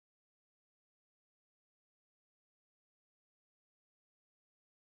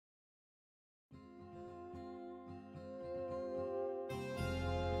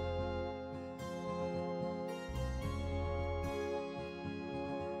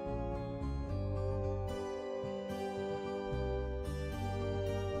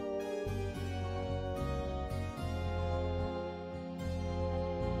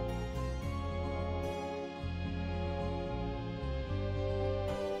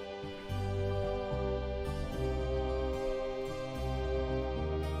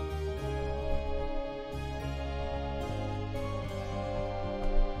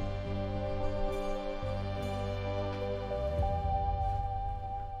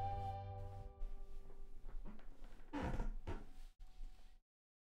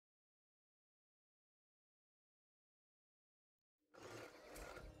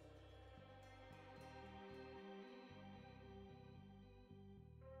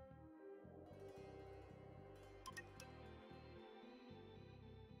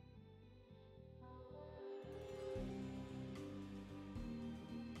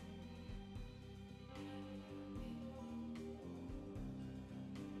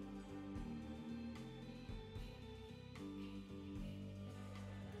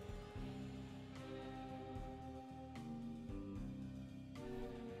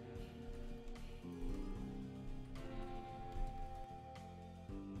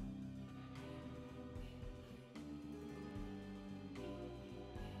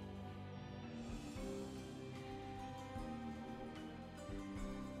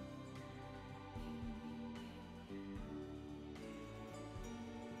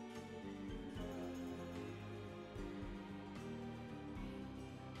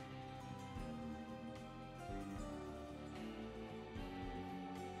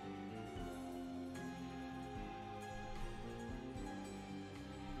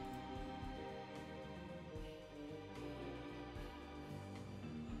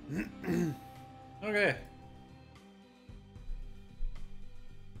Okay.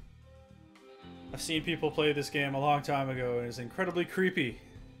 I've seen people play this game a long time ago, and it's incredibly creepy.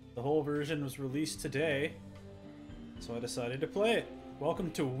 The whole version was released today, so I decided to play it.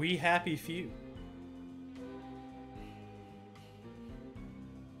 Welcome to We Happy Few.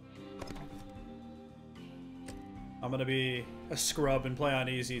 I'm gonna be a scrub and play on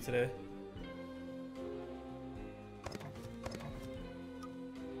easy today.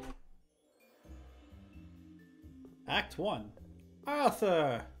 Act 1.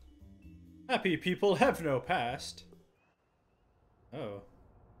 Arthur! Happy people have no past. Oh.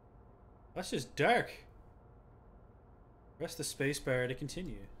 That's just dark. Press the spacebar to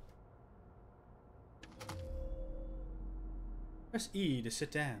continue. Press E to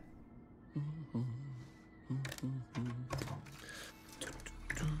sit down.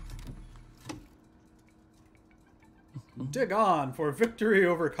 Dig on for victory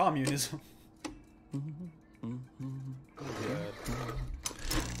over communism.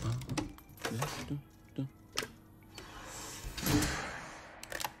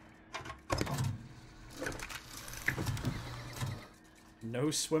 No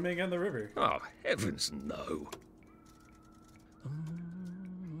swimming in the river. Oh, heavens no.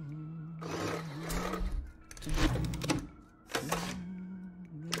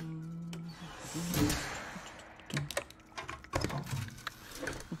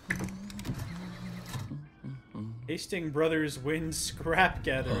 Hastings Brothers wins scrap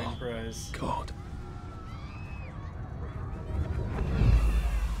gathering prize. God.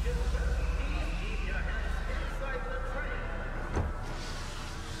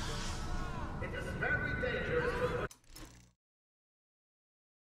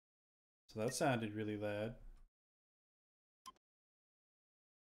 So that sounded really loud.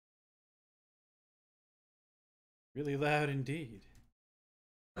 Really loud indeed.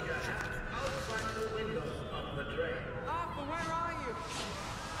 Arthur, where are you?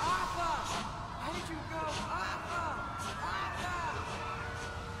 Arthur! Where did you go? Arthur! Arthur!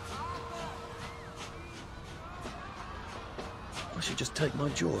 I should just take my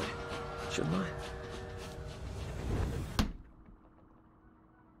joy, shouldn't I?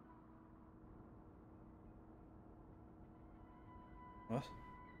 What?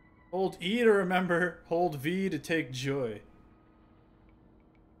 Hold E to remember, hold V to take joy.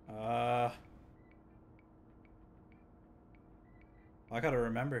 I gotta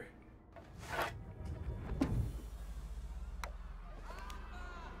remember.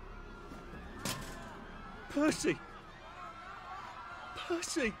 Percy!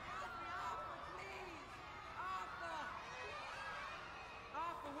 Percy!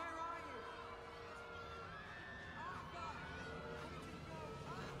 Arthur, where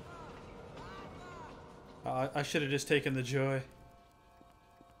are you? I should have just taken the joy.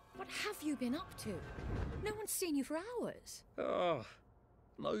 What have you been up to? No one's seen you for hours. Ah,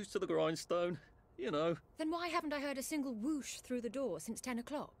 nose to the grindstone, you know. Then why haven't I heard a single whoosh through the door since 10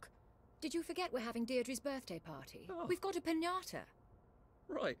 o'clock? Did you forget we're having Deirdre's birthday party? Oh. We've got a piñata.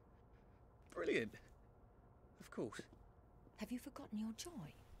 Right. Brilliant. Of course. Have you forgotten your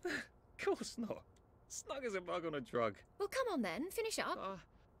joy? Of course not. Snug as a bug on a drug. Well, come on then, finish up.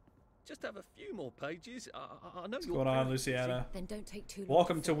 Just have a few more pages. I know What's you're going on, very Luciana? Then don't take too long.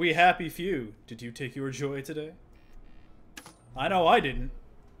 Welcome to We Happy Few. Did you take your joy today? I know I didn't.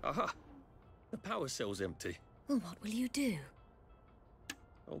 Aha! The power cell's empty. Well, what will you do?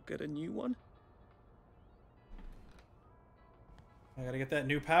 I'll get a new one. I gotta get that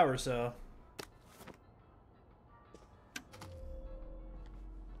new power cell.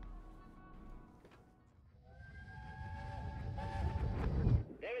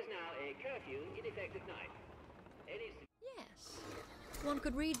 There is now a curfew in effect at night. Any... Yes. One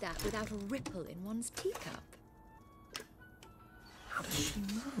could read that without a ripple in one's teacup. How does she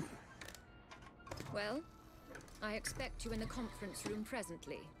know? Well, I expect you in the conference room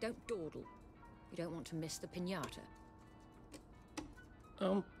presently. Don't dawdle. You don't want to miss the piñata.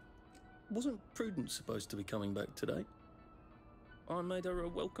 Wasn't Prudence supposed to be coming back today? I made her a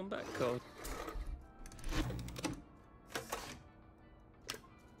welcome back card.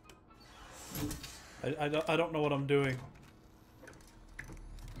 I don't know what I'm doing.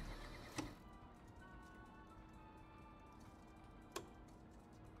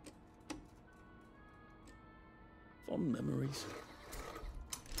 Fond memories.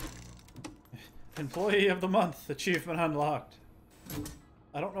 Employee of the month, achievement unlocked.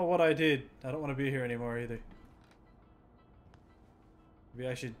 I don't know what I did. I don't want to be here anymore either. Maybe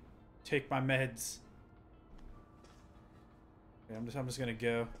I should take my meds. Okay, I'm just gonna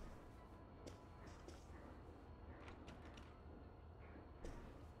go.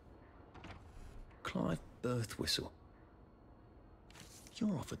 Clive birth whistle.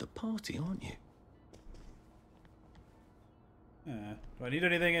 You're off at the party, aren't you? Do I need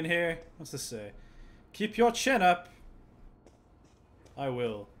anything in here? What's this say? Keep your chin up. I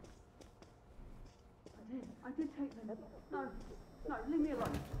will. I did take them. No, leave me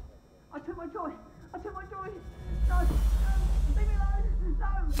alone. I took my joy. No, leave me alone. No.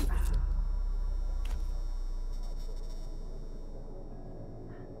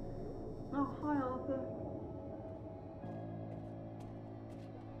 Oh, hi, Arthur.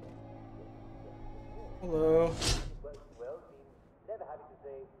 Hello. Well, never having to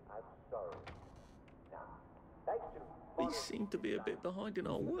say I'm sorry. Now, thanks to We seem to be a bit behind in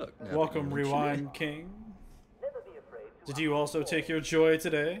our work now. Welcome, that you mention Rewind it. King. never be afraid to Did you also take your joy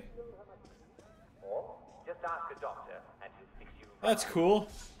today? or just ask a doctor and he'll fix you That's cool.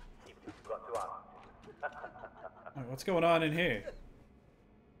 even if you've got to ask. Alright, what's going on in here?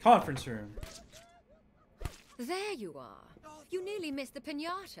 Conference room. There you are. You nearly missed the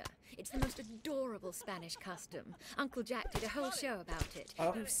piñata. It's the most adorable Spanish custom. Uncle Jack did a whole show about it.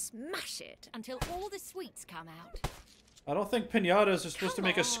 You smash it until all the sweets come out. I don't think pinatas are supposed to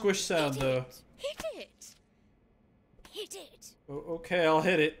make a squish sound, though. Hit it! Hit it! Okay, I'll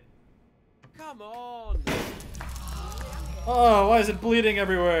hit it. Come on! Oh, why is it bleeding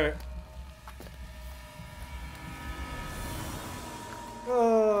everywhere?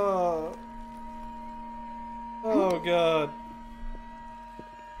 Oh. Oh, God.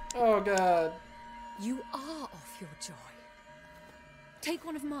 Oh, God. You are off your joy. Take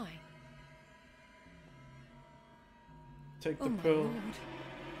one of mine. Take the Oh my pill. lord.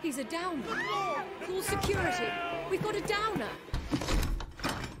 He's a downer. Call security. We've got a downer.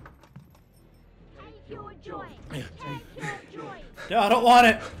 Take your joy. Take your joy. Yeah, I don't want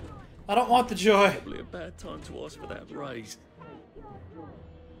it. I don't want the joy. Probably a bad time to ask for that raise.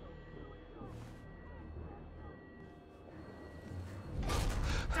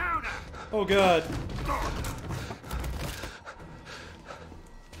 Oh, God.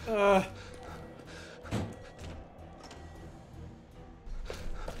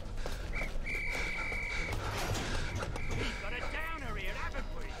 We've got a downer here, haven't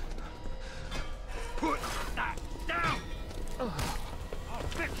we? Put that down! I'll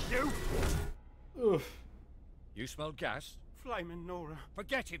fix you! Oof. You smelled gas? Flaming Nora.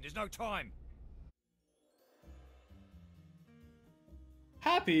 Forget him, there's no time.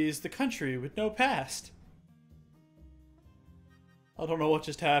 Happy is the country with no past. I don't know what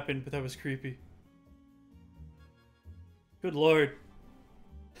just happened, but that was creepy. Good lord.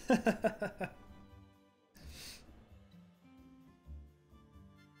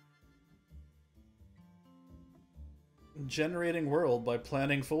 Generating world by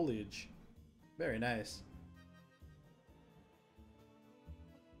planting foliage. Very nice.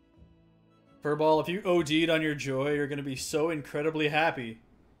 Furball, if you OD'd on your joy, you're going to be so incredibly happy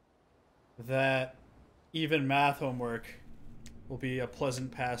that even math homework will be a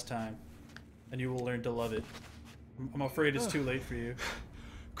pleasant pastime, and you will learn to love it. I'm afraid it's too late for you.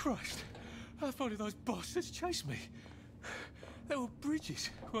 Christ, how far did those bastards chase me? There were bridges,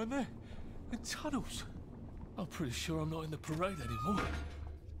 weren't there? And tunnels. I'm pretty sure I'm not in the parade anymore.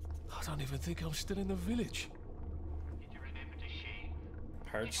 I don't even think I'm still in the village. Did you remember to shave?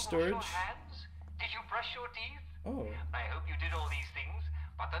 Parts storage? hands? Did you brush your teeth? Oh, I hope you did all these things,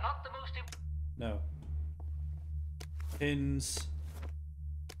 but they're not the most important. no. Pins.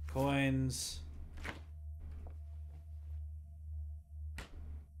 Coins.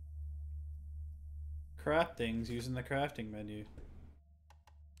 Craft things using the crafting menu.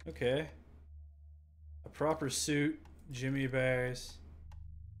 Okay. A proper suit. Jimmy bears.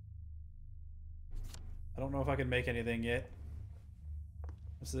 I don't know if I can make anything yet.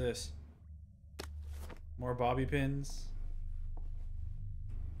 What's this? More bobby pins.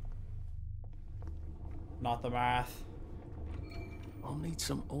 Not the math. I'll need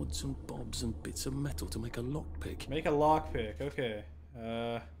some odds and bobs and bits of metal to make a lockpick. Make a lockpick. Okay.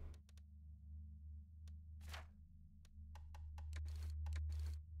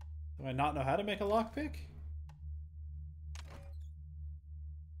 Do I not know how to make a lockpick?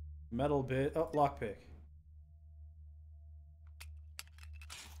 Metal bit. Oh, lockpick.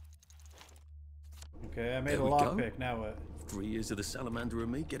 Okay, I made a There we go. lockpick. Now what? 3 years of the salamander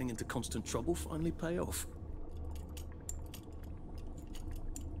and me getting into constant trouble finally pay off.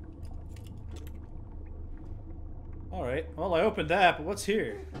 Alright. Well, I opened that, but what's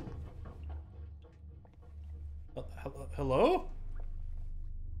here? Hello?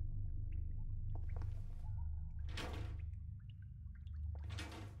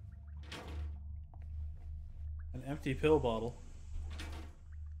 An empty pill bottle.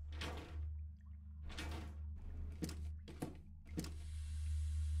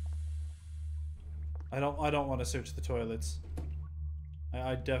 don't want to search the toilets.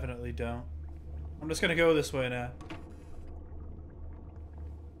 I definitely don't. I'm just gonna go this way now.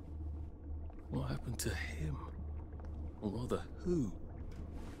 What happened to him? Or rather, who?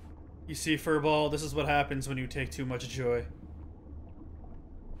 You see, Furball, this is what happens when you take too much joy.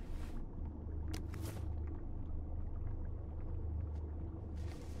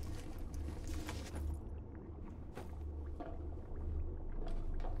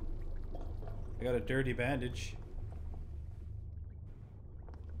 I got a dirty bandage.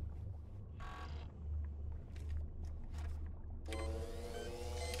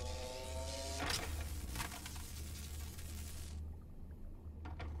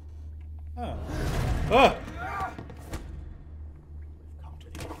 Oh. Oh! Come to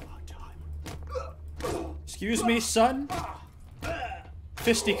the end of our time. Excuse me, son?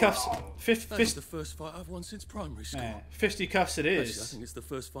 Fisticuffs. That's the first fight I've won since primary school. Nah, fisticuffs it Actually, I is. think it's the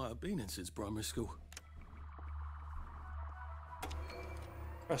first fight I've been in since primary school.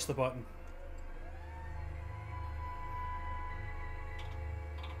 Press the button.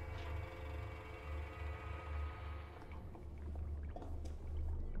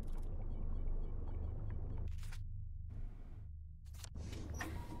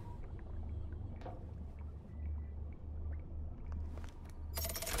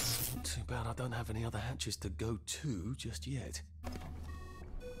 Too bad I don't have any other hatches to go to just yet.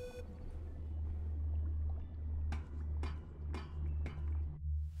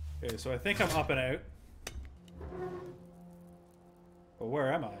 Okay, so I think I'm up and out. But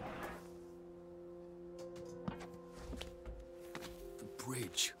where am I? The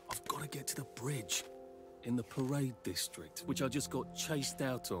bridge. I've got to get to the bridge. In the parade district, which I just got chased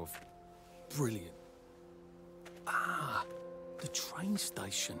out of. Brilliant. Ah, the train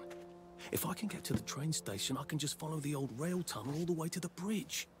station. If I can get to the train station, I can just follow the old rail tunnel all the way to the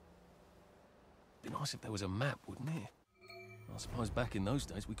bridge. Be nice if there was a map, wouldn't it? I suppose back in those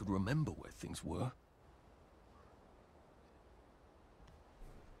days we could remember where things were.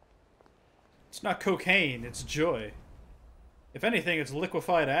 It's not cocaine, it's joy. If anything, it's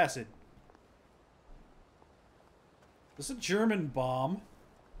liquefied acid. Is this a German bomb?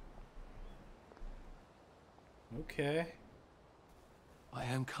 Okay. I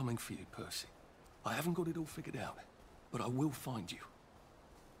am coming for you, Percy. I haven't got it all figured out, but I will find you.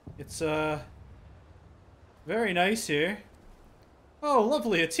 It's, very nice here. Oh,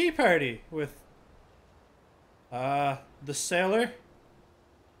 lovely, a tea party with, the sailor.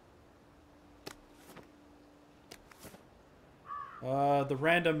 The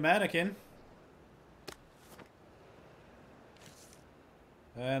random mannequin.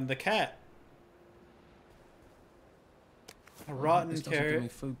 And the cat. A rotten this doesn't give carrot. me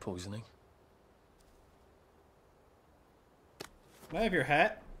food poisoning. Can I have your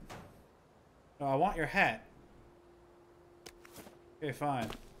hat? No, I want your hat. Okay, fine.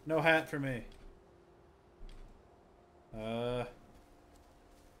 No hat for me. Okay,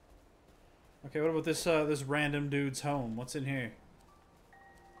 what about this this random dude's home? What's in here?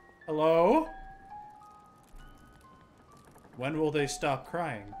 Hello? When will they stop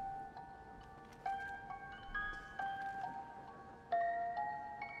crying?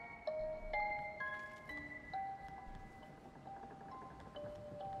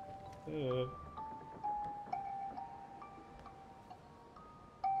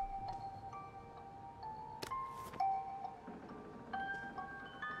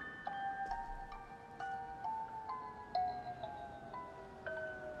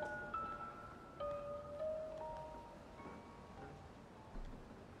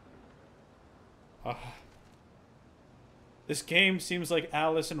 This game seems like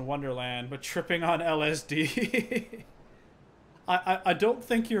Alice in Wonderland, but tripping on LSD. I don't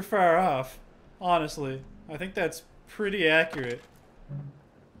think you're far off, honestly. I think that's pretty accurate.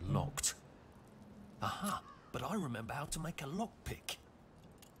 Locked. Aha, but I remember how to make a lockpick.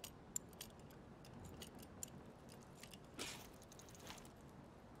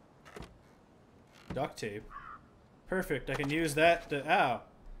 Duct tape. Perfect. I can use that to... Ow.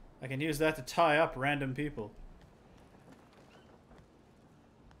 I can use that to tie up random people.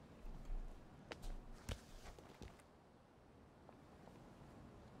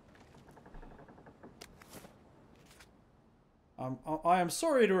 I am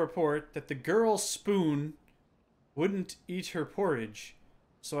sorry to report that the girl Spoon wouldn't eat her porridge,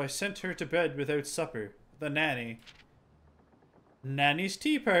 so I sent her to bed without supper. The nanny. Nanny's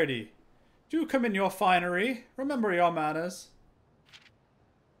tea party. Do come in your finery. Remember your manners.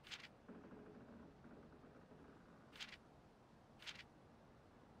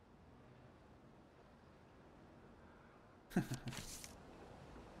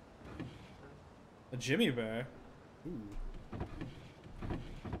 Jimmy Bear. Ooh.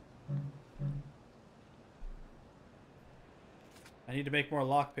 I need to make more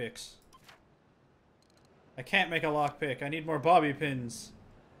lockpicks. I can't make a lockpick. I need more bobby pins.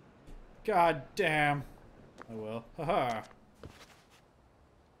 God damn. Oh well. Haha.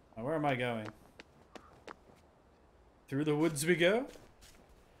 Now where am I going? Through the woods we go?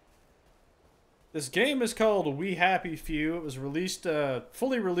 This game is called We Happy Few. It was released,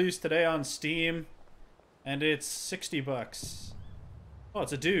 fully released today on Steam. And it's $60. Oh,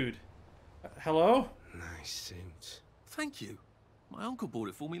 it's a dude. Hello? Nice suit. Thank you. My uncle bought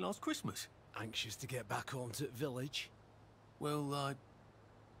it for me last Christmas. Anxious to get back home to the village? Well,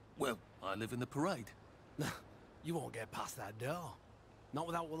 I live in the parade. You won't get past that door. Not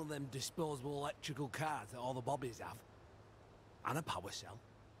without one of them disposable electrical cars that all the bobbies have. And a power cell.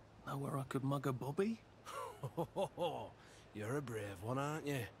 Know where I could mug a bobby? You're a brave one, aren't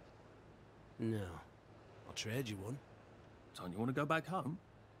you? No. I'll trade you one. Don't you want to go back home?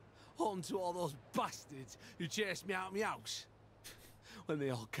 Home to all those bastards who chased me out of my house. When they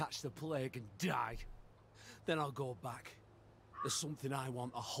all catch the plague and die, then I'll go back. There's something I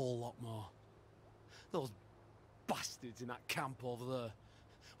want a whole lot more. Those bastards in that camp over there,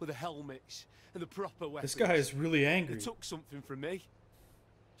 with the helmets and the proper weapons. This guy is really angry. They took something from me.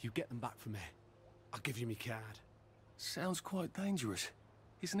 You get them back from me, I'll give you my card. Sounds quite dangerous,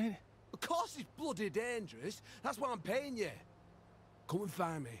 isn't it? Of course it's bloody dangerous. That's why I'm paying you. Come and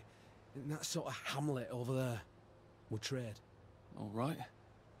find me in that sort of hamlet over there. We'll trade. All right.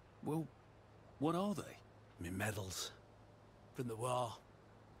 Well, what are they? Me medals. From the war.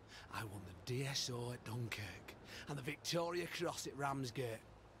 I won the DSO at Dunkirk and the Victoria Cross at Ramsgate.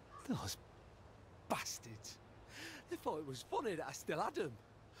 Those bastards. They thought it was funny that I still had them.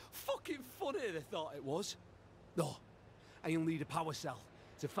 Fucking funny they thought it was. No, I'll need a power cell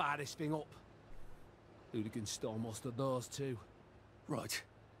to fire this thing up. Hooligans stole most of those too. Right.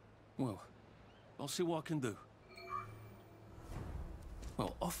 Well, I'll see what I can do.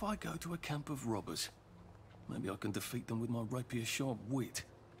 Well, off I go to a camp of robbers. Maybe I can defeat them with my rapier-sharp wit.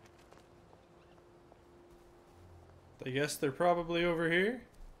 I guess they're probably over here.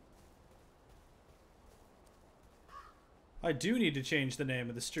 I do need to change the name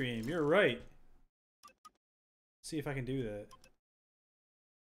of the stream. You're right. See if I can do that.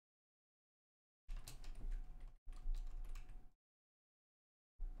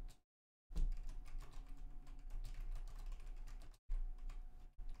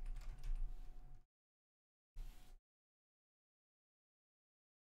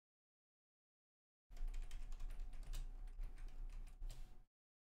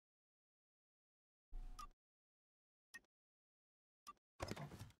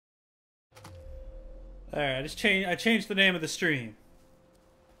 Alright, I changed the name of the stream.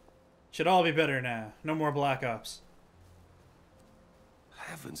 Should all be better now. No more Black Ops.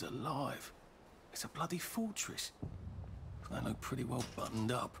 Heavens alive. It's a bloody fortress. They look pretty well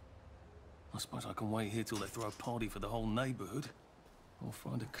buttoned up. I suppose I can wait here till they throw a party for the whole neighborhood. Or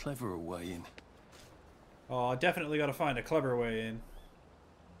find a cleverer way in. Oh, I definitely gotta find a clever way in.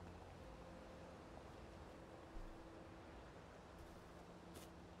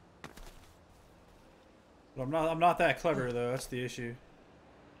 But I'm not that clever though, that's the issue.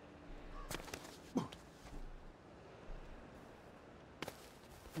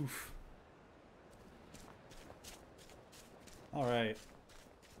 Oof. Alright.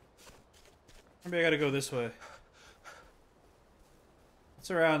 Maybe I gotta go this way.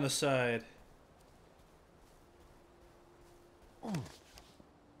 It's around the side.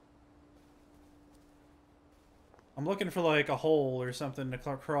 I'm looking for like a hole or something to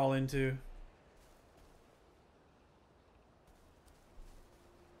crawl into.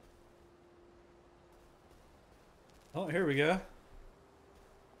 Oh, here we go.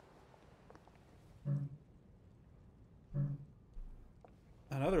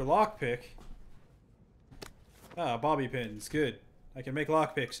 Another lockpick. Ah, bobby pins. Good. I can make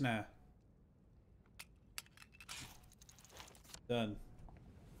lockpicks now. Done.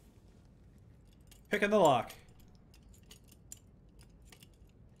 Picking the lock.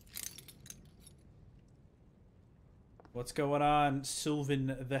 What's going on,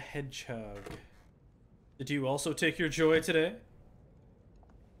 Sylvan the Hedgehog? Did you also take your joy today?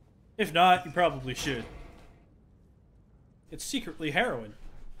 If not, you probably should. It's secretly heroin.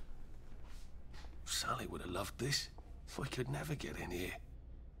 Sally would have loved this. If we could never get in here.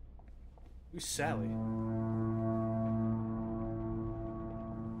 Who's Sally?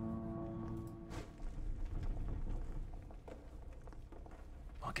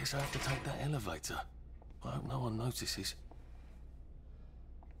 I guess I have to take that elevator. I hope no one notices.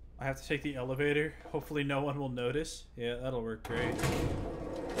 I have to take the elevator. Hopefully no one will notice. Yeah, that'll work great.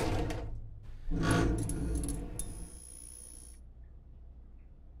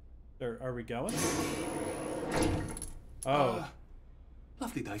 Are we going? Oh.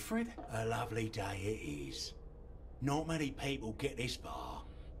 Lovely day, Fred. A lovely day it is. Not many people get this far.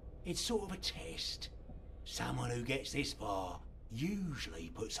 It's sort of a test. Someone who gets this far usually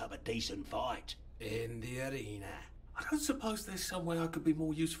puts up a decent fight. In the arena. I don't suppose there's some way I could be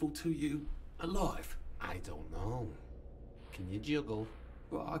more useful to you alive. I don't know. Can you juggle?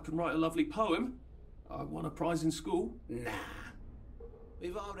 Well, I can write a lovely poem. I won a prize in school. Nah.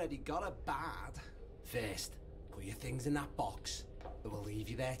 We've already got a bard. First, put your things in that box. But we'll leave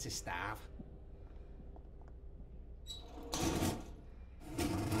you there to starve.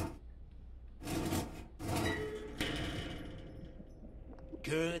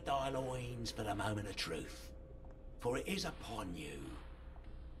 Gird thy loins for the moment of truth, for it is upon you.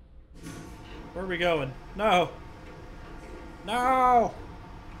 Where are we going? No! No!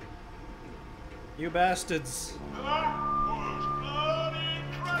 You bastards. That was bloody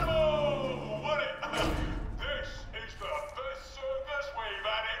incredible, wasn't it? This is the best circus we've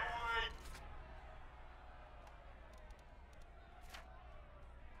had in weeks.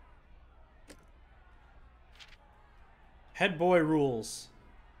 Head boy rules.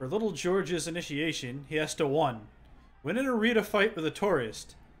 For little George's initiation, he has to 1. Win an arena fight with a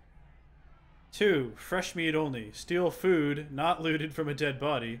tourist. 2. Fresh meat only. Steal food not looted from a dead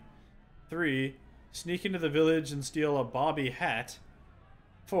body. 3. Sneak into the village and steal a bobby hat.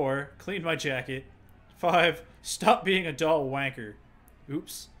 4. Clean my jacket. 5. Stop being a dull wanker.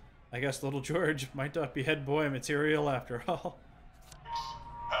 Oops. I guess little George might not be head boy material after all.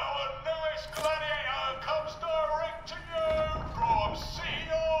 Our newest gladiator comes direct to you from City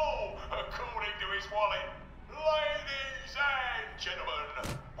Hall, according to his wallet. Ladies and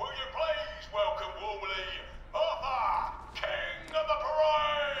gentlemen, will you please welcome warmly Arthur, King of the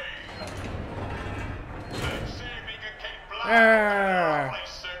Parade? Let's see if he can keep blood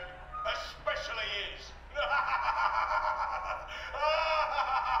suit, especially his.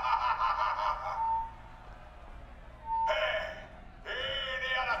 In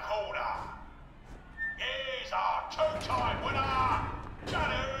the other corner is our two-time winner,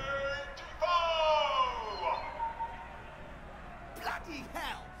 Danny Defoe! Bloody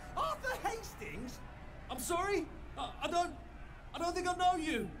hell! Arthur Hastings? I'm sorry? I don't think I know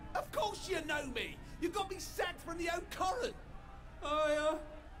you. Of course you know me! You got me sacked from the Oak Current!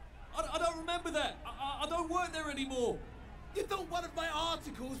 I don't remember that. I don't work there anymore. You thought one of my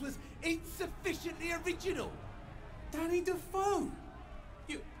articles was insufficiently original? Danny Defoe!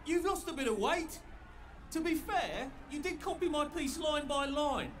 You've lost a bit of weight. To be fair, you did copy my piece line by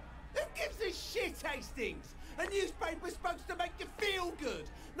line. Who gives a shit, Hastings? A newspaper's supposed to make you feel good.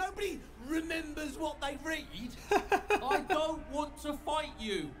 Nobody remembers what they read. I don't want to fight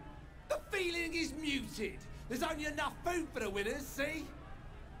you. The feeling is muted. There's only enough food for the winners, see?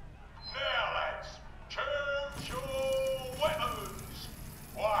 Now, lads, choose your weapons.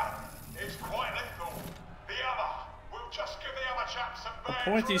 One is quite lethal. The other will just give the other chap some bad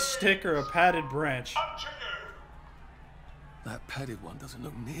Pointy dreams. stick or a padded branch? Up to you. That padded one doesn't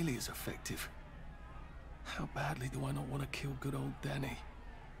look nearly as effective. How badly do I not want to kill good old Danny?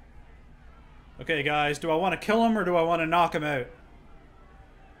 Okay, guys, do I want to kill him or do I want to knock him out?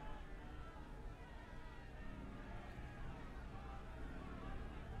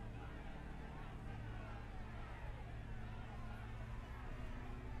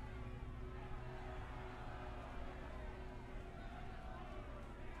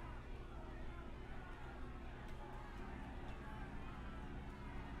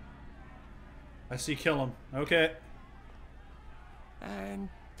 I see kill him. Okay. And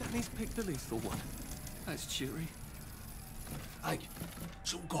Danny's picked the lethal one. That's cheery. Hey,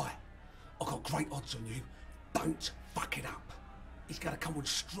 some guy, I've got great odds on you. Don't fuck it up. He's gonna come on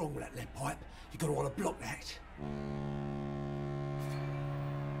strong with that lead pipe. You're gonna want to block that.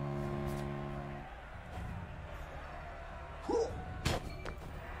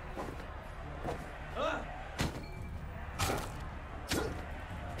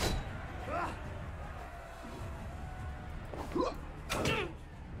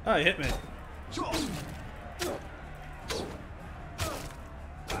 Oh, he hit me.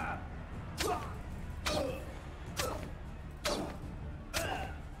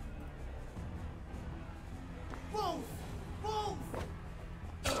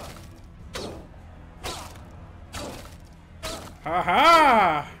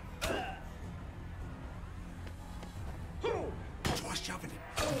 Ha-ha! Try shoving him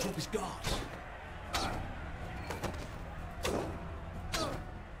and drop his guard.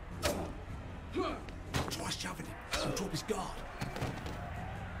 He'll drop his guard.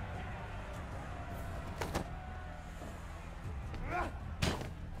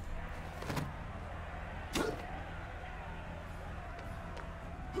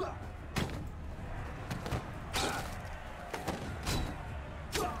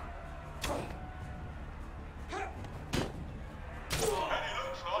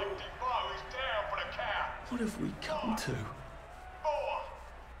 What have we come to? 4,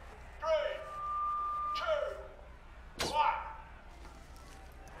 3, 2, 1.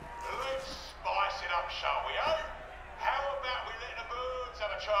 Let's spice it up, shall we, eh? How about we let the birds have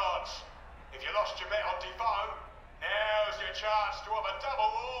a chance? If you lost your bet on Defoe, now's your chance to have a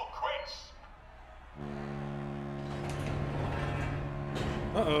double or quits.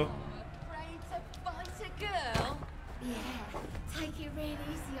 Uh-oh. Afraid to fight a girl? Yeah, take it really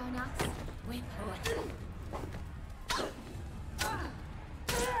easy on us. We're poor.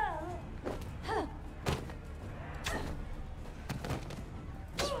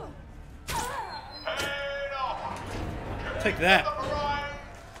 Take that. The parade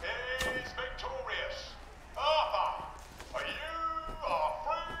is victorious. Arthur, you are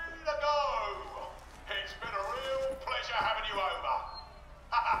free to go. It's been a real pleasure having you over.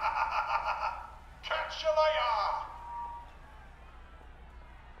 Catch you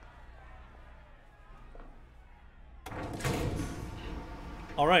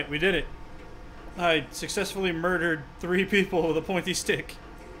later. Alright, we did it. I successfully murdered 3 people with a pointy stick.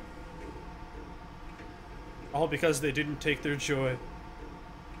 All because they didn't take their joy.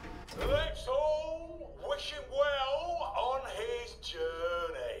 Let's all wish him well on his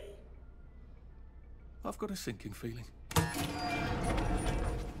journey. I've got a sinking feeling.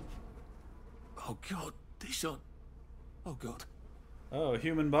 Oh God, these aren't... Oh God. Oh,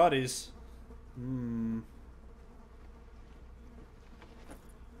 human bodies. Hmm.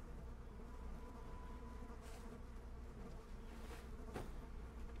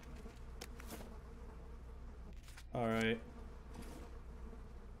 Alright.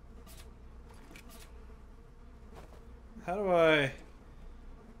 How do I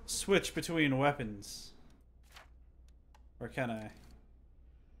switch between weapons? Or can I?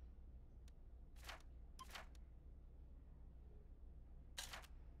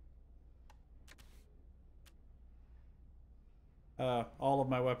 All of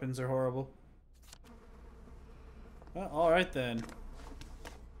my weapons are horrible. Well, alright then.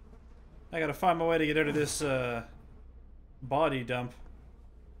 I gotta find my way to get out of this, body dump.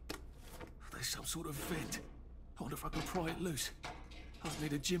 There's some sort of vent. I wonder if I can pry it loose. I'll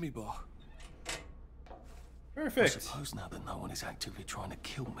need a jimmy bar. Perfect. I suppose now that no one is actively trying to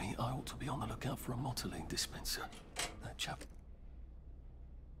kill me, I ought to be on the lookout for a motoline dispenser. That chap...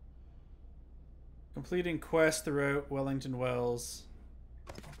 Completing quests throughout Wellington Wells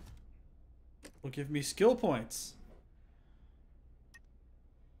will give me skill points.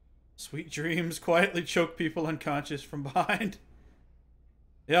 Sweet dreams quietly choke people unconscious from behind.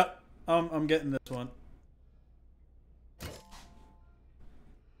 Yep, I'm getting this one.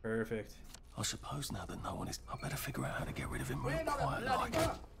 Perfect. I suppose now that no one is... I better figure out how to get rid of him real quiet like.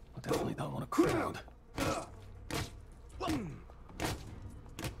 I definitely don't want a crowd.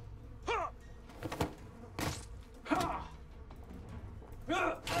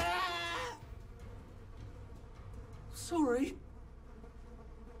 Sorry.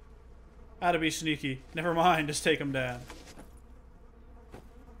 How to be sneaky. Never mind, just take him down.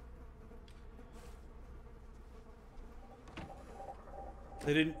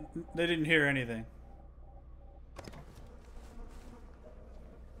 They didn't hear anything.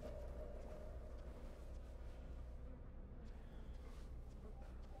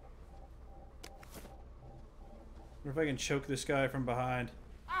 Wonder if I can choke this guy from behind.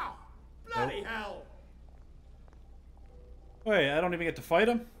 Ow! Bloody hell! Wait, I don't even get to fight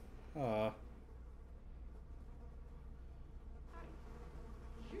him? Aw.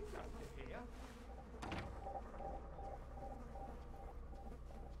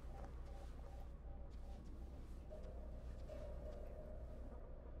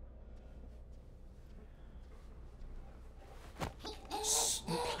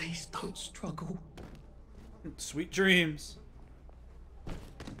 Please don't struggle. Sweet dreams.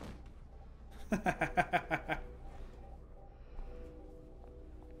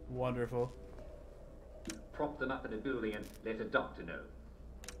 Wonderful. Prop them up in a building and let a doctor know.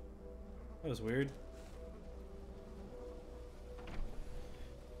 That was weird.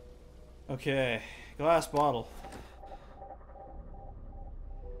 Okay, glass bottle.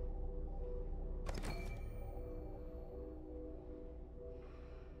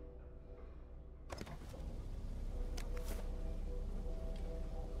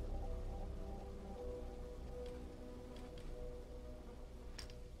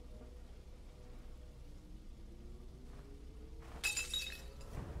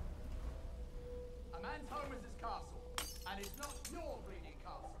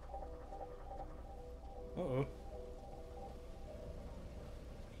 Uh-oh.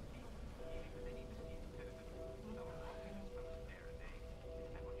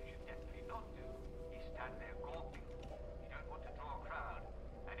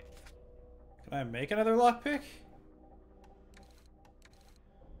 Can I make another lockpick?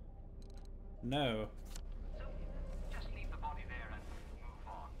 No.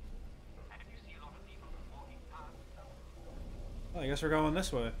 Well, I guess we're going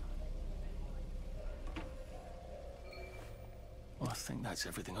this way. Well, I think that's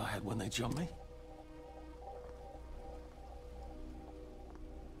everything I had when they jumped me.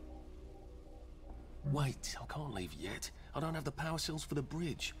 Wait, I can't leave yet. I don't have the power cells for the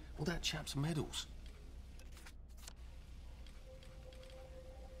bridge, or that chap's medals.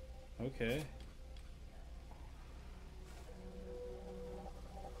 Okay.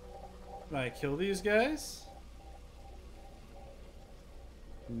 Can I kill these guys?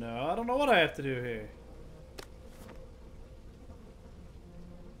 No, I don't know what I have to do here.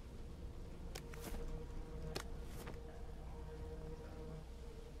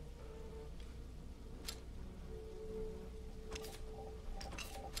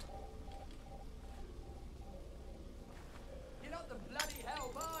 You're not the bloody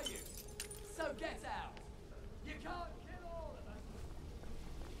help, are you? So get out. You can't kill all of us.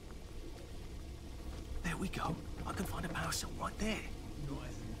 There we go. I can find a power cell right there.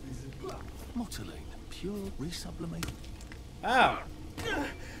 Motoline, pure resublimated. Ow!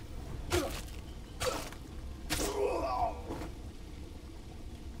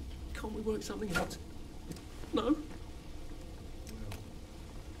 Can't we work something out? No?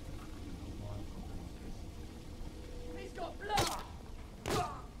 He's got blood.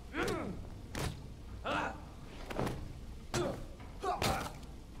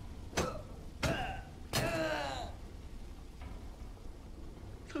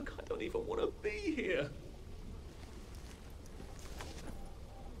 Look, I don't even want to be here.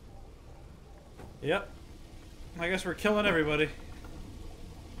 Yep. I guess we're killing everybody.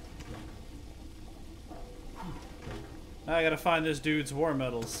 Now I gotta find this dude's war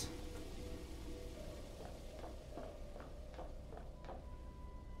medals.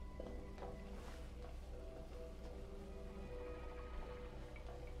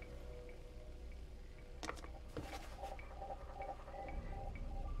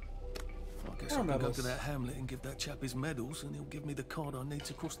 I guess I can go to that hamlet and give that chap his medals, and he'll give me the card I need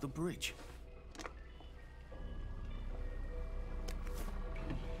to cross the bridge.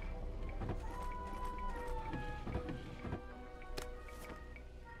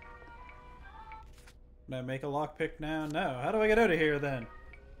 Can I make a lockpick now? No. How do I get out of here then?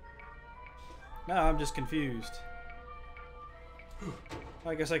 Now I'm just confused.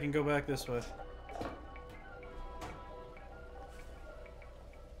 I guess I can go back this way.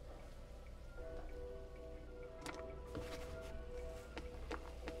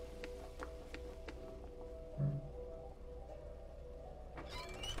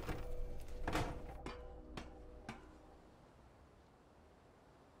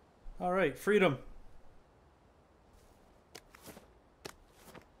 All right, freedom.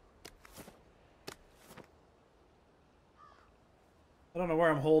 I don't know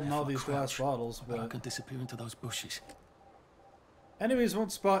where I'm holding all these glass bottles, but I can disappear into those bushes. Enemies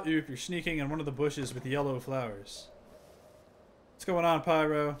won't spot you if you're sneaking in one of the bushes with yellow flowers. What's going on,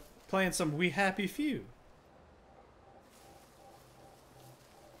 Pyro? Playing some We Happy Few.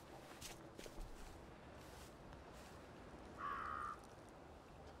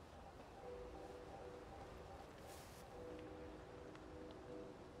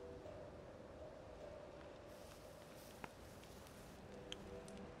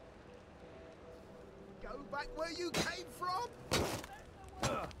 Go back where you came from.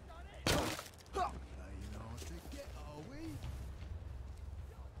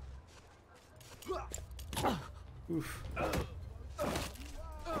 Oof.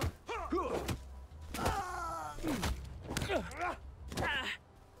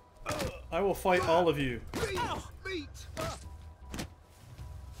 I will fight all of you. Meat.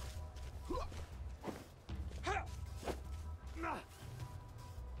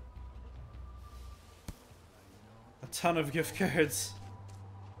 A ton of gift cards.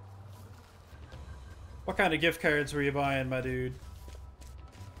 What kind of gift cards were you buying, my dude?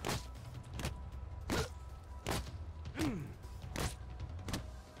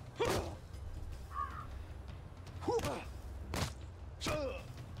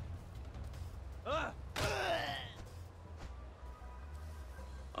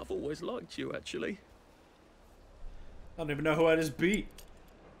 I've always liked you, actually. I don't even know who I just beat.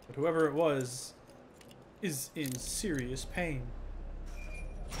 But whoever it was is in serious pain.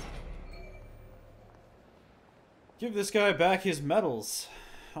 Give this guy back his medals.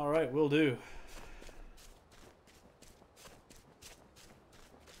 Alright, will do.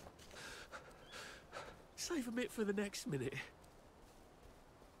 Save a bit for the next minute.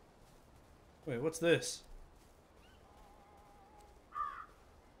 Wait, what's this?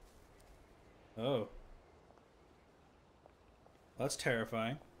 Oh. That's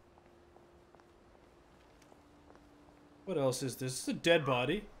terrifying. What else is this? This is a dead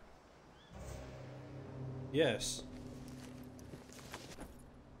body. Yes.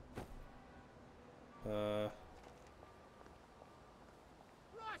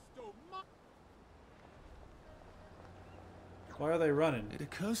 Why are they running? It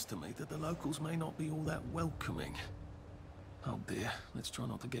occurs to me that the locals may not be all that welcoming. Oh dear, let's try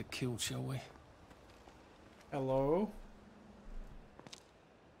not to get killed, shall we? Hello?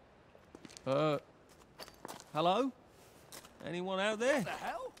 Hello? Anyone out there? What the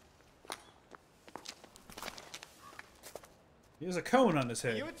hell? He has a cone on his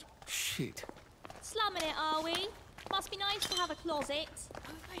head. Shit. Slumming it, are we? Must be nice to have a closet.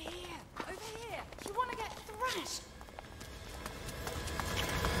 Over here! Over here! Do you want to get thrashed?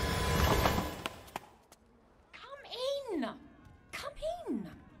 Come in! Come in!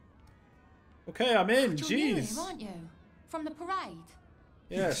 Okay, I'm in. You're new Jeez. here, aren't you? From the parade?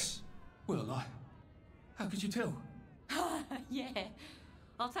 Yes. Well, how could you tell? Yeah.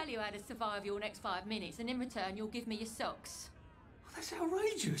 I'll tell you how to survive your next 5 minutes, and in return, you'll give me your socks. That's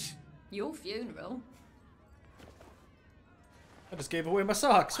outrageous. Your funeral. I just gave away my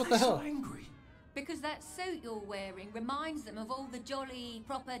socks. What the hell? So angry. Because that suit you're wearing reminds them of all the jolly,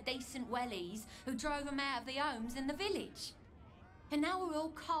 proper, decent wellies who drove them out of their homes in the village. And now we're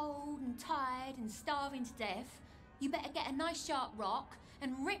all cold and tired and starving to death. You better get a nice sharp rock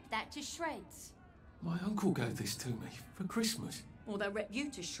and rip that to shreds. My uncle gave this to me for Christmas. Or they'll rip you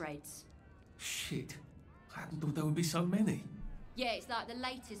to shreds. Shit. I hadn't thought there would be so many. Yeah, it's like the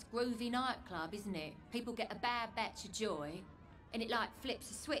latest groovy nightclub, isn't it? People get a bad batch of joy, and it like flips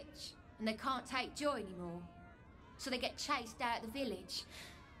a switch, and they can't take joy anymore. So they get chased out of the village.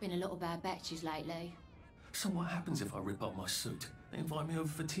 Been a lot of bad batches lately. So what happens if I rip up my suit? They invite me over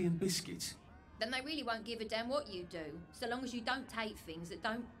for tea and biscuits. Then they really won't give a damn what you do, so long as you don't take things that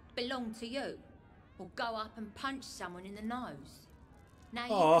don't belong to you. Or go up and punch someone in the nose. Now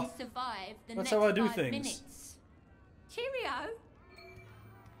you can survive the That's next how I do 5 things. minutes. Cheerio!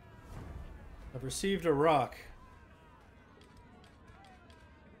 I've received a rock.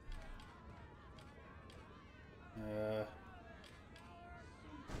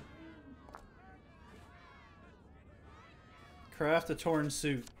 Craft a torn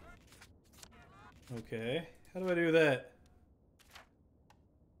suit. Okay. How do I do that?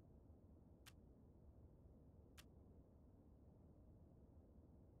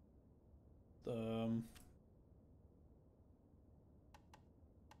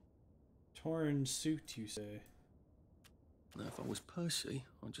 Torn suit, you say? Now, if I was Percy,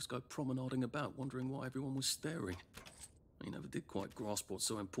 I'd just go promenading about, wondering why everyone was staring. He never did quite grasp what's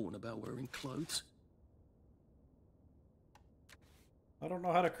so important about wearing clothes. I don't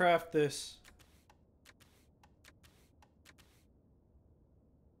know how to craft this.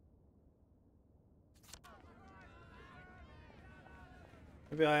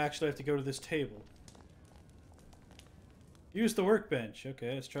 Maybe I actually have to go to this table. Use the workbench.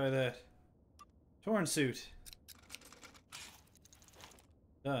 Okay, let's try that. Torn suit.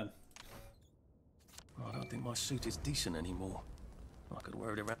 Done. I don't think my suit is decent anymore. I could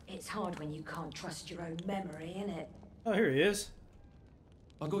wear it around. It's hard when you can't trust your own memory, innit? Oh, here he is.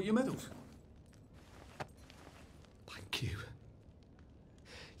 I got your medals. Thank you.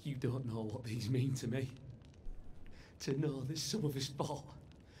 You don't know what these mean to me. To know that some of us fought.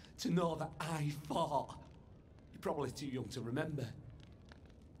 To know that I fought. You're probably too young to remember.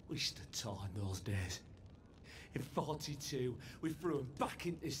 We stood tall in those days. In 42, we threw them back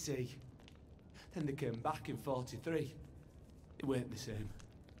into sea. Then they came back in 43. It weren't the same.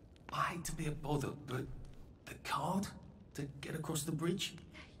 I hate to be a bother, but the card to get across the bridge?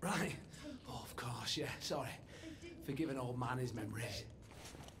 Right. Oh, of course, yeah, sorry. Forgive an old man his memories.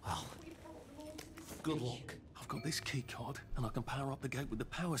 Well, good luck. I've got this key card, and I can power up the gate with the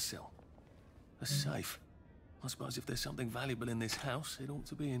power cell. A safe. I suppose if there's something valuable in this house, it ought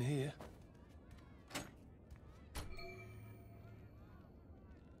to be in here.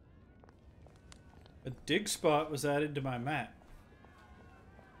 A dig spot was added to my map.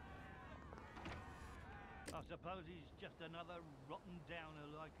 I suppose he's just another rotten downer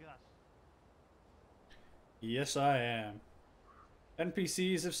like us. Yes, I am.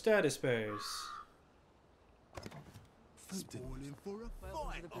 NPCs of status bears. Spoiling for a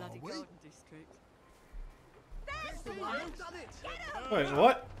fight, are we? There Wait,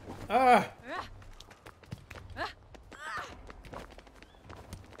 what? Ah!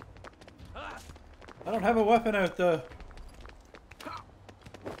 I don't have a weapon out though.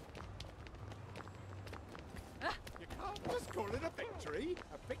 You can't just call it a victory.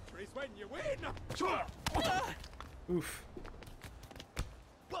 A victory's when you win. Oof.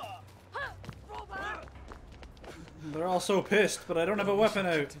 They're all so pissed, but I don't have a weapon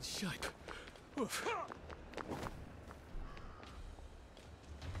out.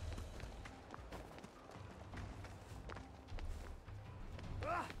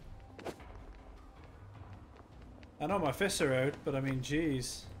 I know my fists are out, but I mean,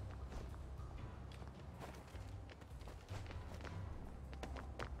 jeez.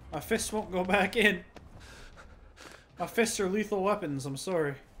 My fists won't go back in. My fists are lethal weapons, I'm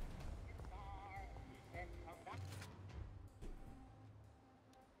sorry.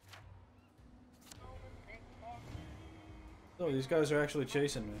 Oh, these guys are actually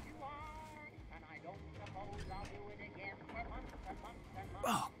chasing me.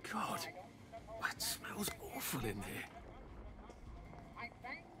 Oh, God. That smells awful in here.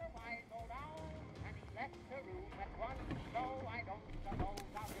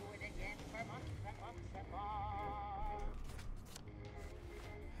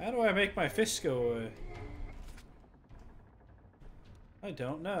 How do I make my fists go away? I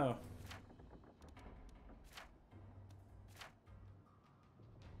don't know.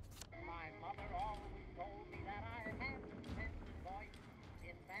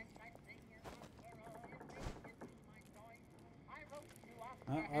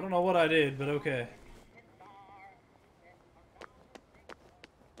 I don't know what I did, but okay.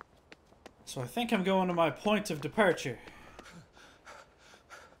 So I think I'm going to my point of departure.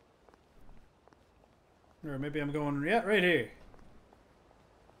 Or maybe I'm going, yeah, right here.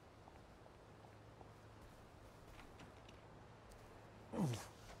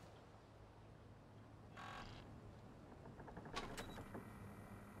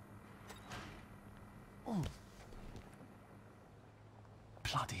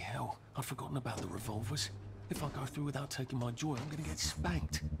 Bloody hell, I'd forgotten about the revolvers. If I go through without taking my joy, I'm gonna get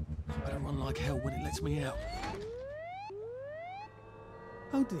spanked. I better run like hell when it lets me out.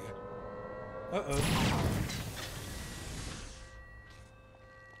 Oh dear. Uh-oh.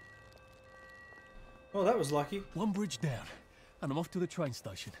 Oh, that was lucky. One bridge down, and I'm off to the train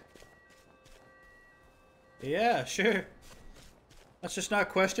station. Yeah, sure. Let's just not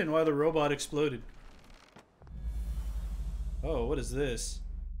question why the robot exploded. Oh, what is this?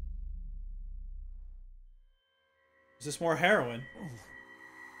 Is this more heroin?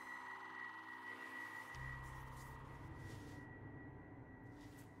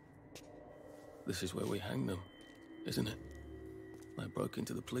 This is where we hang them, isn't it? They broke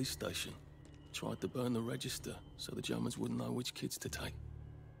into the police station, tried to burn the register so the Germans wouldn't know which kids to take.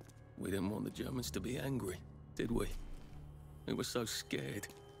 We didn't want the Germans to be angry, did we? We were so scared,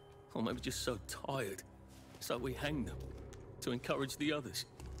 or maybe just so tired, so we hanged them to encourage the others.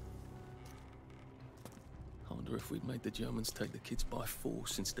 I wonder if we'd made the Germans take the kids by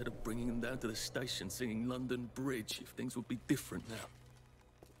force instead of bringing them down to the station singing London Bridge, if things would be different now.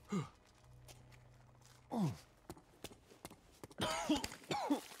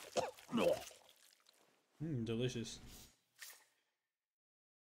 Delicious.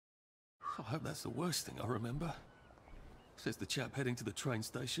 I hope that's the worst thing I remember. Says the chap heading to the train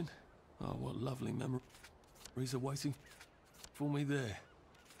station. Oh, what lovely memories are waiting for me there.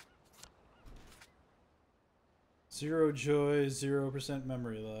 0 joy, 0%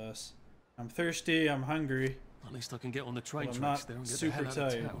 memory loss. I'm thirsty, I'm hungry. At least I can get on the train But I'm tracks not there and get the super hell out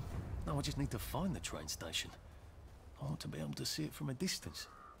tired. of town. No, I just need to find the train station. I want to be able to see it from a distance.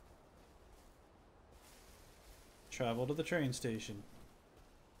 Travel to the train station.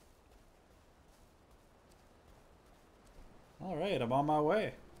 Alright, I'm on my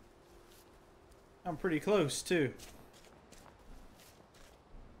way. I'm pretty close, too.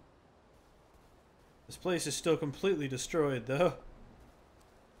 This place is still completely destroyed, though.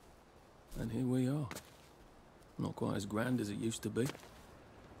 And here we are. Not quite as grand as it used to be.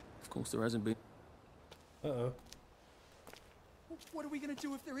 Of course, there hasn't been... Uh-oh. What are we going to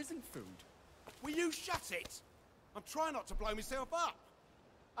do if there isn't food? Will you shut it? I'm trying not to blow myself up.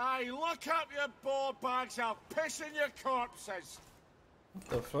 Hey, look up your ball bags, I'll piss in your corpses. What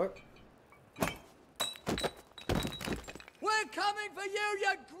the fuck? We're coming for you,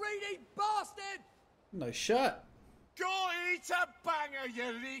 you greedy bastard! Nice shot. Go eat a banger,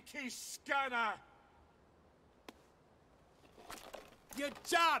 you leaky scunner. You're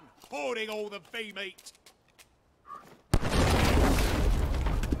done hoarding all the bee meat.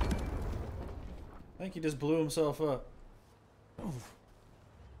 I think he just blew himself up.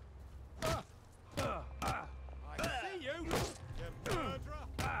 I see you, you murderer.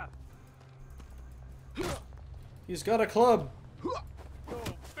 He's got a club. You're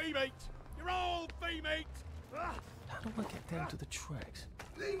B-mate. You're all B-mate. How do I get down to the tracks?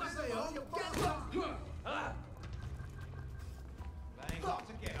 Leave us alone, you bastard. Playing hard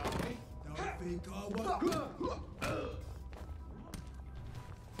to get, are we? Don't think I won't.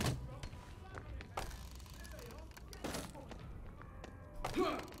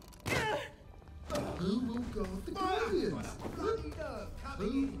 Who will guard the guardians? Bloody nerve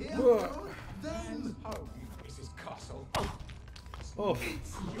coming in here. Them. Oh, this is Castle. Oh.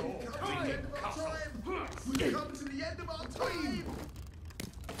 We've come to the end of our time.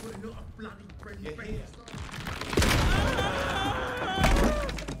 We're not a bloody friendly friend.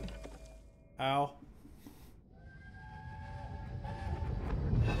 Ow.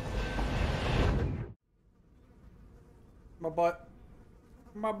 My butt.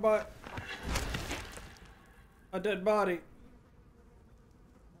 My butt. A dead body.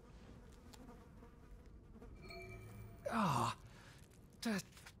 Ah, that's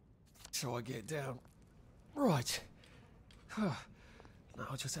how I get down. Right. Now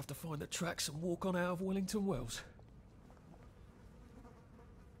I just have to find the tracks and walk on out of Wellington Wells.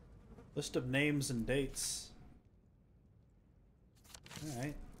 List of names and dates.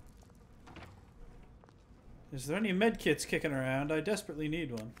 Alright. Is there any medkits kicking around? I desperately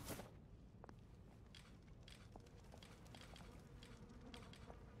need one.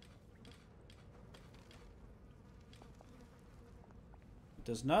 It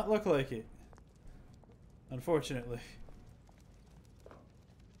does not look like it. Unfortunately.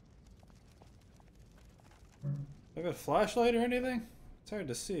 Do I have a flashlight or anything? It's hard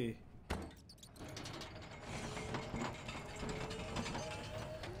to see.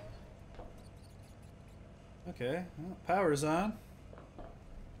 Okay, well, power's on.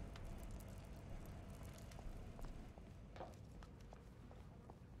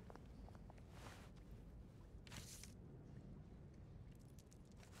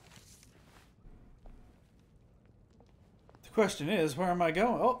 The question is, where am I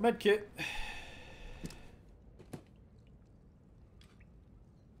going? Oh, medkit.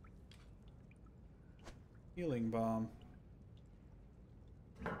 Healing bomb.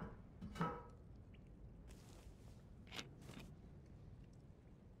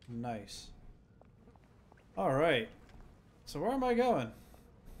 Nice. Alright. So where am I going?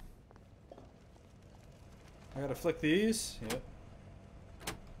 I gotta flick these? Yep.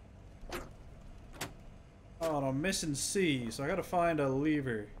 Oh, and I'm missing C, so I gotta find a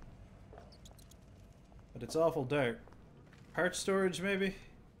lever. But it's awful dark. Part storage, maybe?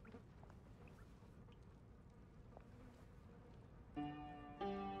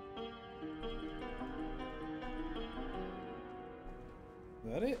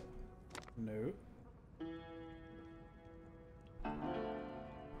 Is that it? No.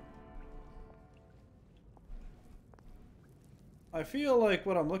 I feel like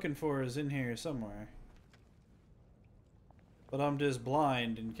what I'm looking for is in here somewhere. But I'm just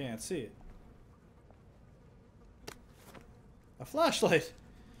blind and can't see it. A flashlight!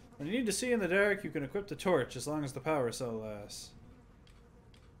 When you need to see in the dark, you can equip the torch as long as the power cell lasts.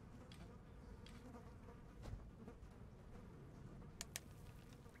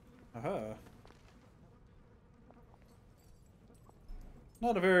 Aha.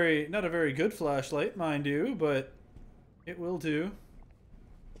 Not a very good flashlight, mind you, but it will do.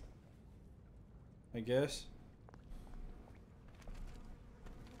 I guess.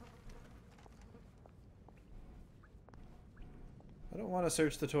 I don't want to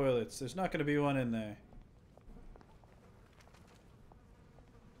search the toilets. There's not going to be one in there.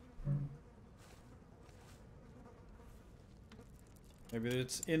 Maybe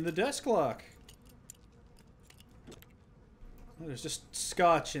it's in the desk lock. Oh, there's just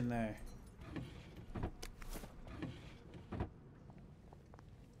scotch in there.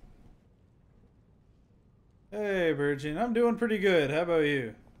 Hey, Virgin. I'm doing pretty good. How about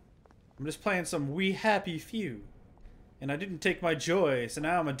you? I'm just playing some We Happy Few. And I didn't take my joy, so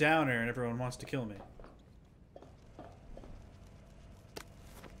now I'm a downer and everyone wants to kill me.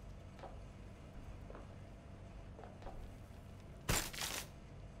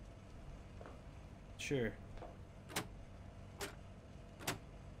 Sure.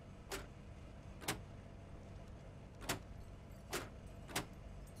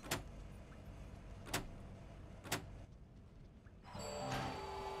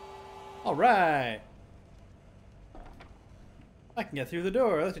 All right. I can get through the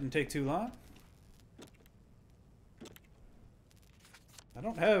door. That didn't take too long. I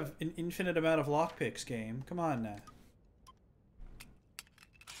don't have an infinite amount of lockpicks, game. Come on now.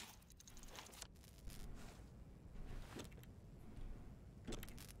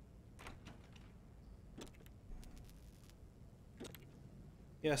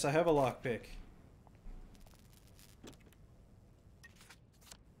 Yes, I have a lockpick.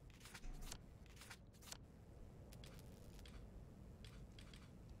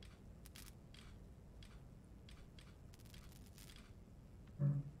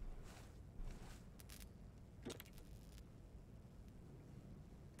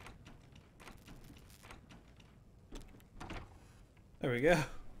 There we go.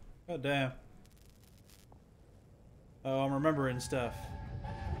 God damn. Oh, I'm remembering stuff.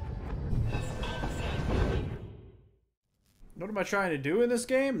 What am I trying to do in this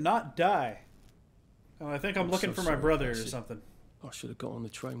game? Not die. Oh, I think I'm looking for my brother or something. I should have got on the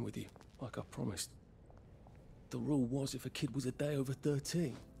train with you, like I promised. The rule was if a kid was a day over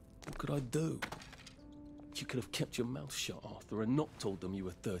 13, what could I do? You could have kept your mouth shut, Arthur, and not told them you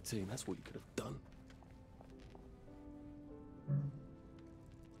were 13. That's what you could have done.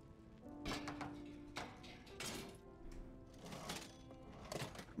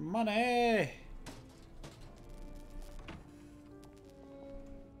 Money!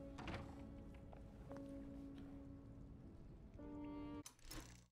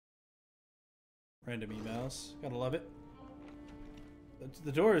 Random emails. Gotta love it.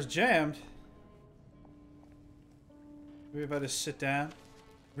 The door is jammed. Maybe if I just sit down,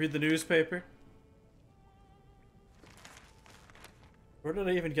 read the newspaper. Where did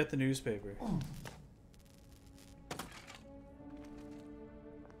I even get the newspaper?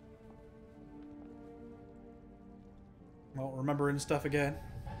 Well, remembering stuff again.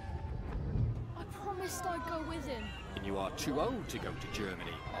 I promised I'd go with him. And you are too old to go to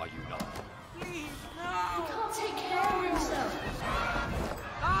Germany, are you not? Please, no! He can't take care of himself.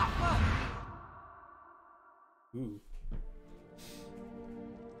 Ooh.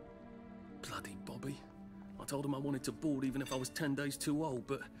 Bloody Bobby. I told him I wanted to board even if I was 10 days too old,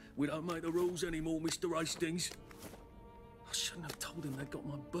 but we don't make the rules anymore, Mr. Hastings. I shouldn't have told him they got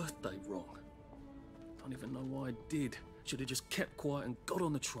my birthday wrong. Don't even know why I did. Should have just kept quiet and got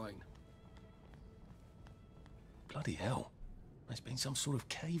on the train. Bloody hell. There's been some sort of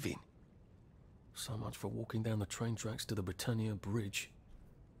cave-in. So much for walking down the train tracks to the Britannia Bridge.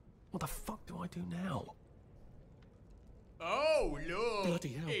 What the fuck do I do now? Oh, look!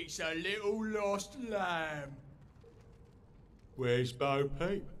 Bloody hell. It's a little lost lamb. Where's Bo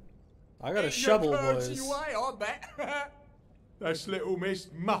Peep? I got a shovel, boys. Way, I bet. That's little Miss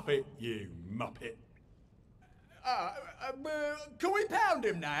Muppet, you muppet. Can we pound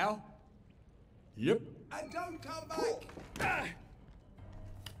him now? Yep. And don't come back!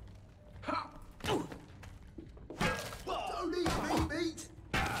 Don't eat me, meat!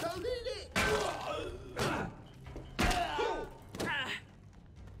 Don't eat it!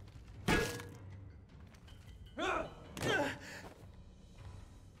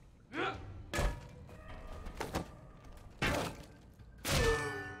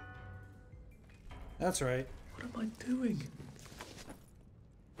 That's right. What am I doing?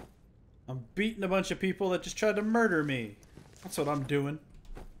 I'm beating a bunch of people that just tried to murder me. That's what I'm doing.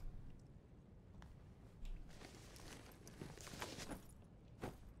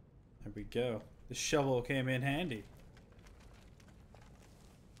 There we go. The shovel came in handy.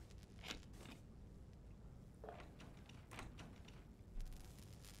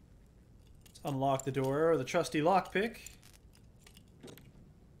 Let's unlock the door with a trusty lockpick.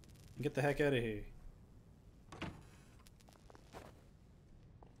 And get the heck out of here.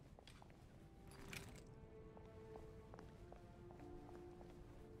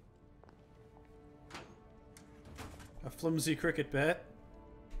 A flimsy cricket bat.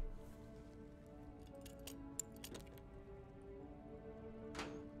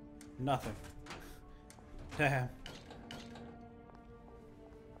 Nothing. Damn.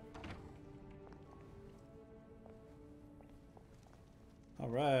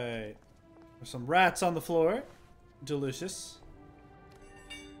 Alright. There's some rats on the floor. Delicious.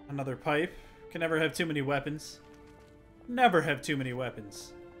 Another pipe. Can never have too many weapons. Never have too many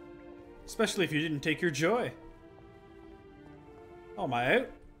weapons. Especially if you didn't take your joy. Oh, am I out?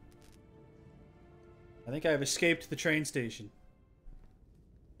 I think I have escaped the train station.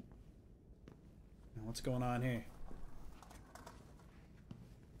 Now, what's going on here?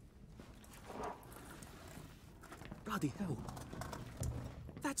 Bloody hell.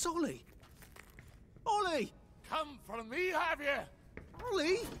 That's Ollie. Ollie! Come for me, have you?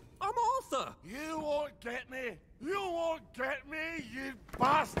 Ollie! I'm Arthur! You won't get me! You won't get me, you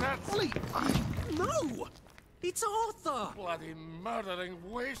bastards! Ollie! No! It's Arthur! Bloody murdering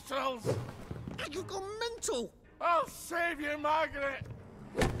wastrels! You've gone mental! I'll save you, Margaret!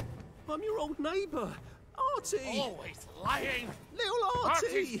 I'm your old neighbour, Artie! Always lying! Little Artie!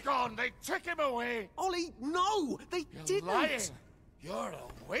 Artie's gone, they took him away! Ollie, no! They You're didn't! lying! You're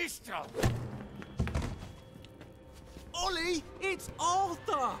a wastrel! Ollie, it's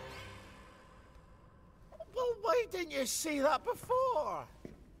Arthur! Well, why didn't you see that before?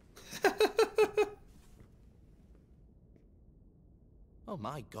 Oh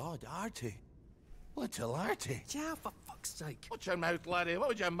my God, Artie. Little Artie. Yeah, for fuck's sake. Watch your mouth, laddie. What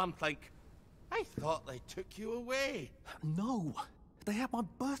would your mum think? I thought they took you away. No, they had my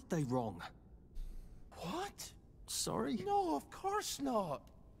birthday wrong. What? Sorry? No, of course not.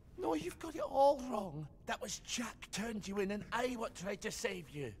 No, you've got it all wrong. That was Jack turned you in and I what tried to save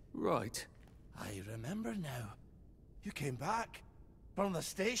you. Right. I remember now. You came back from the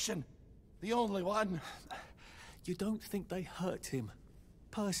station. The only one. You don't think they hurt him,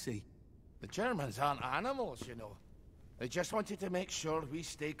 Percy? The Germans aren't animals, you know. They just wanted to make sure we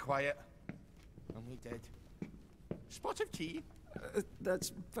stay quiet. And we did. Spot of tea?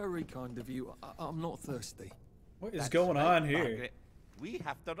 That's very kind of you. I'm not thirsty. What is going on here? Margaret. We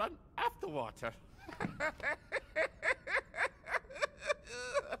have to run after water.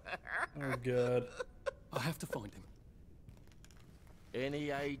 Oh, God. I have to find him.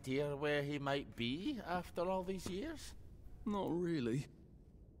 Any idea where he might be after all these years? Not really.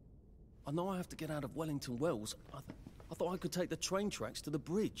 I know I have to get out of Wellington Wells. I thought I could take the train tracks to the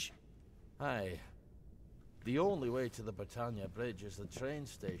bridge. Aye. The only way to the Britannia Bridge is the train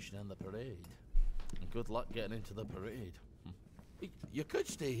station and the parade. And good luck getting into the parade. You could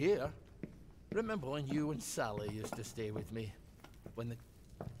stay here. Remember when you and Sally used to stay with me? When the...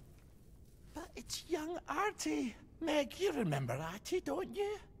 But it's young Artie. Meg, you remember Artie, don't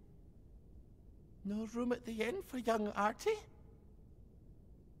you? No room at the inn for young Artie?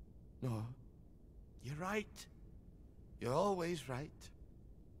 No. You're right. You're always right.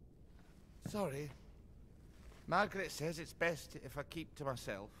 Sorry. Margaret says it's best if I keep to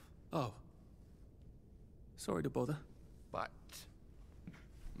myself. Oh. Sorry to bother. But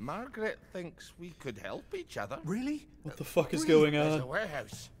Margaret thinks we could help each other. Really? What the fuck is going There's on? a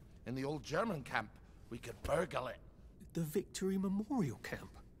warehouse in the old German camp. We could burgle it. The Victory Memorial Camp?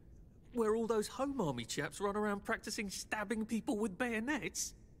 Where all those Home Army chaps run around practicing stabbing people with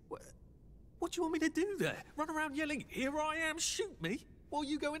bayonets? What do you want me to do there? Run around yelling, "Here I am, shoot me," while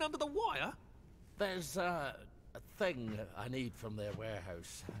you go in under the wire? There's a thing I need from their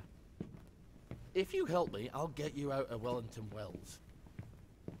warehouse. If you help me, I'll get you out of Wellington Wells.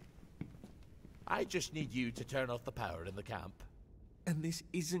 I just need you to turn off the power in the camp. And this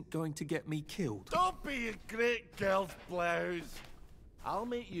isn't going to get me killed. Don't be a great girl's blouse. I'll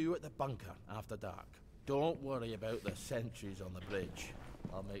meet you at the bunker after dark. Don't worry about the sentries on the bridge.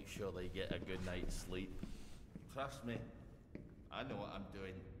 I'll make sure they get a good night's sleep. Trust me, I know what I'm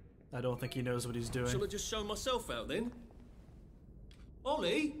doing. I don't think he knows what he's doing. Shall I just show myself out then?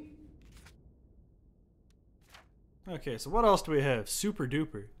 Ollie? Okay, so what else do we have? Super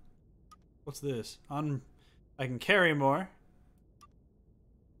duper. What's this? I can carry more.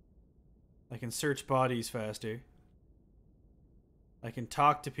 I can search bodies faster. I can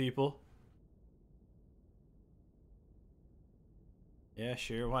talk to people. Yeah,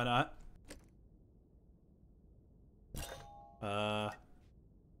 sure, why not? I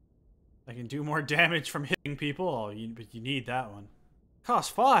can do more damage from hitting people. Oh, but you need that one.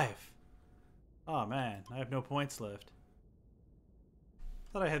 Cost 5! Oh man, I have no points left.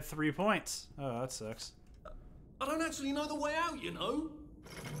 Thought I had 3 points. Oh, that sucks. I don't actually know the way out, you know?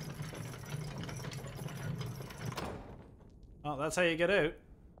 Oh, that's how you get out.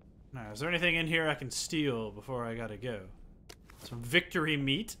 Now, is there anything in here I can steal before I gotta go? Some victory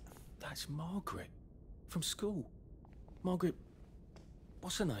meat? That's Margaret. From school. Margaret...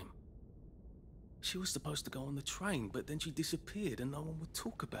 what's her name? She was supposed to go on the train, but then she disappeared and no one would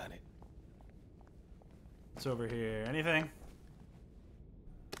talk about it. What's over here? Anything?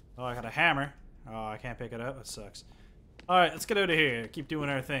 Oh, I got a hammer. Oh, I can't pick it up. That sucks. Alright, let's get out of here. Keep doing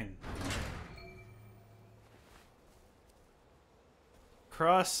our thing.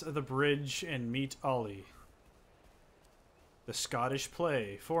 Cross the bridge and meet Ollie. The Scottish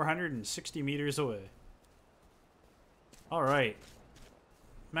play. 460 meters away. Alright.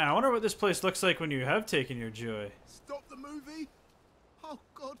 Man, I wonder what this place looks like when you have taken your joy. Stop the movie? Oh,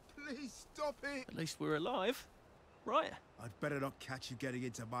 God, please stop it. At least we're alive, right? I'd better not catch you getting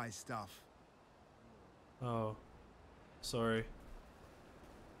into my stuff. Oh. Sorry.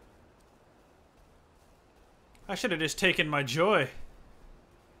 I should have just taken my joy.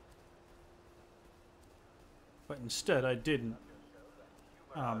 But instead I didn't.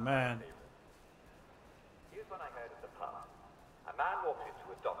 Oh man. Here's what I heard in the pub. A man walks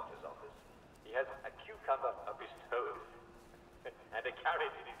into a doctor's office. He has a cucumber up his toes, and a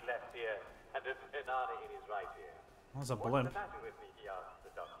carrot in his left ear, and a banana in his right ear. That was a What's blimp. the matter with me? He asks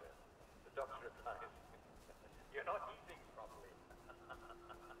the doctor. The doctor replies, "You're not eating properly."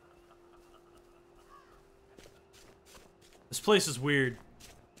 This place is weird.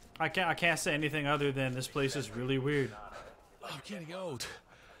 I can't say anything other than this place is really weird. I'm getting old.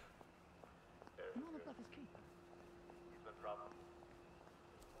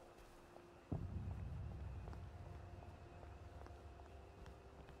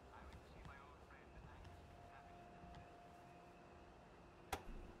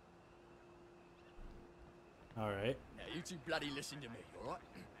 Alright. Now you two bloody listen to me, alright?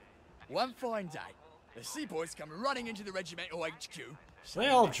 One fine day, the seaboys come running into the regimental HQ. They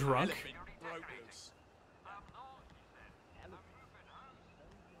all drunk? Elephant broke loose.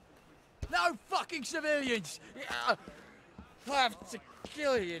 No fucking civilians! I have to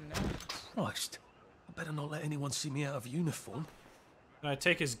kill you now. Christ. I better not let anyone see me out of uniform. Can I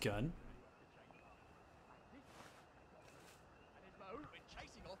take his gun? And his boat went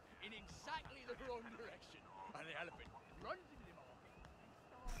chasing off in exactly the wrong direction. And the elephant runs into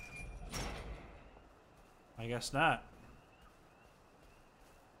him. I guess not.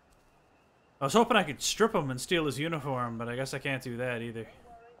 I was hoping I could strip him and steal his uniform, but I guess I can't do that either. In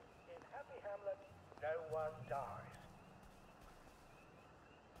Happy Hamlet, no one dies.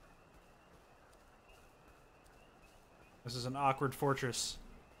 This is an awkward fortress.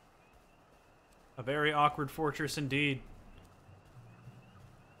 A very awkward fortress indeed.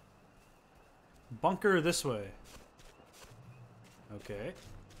 Bunker this way. Okay.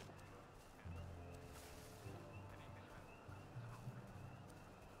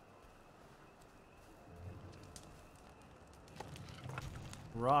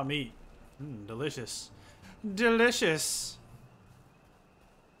 Raw meat. Delicious. Delicious!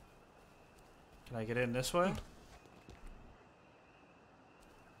 Can I get in this way?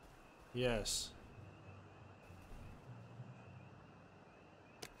 Yes.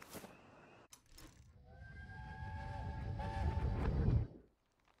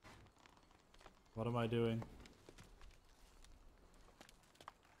 What am I doing?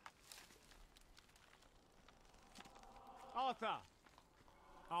 Arthur!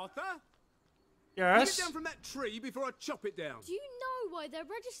 Arthur? Yes? Get down from that tree before I chop it down. Do you know why they're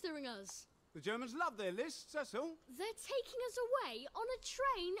registering us? The Germans love their lists, that's all. They're taking us away on a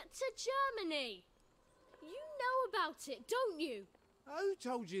train to Germany. You know about it, don't you? Who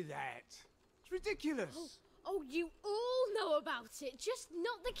told you that? It's ridiculous. Oh, you all know about it, just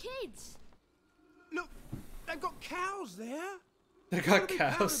not the kids. Look, they've got cows there. They got They'll be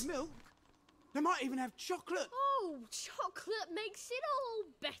proud cows. of milk. They might even have chocolate. Oh, chocolate makes it all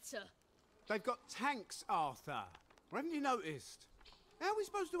better. They've got tanks, Arthur. Haven't you noticed? How are we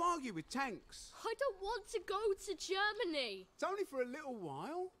supposed to argue with tanks? I don't want to go to Germany. It's only for a little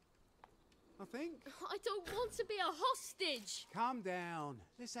while, I think. I don't want to be a hostage. Calm down.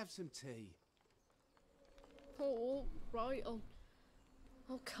 Let's have some tea. Oh, right.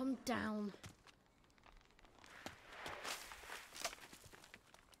 I'll come down.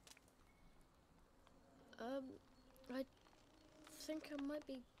 I think I might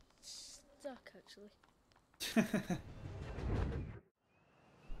be stuck, actually.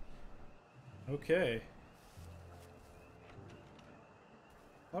 Okay.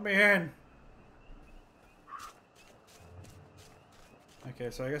 Let me in. Okay,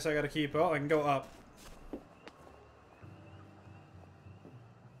 so I guess I gotta keep... Oh, I can go up.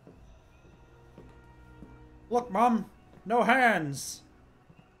 Look, Mum! No hands!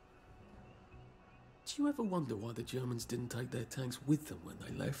 Do you ever wonder why the Germans didn't take their tanks with them when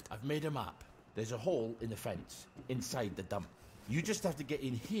they left? I've made a map. There's a hole in the fence, inside the dump. You just have to get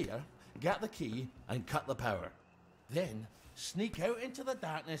in here, get the key, and cut the power. Then, sneak out into the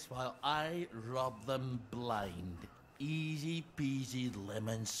darkness while I rob them blind. Easy peasy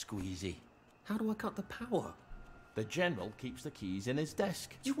lemon squeezy. How do I cut the power? The General keeps the keys in his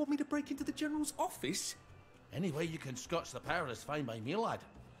desk. You want me to break into the General's office? Any way you can scotch the power is fine by me, lad.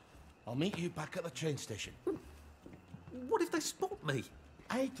 I'll meet you back at the train station. What if they spot me?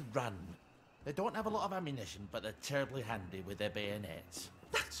 I'd run. They don't have a lot of ammunition, but they're terribly handy with their bayonets.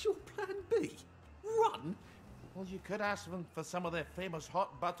 That's your plan B? Run? Well, you could ask them for some of their famous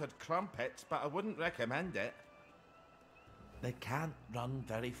hot buttered crumpets, but I wouldn't recommend it. They can't run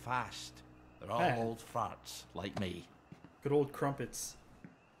very fast. They're all Hey. old farts, like me. Good old crumpets.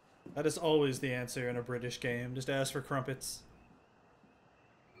 That is always the answer in a British game. Just ask for crumpets.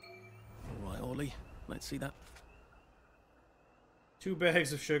 All right, Ollie. Let's see that 2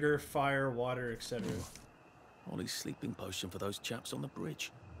 bags of sugar, fire, water, etc. Ollie's sleeping potion for those chaps on the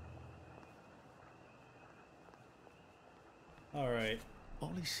bridge. Alright.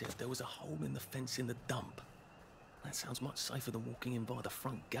 Ollie said there was a hole in the fence in the dump. That sounds much safer than walking in by the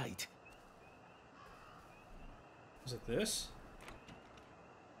front gate. Is it this?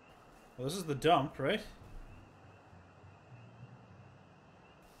 Well, this is the dump, right?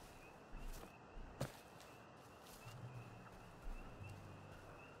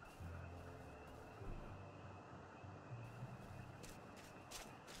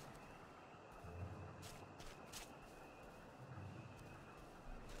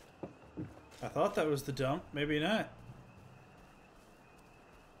 I thought that was the dump. Maybe not.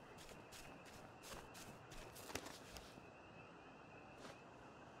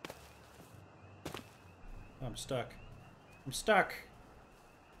 I'm stuck. I'm stuck.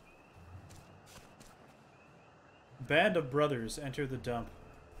 Band of brothers enter the dump.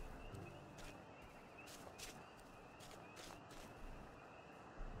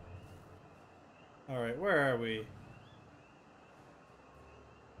 Alright, where are we?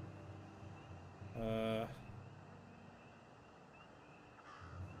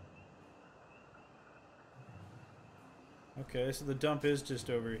 Okay, so the dump is just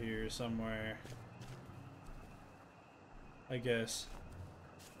over here somewhere. I guess.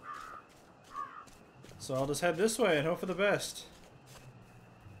 So I'll just head this way and hope for the best.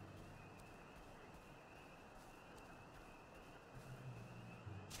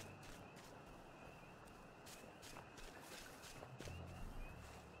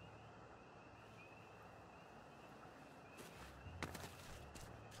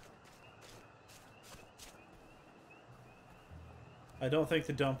 I don't think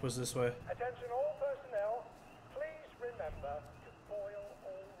the dump was this way. Attention all personnel, please remember to boil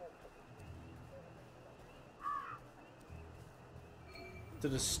all water. The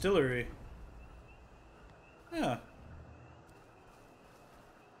distillery. Yeah.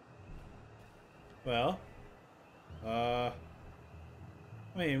 Well. I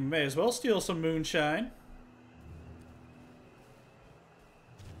mean, may as well steal some moonshine.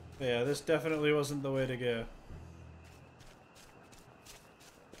 But yeah, this definitely wasn't the way to go.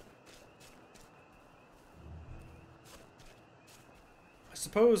 I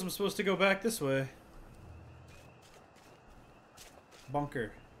suppose I'm supposed to go back this way.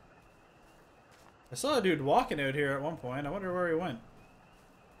 Bunker. I saw a dude walking out here at one point. I wonder where he went.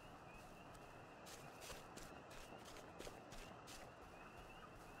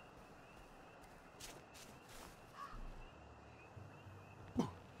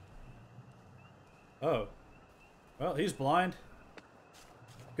 Oh. Well, he's blind.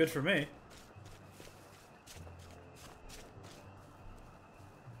 Good for me.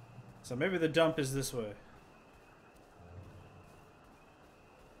 So maybe the dump is this way.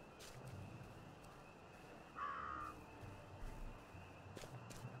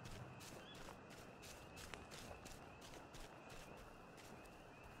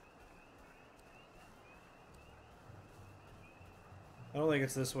 I don't think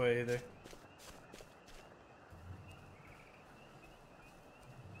it's this way either.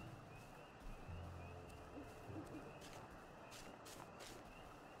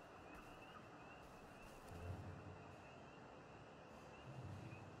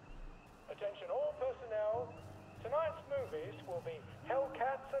 Attention all personnel, tonight's movies will be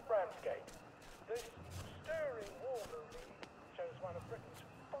Hellcats at Ramsgate. This stirring war movie shows one of Britain's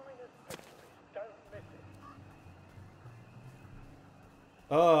finest pastries. Don't miss it.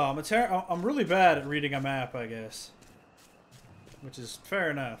 Oh, I'm really bad at reading a map, I guess. Which is fair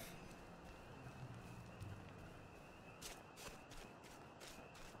enough.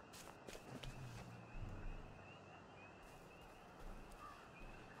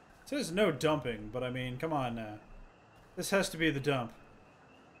 It says no dumping, but I mean, come on now. This has to be the dump.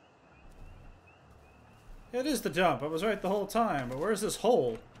 It is the dump. I was right the whole time, but where's this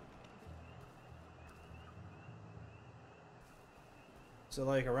hole? Is it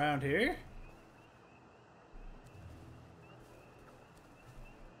like around here?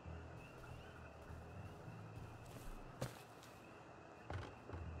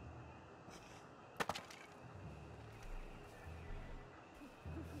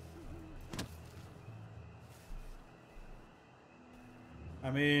 I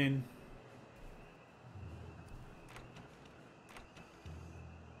mean...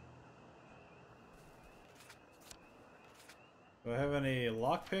 Do I have any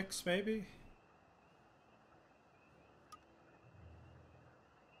lockpicks, maybe?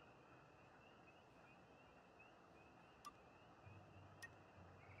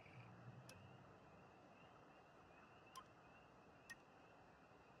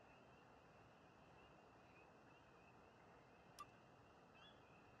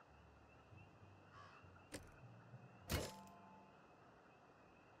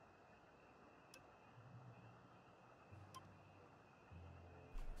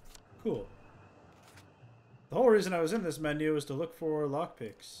 Cool. The whole reason I was in this menu was to look for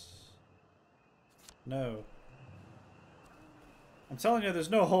lockpicks. No. I'm telling you, there's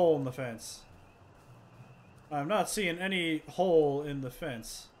no hole in the fence. I'm not seeing any hole in the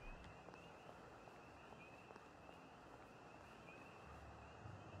fence.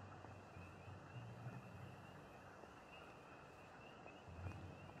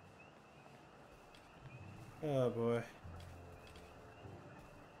 Oh boy. What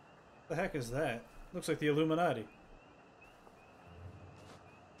the heck is that? Looks like the Illuminati.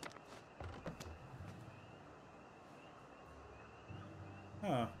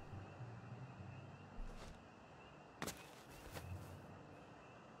 Huh.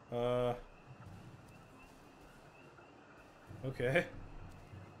 Okay.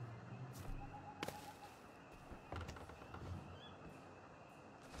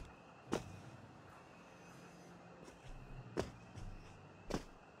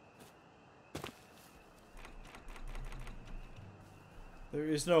 There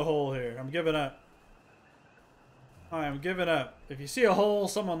is no hole here. I'm giving up. I am giving up. If you see a hole,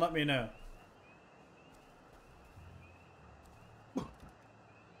 someone let me know.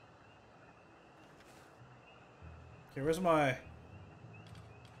 Okay, where's my... If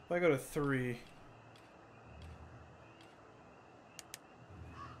I go to 3...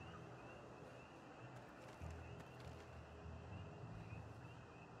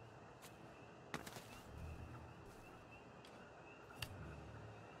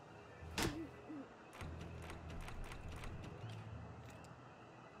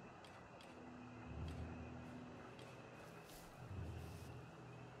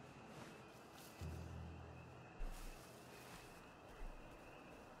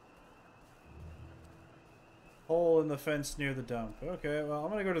 Hole in the fence near the dump. Okay, well,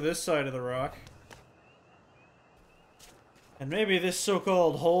 I'm gonna go to this side of the rock. And maybe this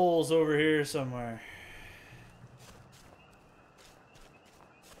so-called hole's over here somewhere.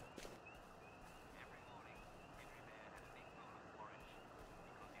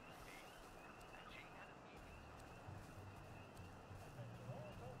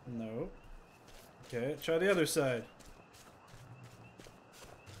 No. Okay, try the other side.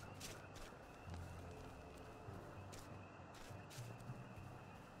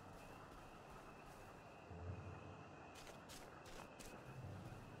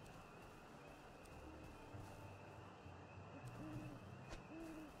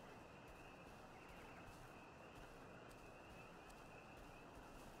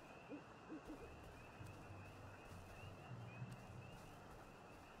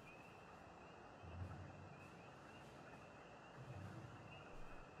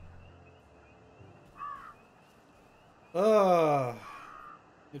 Oh,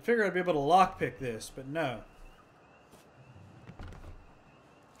 you'd figure I'd be able to lockpick this, but no.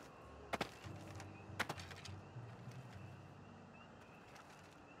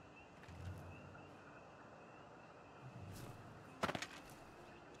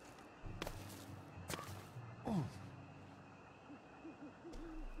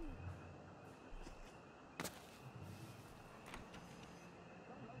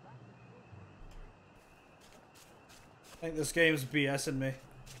 I think this game's BSing me.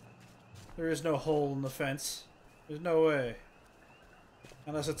 There is no hole in the fence. There's no way.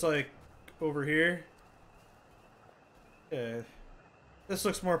 Unless it's like over here. Yeah. This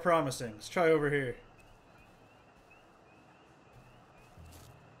looks more promising. Let's try over here.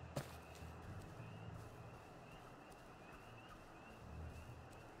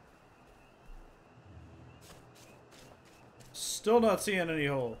 Still not seeing any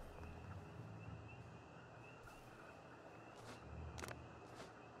hole.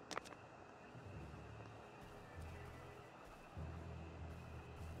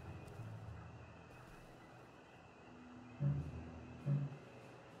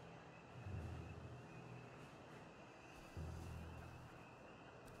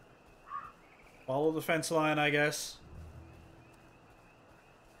 Follow the fence line, I guess.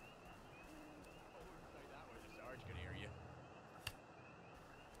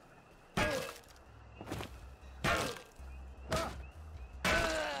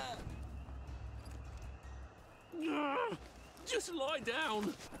 Just lie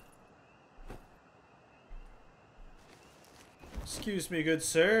down. Excuse me, good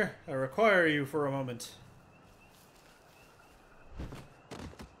sir. I require you for a moment.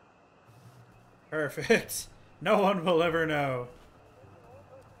 Perfect. No one will ever know.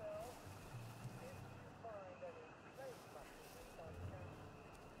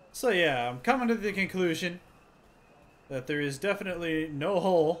 So yeah, I'm coming to the conclusion that there is definitely no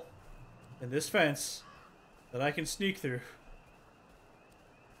hole in this fence that I can sneak through.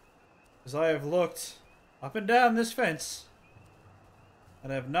 As I have looked up and down this fence,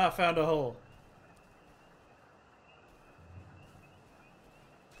 and I have not found a hole.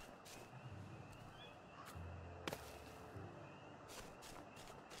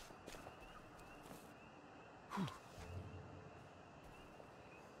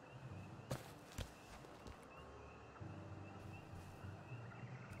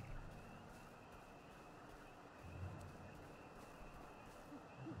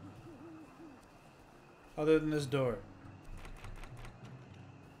 Other than this door.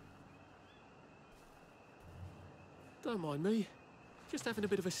 Don't mind me. Just having a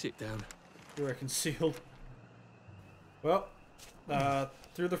bit of a sit down. You are concealed. Well,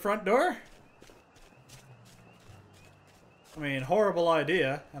 through the front door? I mean, horrible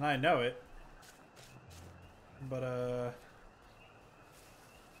idea, and I know it. But, or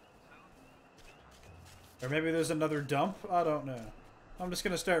maybe there's another dump? I don't know. I'm just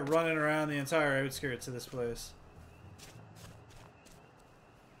gonna start running around the entire outskirts of this place.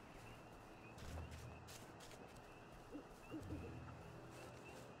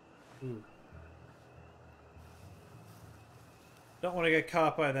 Ooh. Don't want to get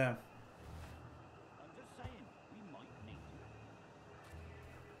caught by them. I'm just saying, we might need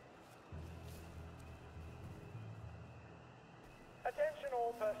to. Attention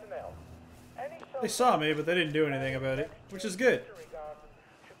all personnel. They saw me, but they didn't do anything about it, which is good.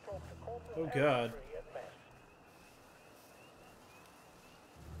 Oh God.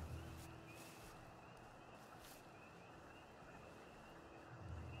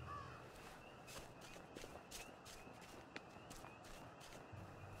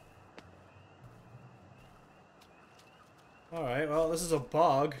 Alright, well, this is a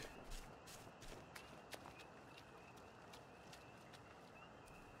bog.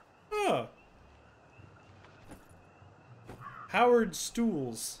 Oh. Howard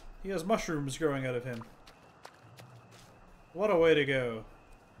Stools. He has mushrooms growing out of him. What a way to go.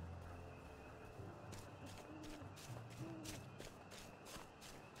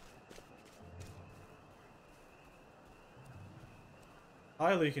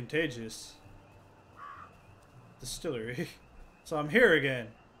 Highly contagious. Distillery. So I'm here again.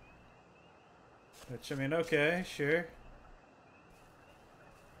 Which, I mean, okay, sure.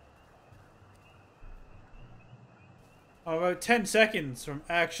 I'm about 10 seconds from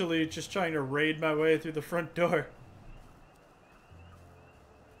actually just trying to raid my way through the front door.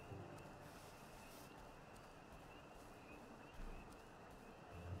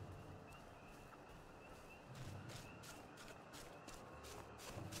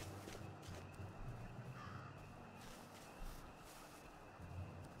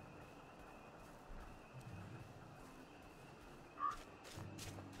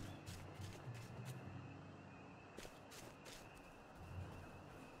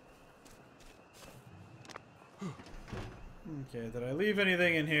 Okay, did I leave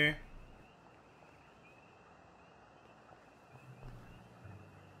anything in here?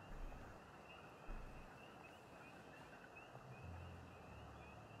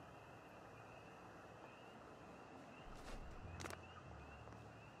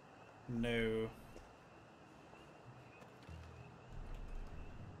 No.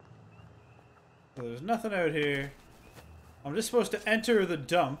 So there's nothing out here. I'm just supposed to enter the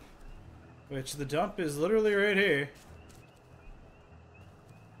dump, which the dump is literally right here.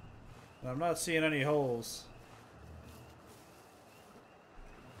 I'm not seeing any holes.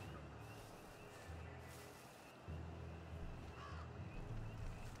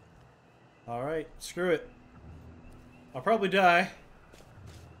 Alright, screw it. I'll probably die.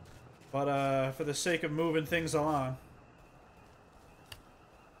 But, for the sake of moving things along.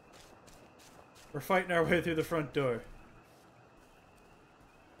 We're fighting our way through the front door.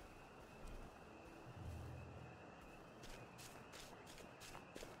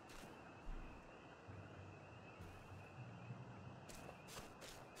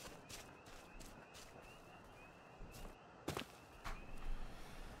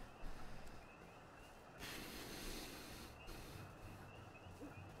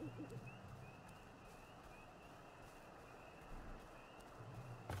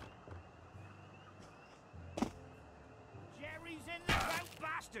 In the boat,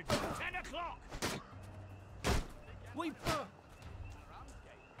 bastard! 10 o'clock! We...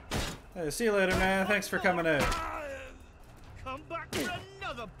 Hey, see you later, man. Thanks for coming out. Come back for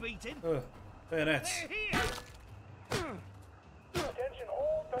another beating! Ugh, bayonets. Attention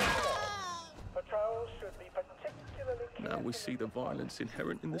all personnel. Patrols should be particularly careful. Now we see the violence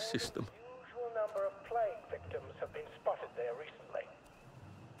inherent in the system. Unusual number of plague victims have been spotted there recently.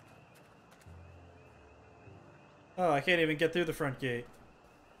 Oh, I can't even get through the front gate.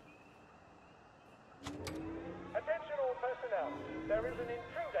 Attention all personnel. There is an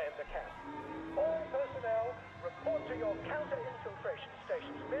intruder in the camp. All personnel, report to your counter-infiltration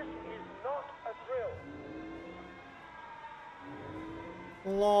stations. This is not a drill.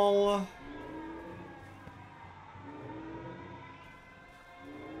 Lol.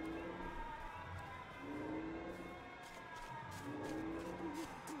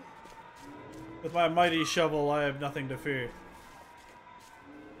 With my mighty shovel, I have nothing to fear.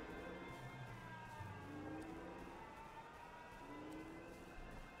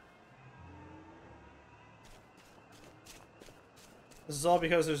 This is all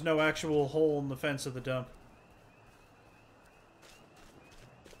because there's no actual hole in the fence of the dump.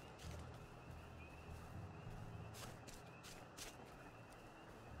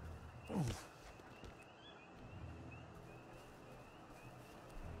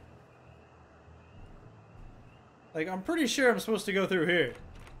 Like, I'm pretty sure I'm supposed to go through here.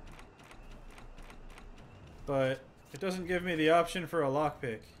 But it doesn't give me the option for a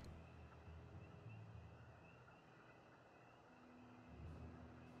lockpick.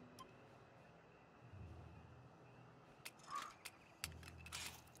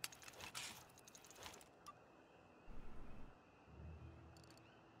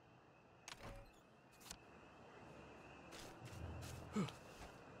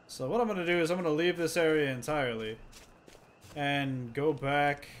 So what I'm going to do is I'm going to leave this area entirely and go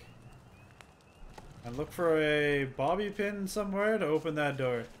back and look for a bobby pin somewhere to open that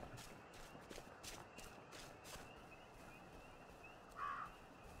door.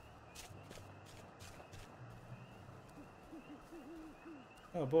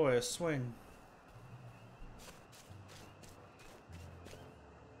 Oh boy, a swing.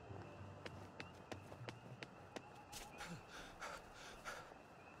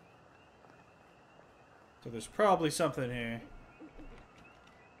 So there's probably something here.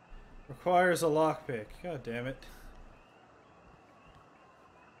 Requires a lockpick. God damn it.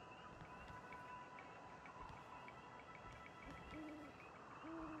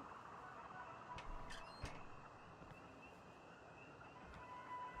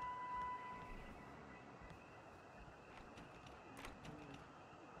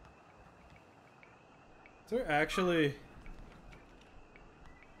 Is there actually...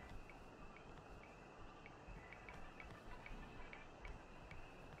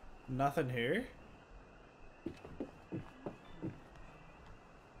 nothing here?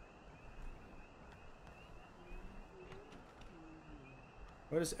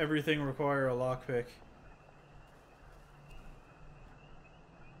 Why does everything require a lockpick?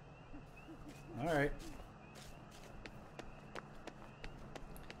 Alright.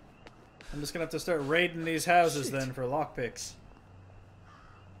 I'm just gonna have to start raiding these houses then for lockpicks.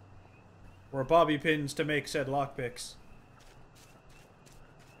 Or bobby pins to make said lockpicks.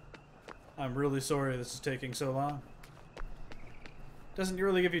 I'm really sorry this is taking so long. Doesn't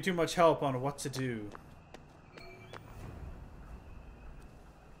really give you too much help on what to do.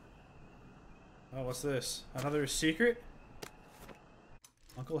 Oh, what's this? Another secret?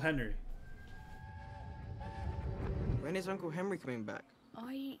 Uncle Henry. When is Uncle Henry coming back?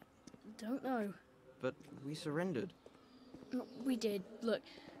 I don't know. But we surrendered. We did. Look,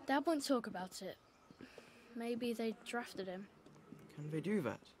 Dad won't talk about it. Maybe they drafted him. Can they do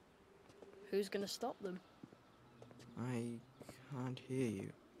that? Who's gonna stop them? I can't hear you.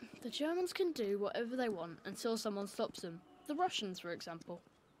 The Germans can do whatever they want until someone stops them. The Russians, for example.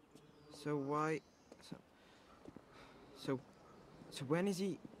 So why... So when is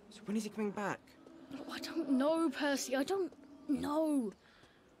he... So when is he coming back? Oh, I don't know, Percy. I don't know.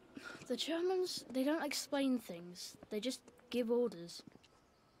 The Germans, they don't explain things. They just give orders.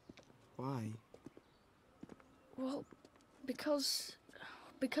 Why? Well, because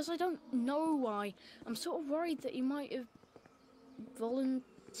I don't know why. I'm sort of worried that he might have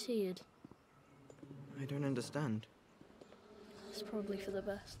volunteered. I don't understand. It's probably for the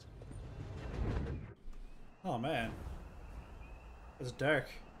best. Oh man. It's dark.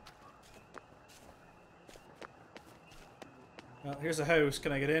 Well, here's a house.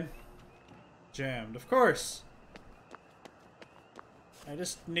 Can I get in? Jammed. Of course! I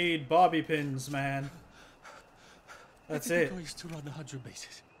just need bobby pins, man. That's it. I think I used to run 100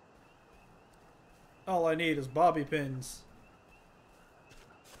 meters. All I need is bobby pins.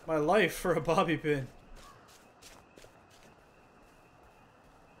 My life for a bobby pin.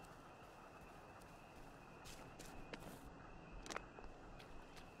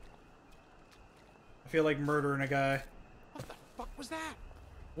 I feel like murdering a guy. What the fuck was that?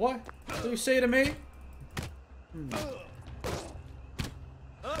 What? What do you say to me?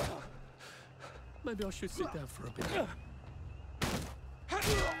 Maybe I should sit down for a bit.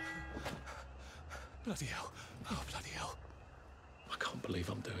 Bloody hell. Oh, bloody hell. I can't believe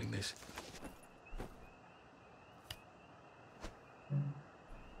I'm doing this.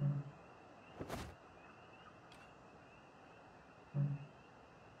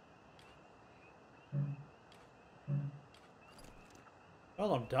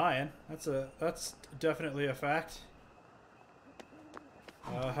 Well, I'm dying. That's definitely a fact.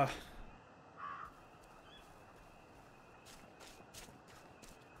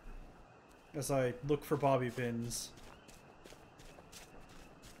 As I look for bobby pins.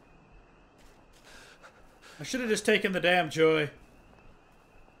 I should have just taken the damn joy.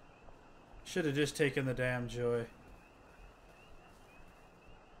 Should have just taken the damn joy.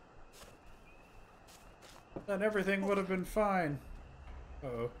 Then everything would have been fine.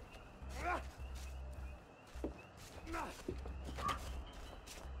 Uh-oh.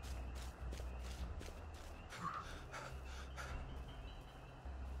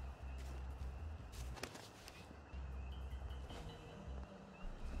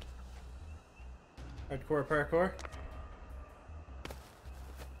 Hardcore parkour.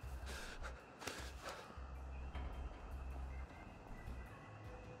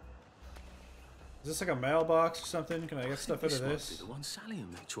 Is this like a mailbox or something? Can I get stuff out of This might this? be the one Sally and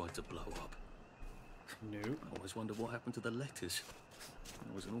me tried to blow up. Nope. I always wondered what happened to the letters.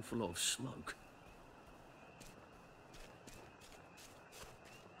 There was an awful lot of smoke.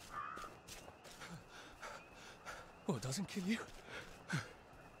 Oh, it doesn't kill you?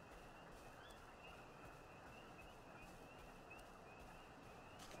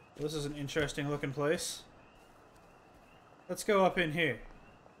 This is an interesting looking place. Let's go up in here.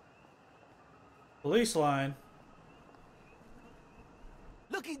 Police line.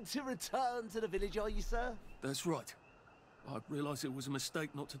 Looking to return to the village, are you, sir? That's right. I realised it was a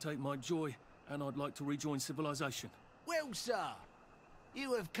mistake not to take my joy, and I'd like to rejoin civilization. Well, sir,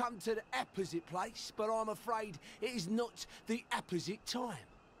 you have come to the opposite place, but I'm afraid it is not the opposite time.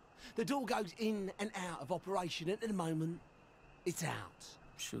 The door goes in and out of operation at the moment. It's out.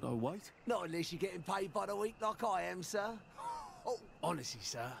 Should I wait? Not unless you're getting paid by the week like I am, sir. Oh, honestly,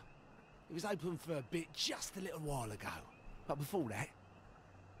 sir, it was open for a bit just a little while ago. But before that,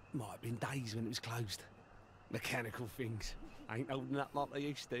 it might have been days when it was closed. Mechanical things ain't holding up like they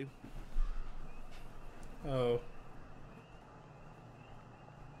used to. Oh.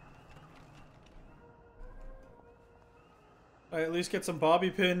 I at least get some bobby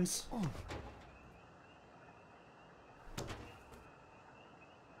pins. Oh.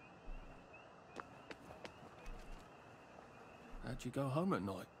 How'd you go home at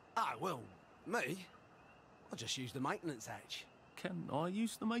night? Ah, well, me? I just used the maintenance hatch. Can I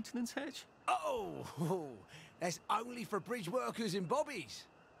use the maintenance hatch? Oh, that's only for bridge workers and bobbies.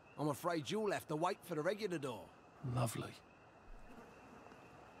 I'm afraid you'll have to wait for the regular door. Lovely.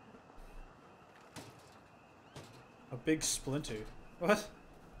 A big splinter. What?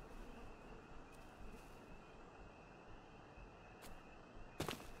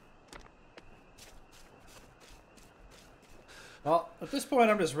 Well, at this point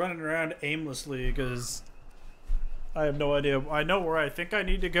I'm just running around aimlessly because I have no idea. I know where I think I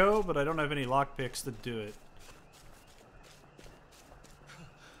need to go, but I don't have any lockpicks to do it.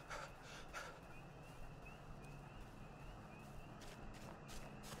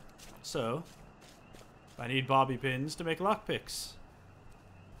 So, I need bobby pins to make lockpicks.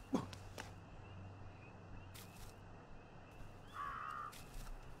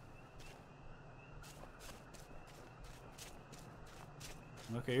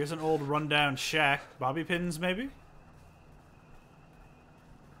 Okay, here's an old rundown shack. Bobby pins, maybe?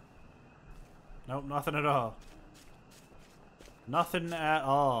 Nope, nothing at all. Nothing at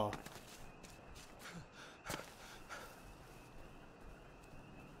all.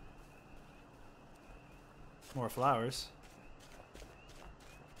 More flowers.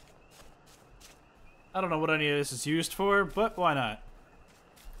 I don't know what any of this is used for, but why not?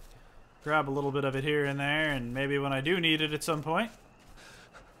 Grab a little bit of it here and there, and maybe when I do need it at some point,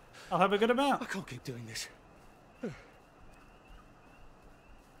 I'll have a good amount. I can't keep doing this.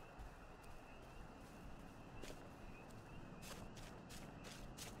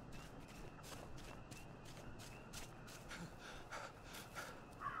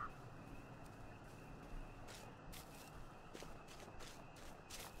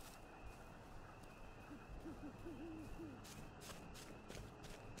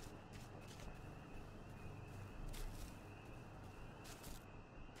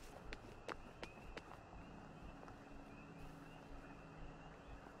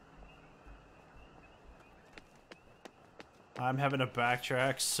 I'm having to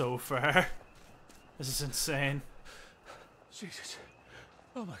backtrack so far. This is insane. Jesus.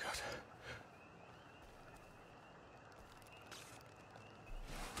 Oh my god.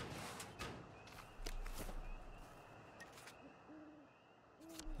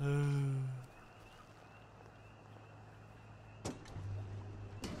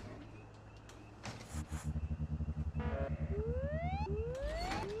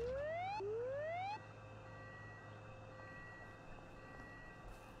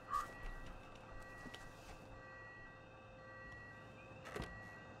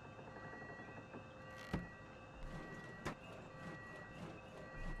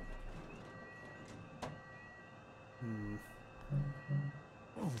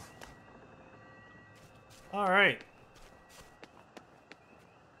 All right.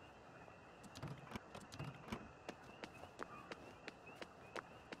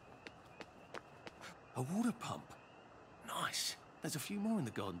 A water pump. Nice. There's a few more in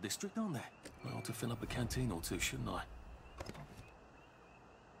the Garden District, aren't there? I ought to fill up a canteen or two, shouldn't I?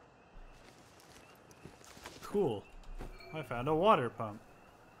 Cool. I found a water pump.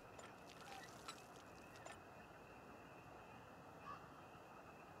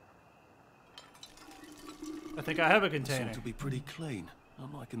 I think I have a container. Seems to be pretty clean,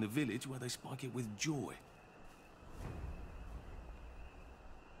 unlike in the village where they spike it with joy.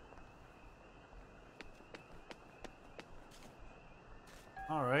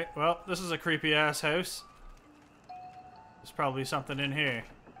 Alright, well, this is a creepy ass house. There's probably something in here.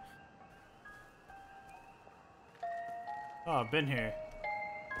 Oh, I've been here.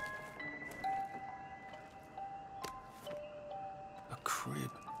 A crib.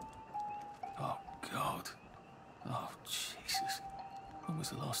 Oh, God. Oh, Jesus. When was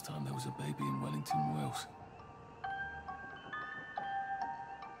the last time there was a baby in Wellington, Wales?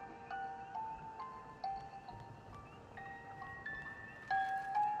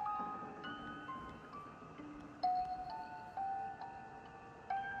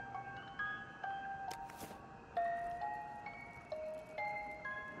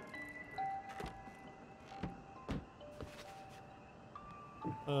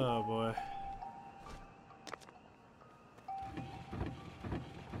 Oh, boy.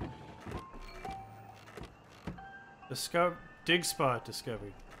 Dig spot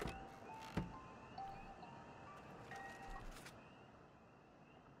discovered.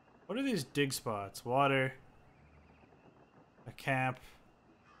 What are these dig spots? Water, a camp,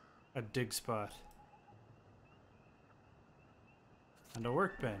 a dig spot, and a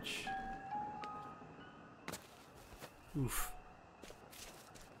workbench. Oof.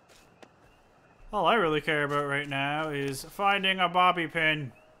 All I really care about right now is finding a bobby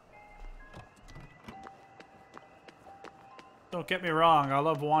pin. Don't get me wrong, I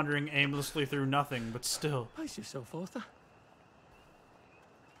love wandering aimlessly through nothing, but still. Pace yourself, Arthur.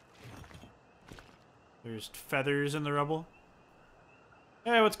 There's feathers in the rubble.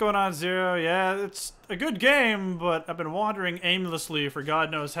 Hey, what's going on, Zero? Yeah, it's a good game, but I've been wandering aimlessly for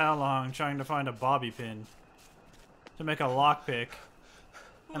God knows how long trying to find a bobby pin to make a lockpick.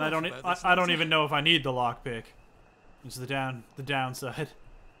 And I don't even know if I need the lockpick. It's the downside.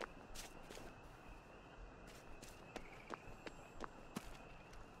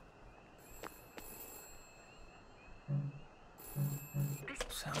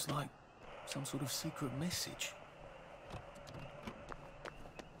 Sounds like some sort of secret message.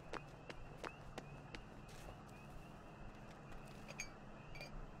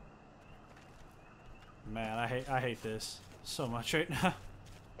 Man, I hate this so much right now.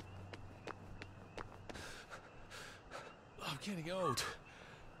 I'm getting old.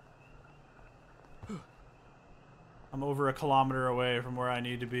 I'm over a kilometer away from where I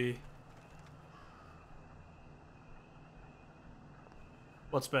need to be.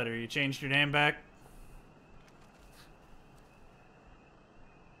 What's better, you changed your name back?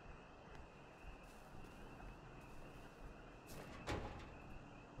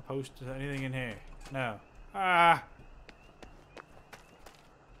 Post anything in here? No. Ah!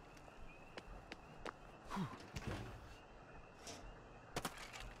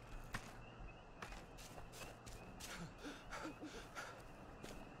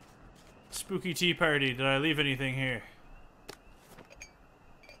 Spooky tea party. Did I leave anything here?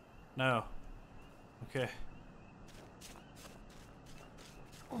 No. Okay.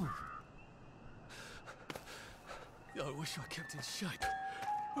 Oh, I wish I kept in shape.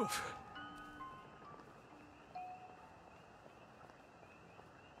 Oof.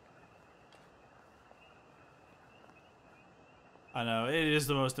 I know, it is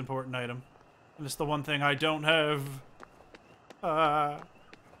the most important item. And it's the one thing I don't have.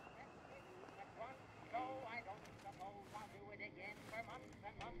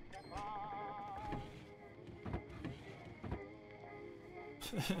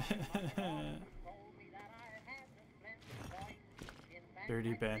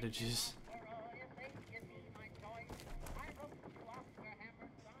 Dirty bandages.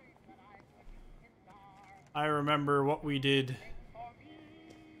 I remember what we did.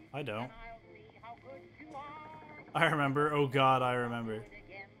 I don't. I remember. Oh God, I remember.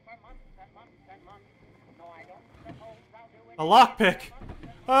 A lockpick!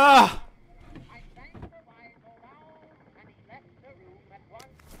 Ah!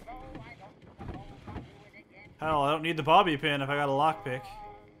 Hell, I don't need the bobby pin if I got a lockpick.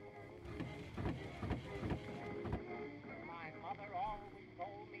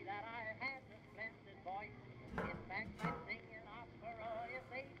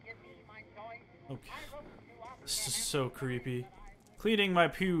 Okay. This is so creepy. Cleaning my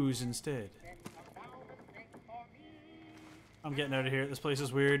pews instead. I'm getting out of here. This place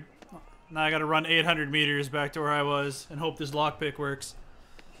is weird. Now I gotta run 800 meters back to where I was and hope this lockpick works.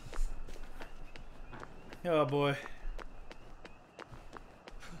 Oh boy.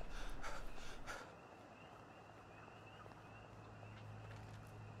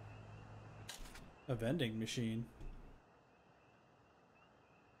 A vending machine.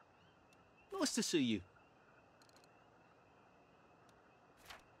 Nice to see you.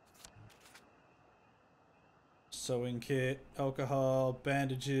 Sewing kit, alcohol,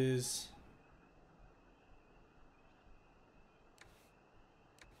 bandages.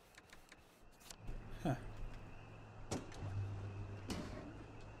 Huh.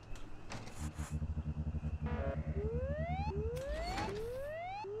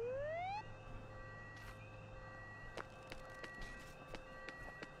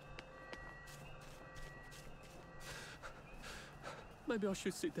 Maybe I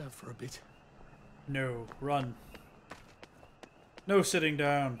should sit down for a bit. No, run. No sitting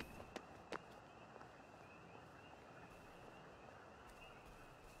down.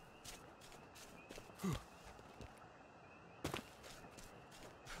 How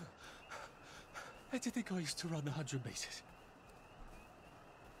do you think I used to run 100 meters?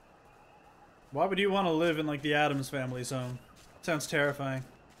 Why would you want to live in like the Addams Family zone? Sounds terrifying.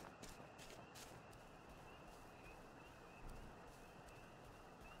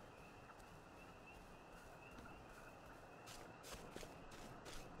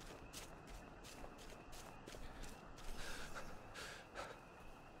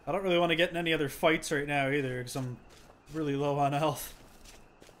 I don't really want to get in any other fights right now either, because I'm really low on health.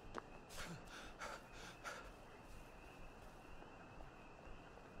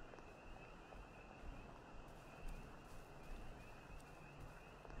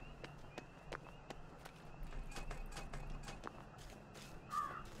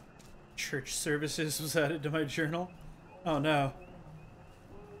 Church services was added to my journal. Oh no.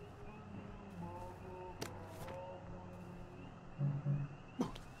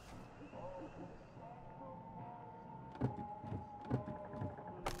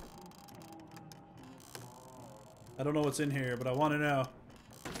 I don't know what's in here, but I want to know.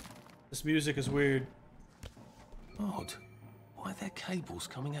 This music is weird. Odd. Why are there cables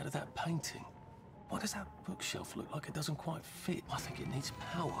coming out of that painting? Why does that bookshelf look like it doesn't quite fit? I think it needs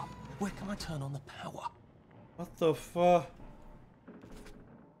power. Where can I turn on the power? What the fuck?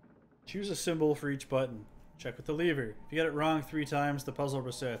 Choose a symbol for each button. Check with the lever. If you get it wrong 3 times, the puzzle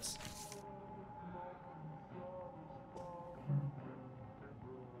resets.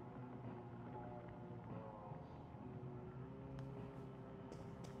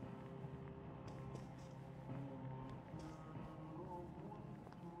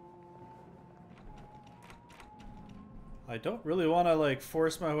 I don't really want to, like,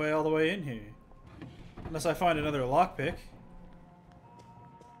 force my way all the way in here. Unless I find another lockpick.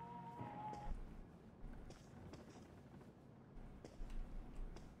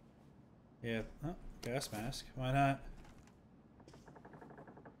 Yeah, oh, gas mask. Why not?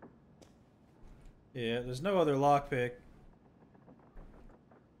 Yeah, there's no other lockpick.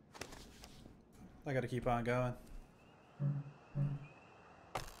 I gotta keep on going.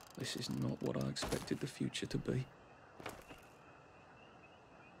 This is not what I expected the future to be.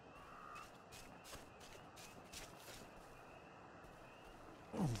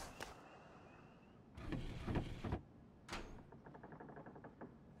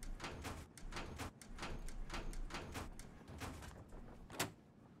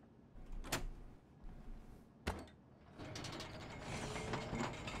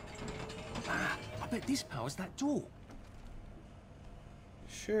 I bet this powers that door.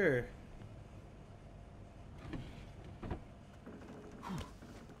 Sure.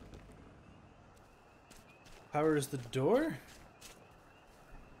 Powers the door?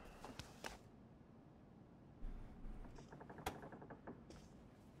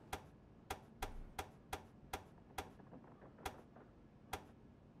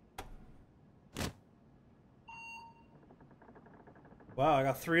 Wow, I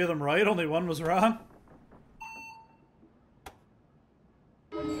got 3 of them right, only 1 was wrong.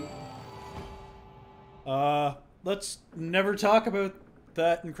 let's never talk about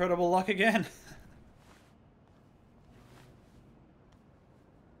that incredible luck again.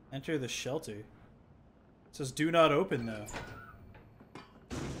 Enter the shelter. It says do not open though.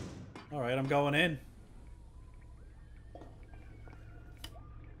 Alright, I'm going in.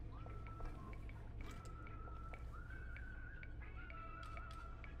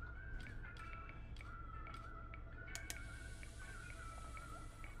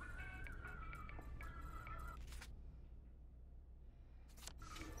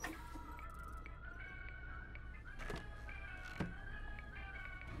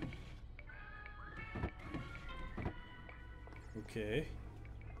 Okay.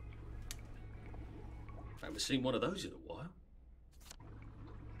 I haven't seen one of those in a while.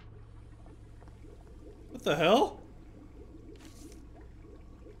 What the hell?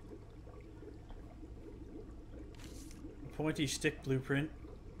 A pointy stick blueprint.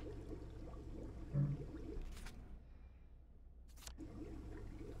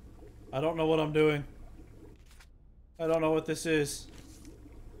 I don't know what I'm doing. I don't know what this is.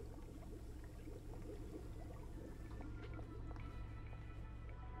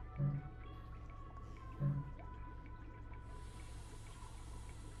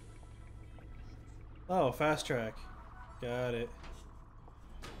 Oh, fast track. Got it.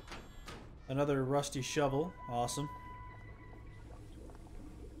 Another rusty shovel. Awesome.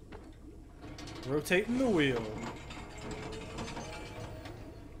 Rotating the wheel.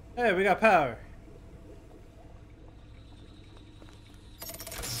 Hey, we got power.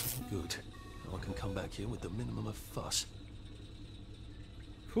 Good. Now I can come back here with the minimum of fuss.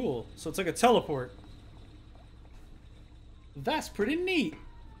 Cool. So it's like a teleport. That's pretty neat.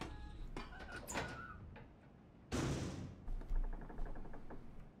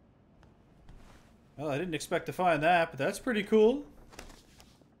 Well, I didn't expect to find that, but that's pretty cool.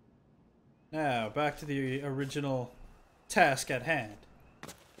 Now, back to the original task at hand.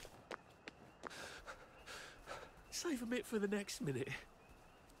 Save a bit for the next minute.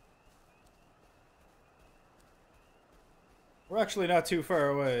 We're actually not too far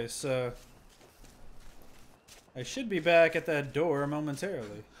away, so I should be back at that door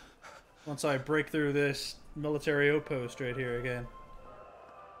momentarily. Once I break through this military outpost right here again.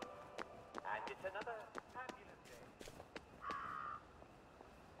 And it's another fabulous day.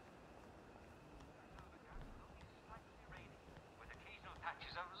 With occasional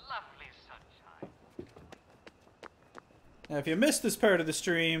patches of lovely sunshine. Now, if you missed this part of the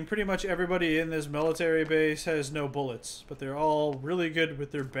stream, pretty much everybody in this military base has no bullets, but they're all really good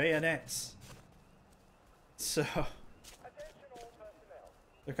with their bayonets. So,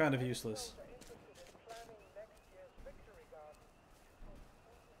 they're kind of useless.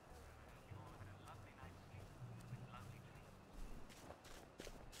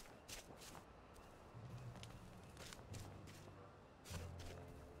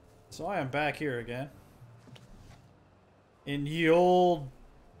 So I am back here again. In ye old...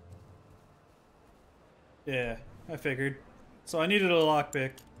 Yeah, I figured. So I needed a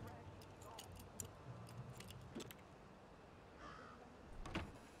lockpick.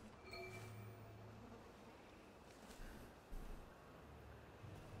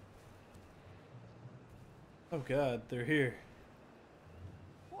 Oh god, they're here.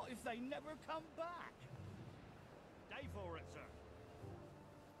 What if they never come back? Day for it, sir.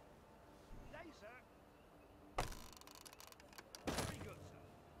 Day, sir. Very good, sir.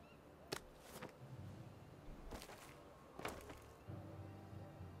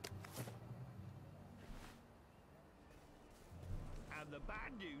 And the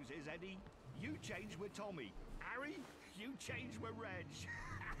bad news is, Eddie, you changed with Tommy. Harry, you changed with Reg.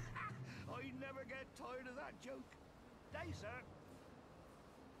 I never get tired of that joke. Day, sir.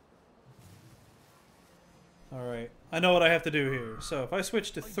 Alright, I know what I have to do here. So if I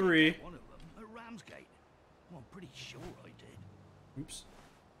switch to 3... One of them at Ramsgate. Well, I'm pretty sure I did. Oops.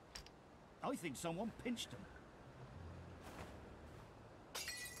 I think someone pinched him.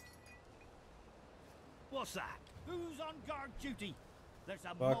 What's that? Who's on guard duty? There's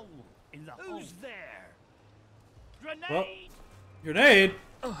a mole in the hole. Who's there? Grenade! Well, grenade?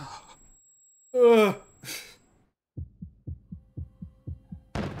 Ugh.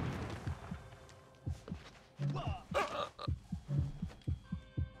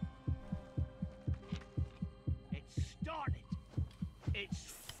 It's started.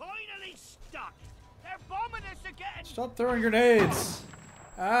 It's finally started. They're bombing us again. Stop throwing grenades.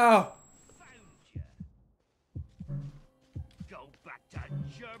 Ow. Go back to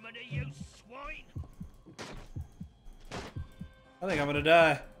Germany, you swine. I think I'm gonna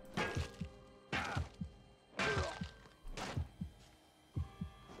die.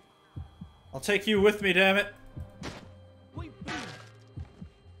 I'll take you with me, damn it.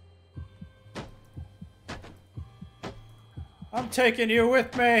 I'm taking you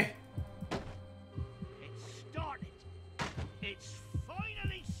with me. It's started. It's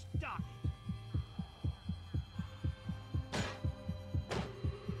finally started.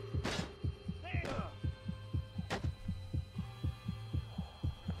 There.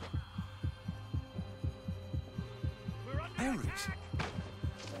 We're under attack.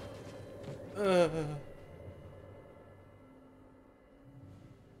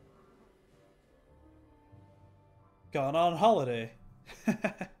 Gone on holiday.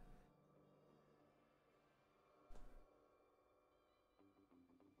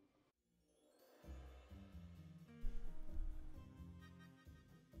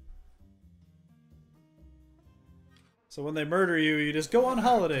 So when they murder you, you just go on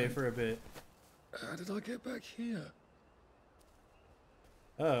holiday for a bit. How did I get back here?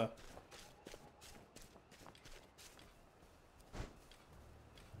 Oh.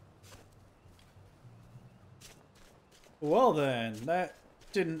 Well then, that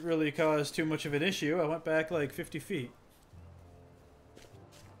didn't really cause too much of an issue. I went back like 50 feet.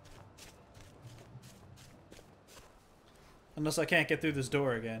 Unless I can't get through this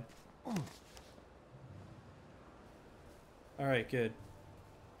door again. Alright, good.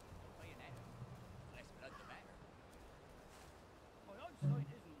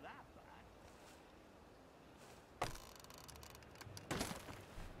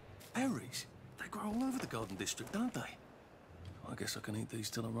 Berries? They grow all over the Garden District, don't they? I guess I can eat these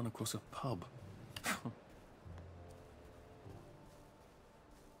till I run across a pub.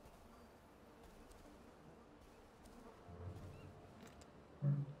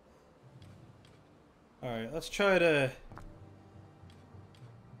 Alright, let's try to...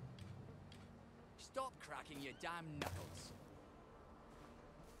 Stop cracking your damn knuckles.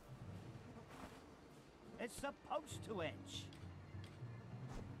 It's supposed to itch.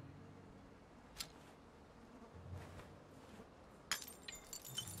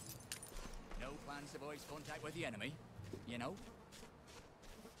 No plans to voice contact with the enemy, you know?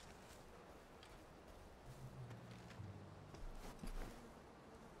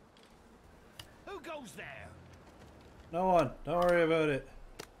 Who goes there? No one. Don't worry about it.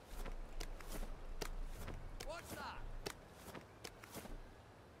 What's that?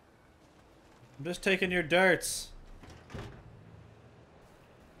 I'm just taking your darts.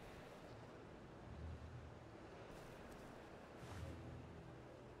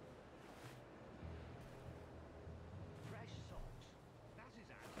 Fresh socks. That is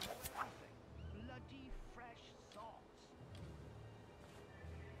answer to everything. Bloody fresh socks.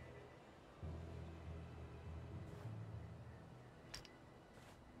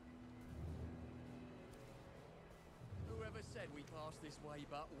 Whoever said we passed this way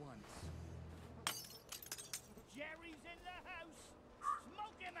but once? Jerry's in the house.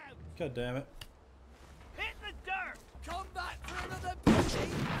 Smoke him out. God damn it. Hit the dirt. Come back for another pity.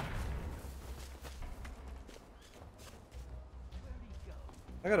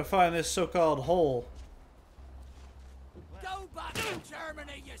 I gotta find this so-called hole. Go back to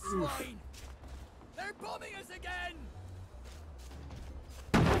Germany, you swine! They're bombing us again!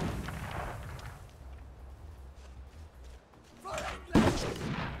 For England!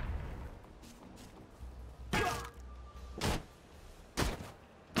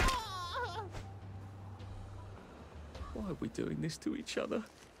 Why are we doing this to each other?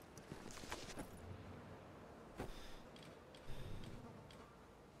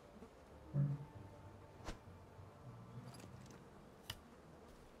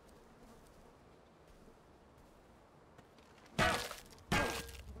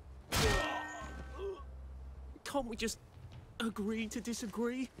 Can't we just agree to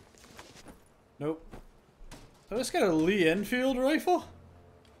disagree? Nope. I just got a Lee Enfield rifle?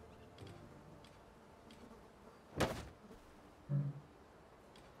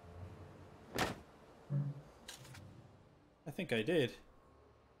 I think I did.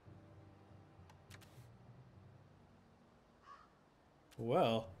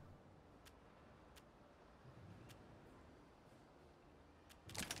 Well.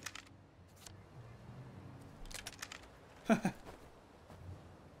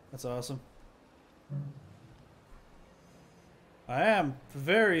 That's awesome. I am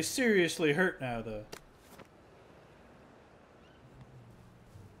very seriously hurt now, though.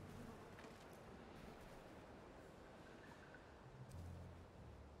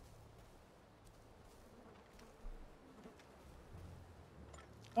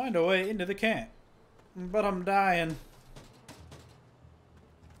 Find a way into the camp. But I'm dying.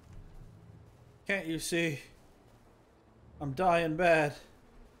 Can't you see? I'm dying bad.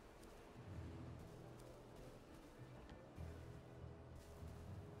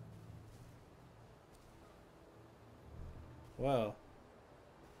 Well.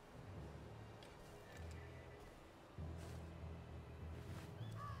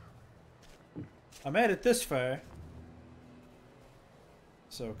 I made it this far.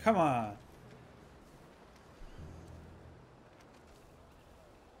 So come on.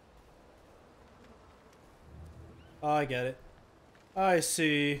 Oh, I get it. I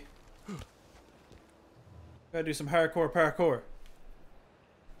see. Gotta do some hardcore parkour.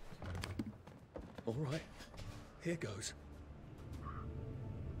 All right, here goes.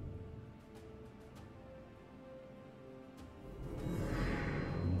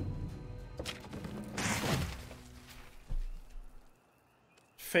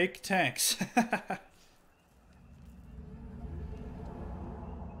 Fake tanks. Papier-mâché.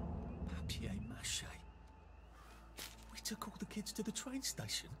 We took all the kids to the train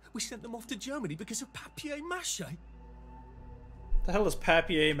station. We sent them off to Germany because of papier-mâché. The hell is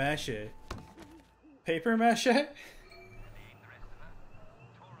papier-mâché? Paper-mâché?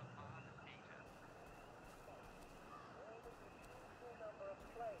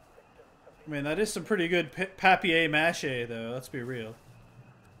 I mean, that is some pretty good papier-mâché, though. Let's be real.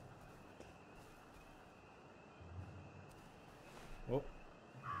 Oh.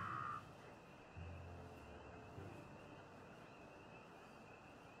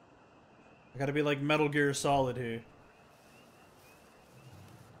 I gotta be like Metal Gear Solid here.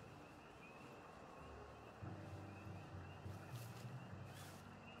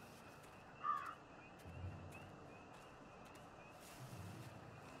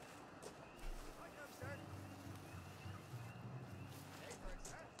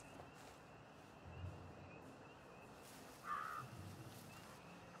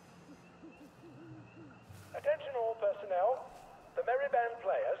 Attention all personnel. The Merry Band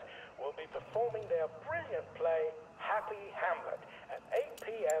players will be performing their brilliant play, Happy Hamlet, at 8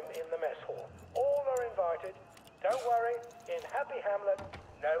 p.m. in the mess hall. All are invited. Don't worry, in Happy Hamlet,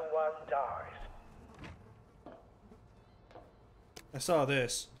 no one dies. I saw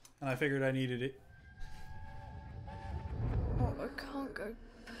this, and I figured I needed it. Oh, I can't go,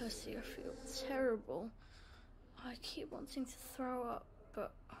 Percy. I feel terrible. I keep wanting to throw up,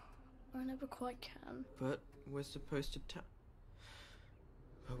 but I never quite can. But we're supposed to tell.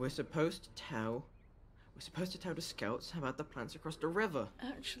 We're supposed to tell the scouts about the plants across the river.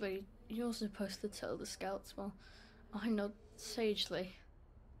 Actually, you're supposed to tell the scouts while I nod sagely.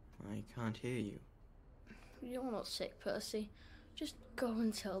 I can't hear you. You're not sick, Percy. Just go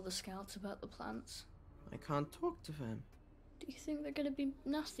and tell the scouts about the plants. I can't talk to them. Do you think they're gonna be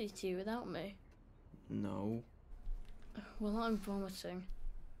nasty to you without me? No. Well, I'm vomiting.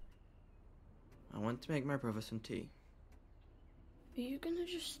 I want to make my brother some tea. Are you gonna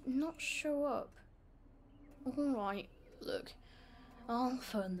just not show up? Alright, look. I'll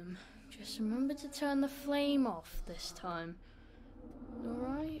phone them. Just remember to turn the flame off this time.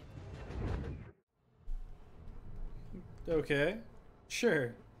 Alright? Okay.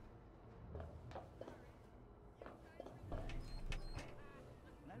 Sure.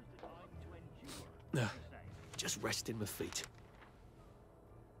 Just resting my feet.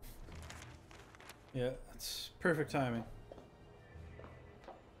 Yeah, that's perfect timing.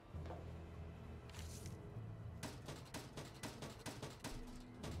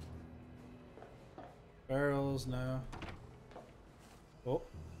 Barrels now. Oh.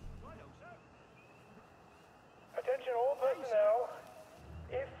 Attention all personnel.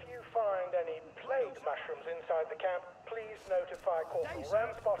 If you find any plague mushrooms inside the camp, please notify Corporal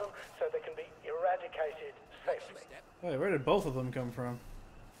Ramsbottom so they can be eradicated safely. Wait, where did both of them come from?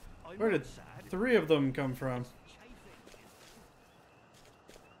 Where did 3 of them come from?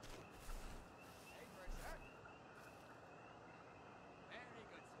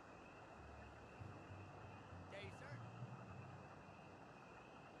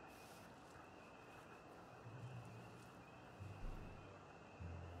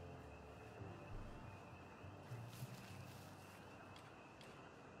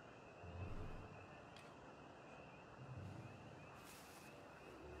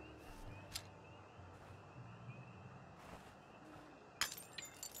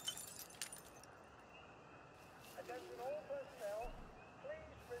 Attention all personnel,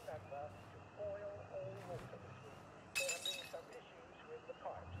 please remember to boil all water this week. There have been some issues with the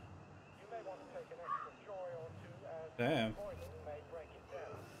pipes. You may want to take an extra joy or two as Damn. boiling may break it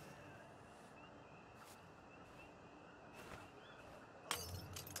down.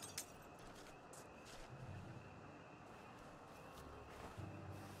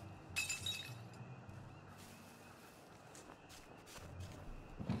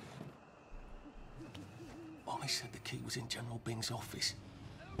 Ollie said the key was in General Bing's office.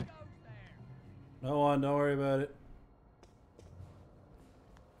 No one, don't worry about it.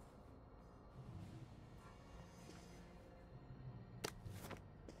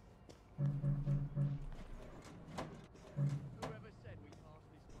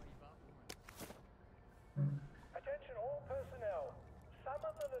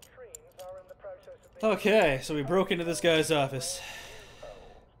 Okay, so we broke into this guy's office.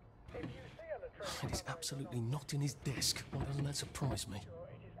 And he's absolutely not in his desk. Why doesn't that surprise me?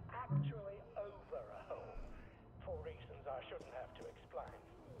 Actually over a hole, for reasons I shouldn't have to explain.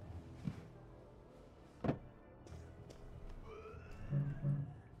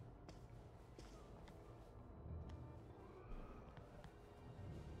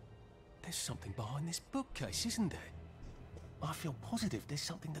 There's something behind this bookcase, isn't there? I feel positive there's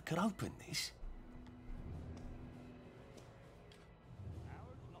something that could open this.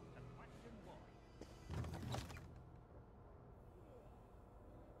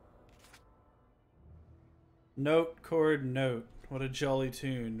 Note, chord, note. What a jolly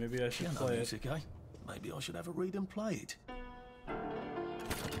tune. Maybe I should Piano play music, it. eh? Maybe I should have a read and play it.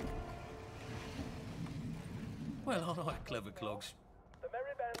 Well, all right, clever clogs.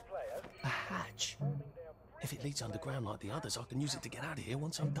 A hatch. If it leads underground like the others, I can use it to get out of here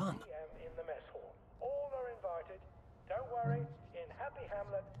once I'm done. In the mess hall. All are invited. Don't worry. In Happy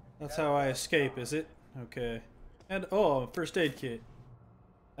Hamlet. That's how I escape, is it? Okay. And, oh, first aid kit.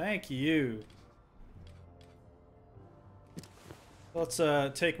 Thank you. Let's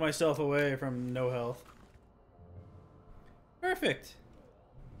take myself away from no health. Perfect.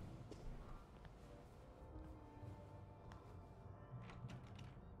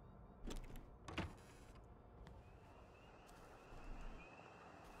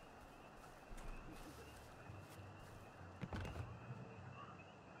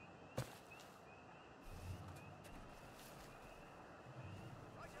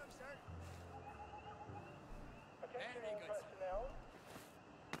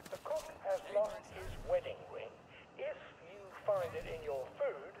 The cook has lost his wedding ring. If you find it in your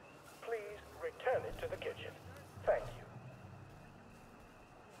food, please return it to the kitchen. Thank you.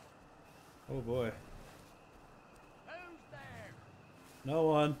 Oh boy. Who's there? No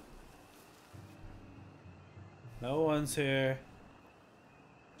one. No one's here.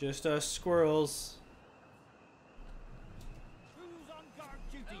 Just us squirrels. Who's on guard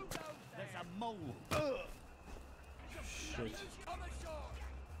duty? There's a mole. Shit.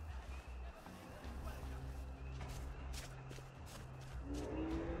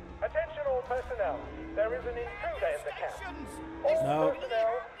 Attention all personnel. There is an intruder in the camp. All No.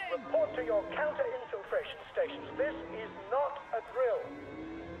 personnel, report to your counter-infiltration stations. This is not a drill.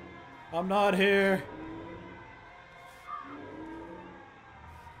 I'm not here.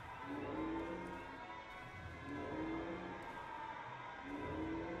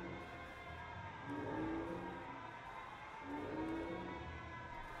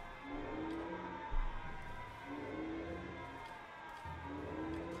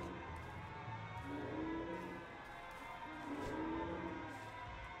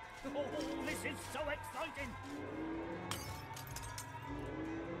 Oh, this is so exciting!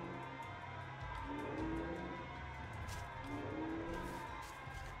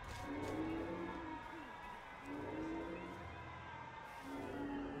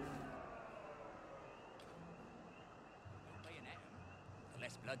 The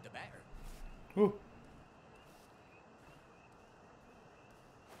less blood, the better. Ooh.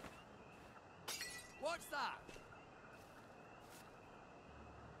 What's that?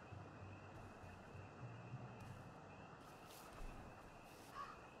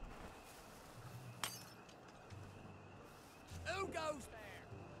 Who goes there?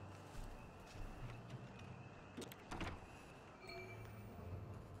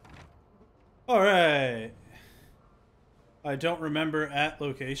 All right. I don't remember at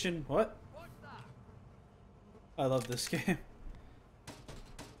location. What? I love this game.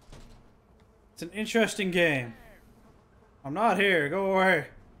 It's an interesting game. I'm not here. Go away.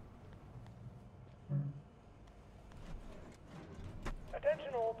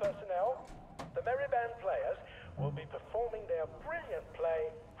 Attention all personnel. The Merry Band players will be performing their brilliant play,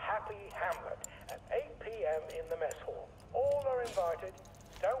 Happy Hamlet, at 8 p.m. in the mess hall. All are invited.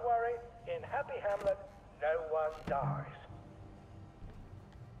 Don't worry, in Happy Hamlet, no one dies.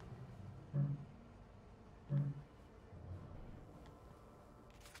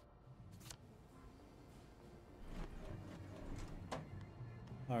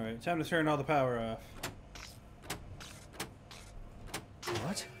 Alright, time to turn all the power off.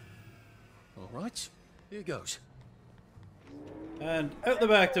 Alright. Alright. Here goes. And out the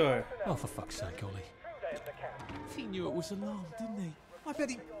back door. Oh, for fuck's sake, Ollie. He knew it was alarmed, didn't he? I bet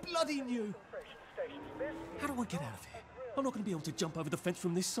he bloody knew. How do I get out of here? I'm not going to be able to jump over the fence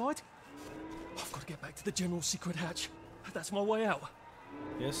from this side. I've got to get back to the general secret hatch. That's my way out.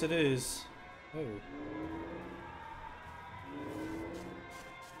 Yes, it is. Oh.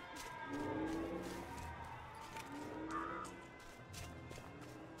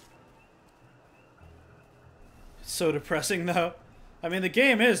 so depressing, though. I mean, the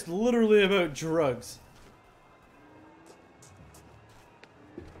game is literally about drugs.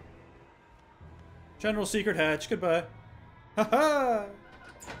 General Secret Hatch, goodbye. Haha!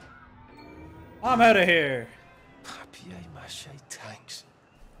 I'm out of here. Papier-mâché tanks.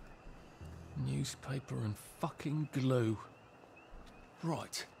 Newspaper and fucking glue.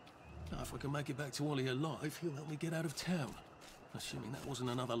 Right. Now, if I can make it back to Ollie alive, he'll help me get out of town. Assuming that wasn't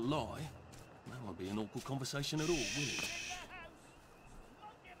another lie, that won't be an awkward conversation at all, will it?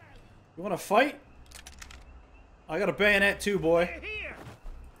 You wanna fight? I got a bayonet too, boy.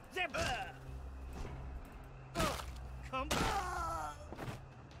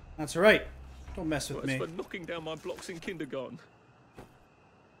 That's right. Don't mess with me. For knocking down my blocks in kindergarten.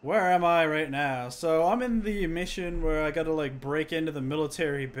 Where am I right now? So I'm in the mission where I gotta like break into the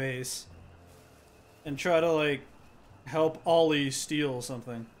military base and try to like help Ollie steal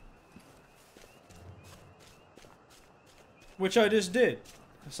something. Which I just did.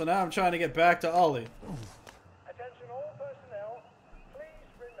 So now I'm trying to get back to Ollie. Attention all personnel, please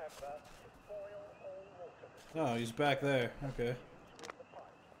remember to boil all water. Oh, he's back there. Okay.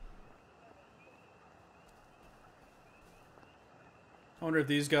 I wonder if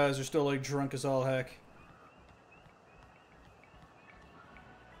these guys are still like drunk as all heck.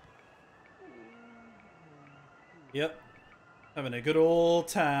 Yep. Having a good old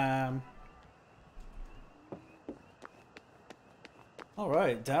time.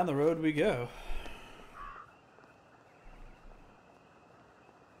 Alright, down the road we go.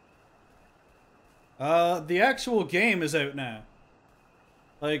 The actual game is out now.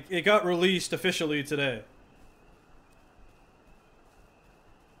 Like, it got released officially today.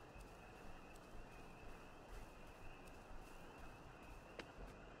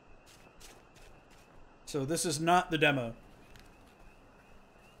 So this is not the demo.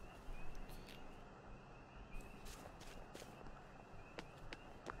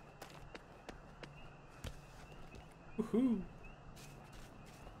 Woohoo.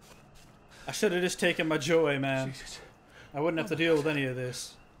 I should have just taken my joy, man. Jesus. I wouldn't have to deal with any of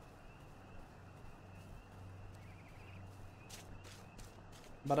this.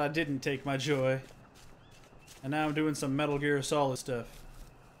 But I didn't take my joy. And now I'm doing some Metal Gear Solid stuff.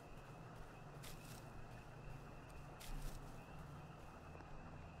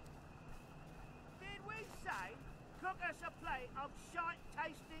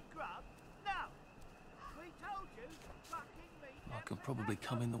 I can probably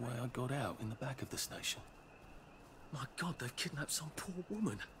come in the way I got out, in the back of the station. My God, they've kidnapped some poor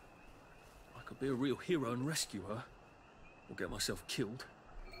woman. I could be a real hero and rescue her, or get myself killed.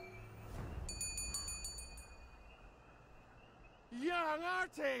 Young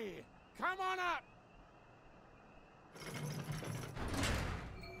Artie! Come on up!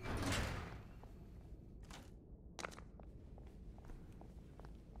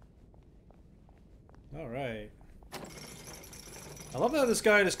 All right. I love how this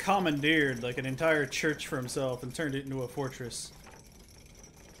guy just commandeered like an entire church for himself and turned it into a fortress.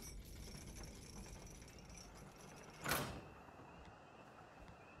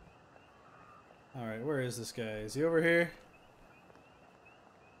 Alright, where is this guy? Is he over here?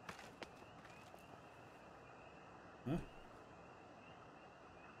 Huh?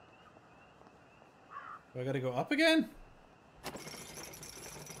 Do I gotta go up again?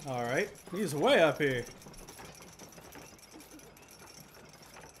 Alright, he's way up here.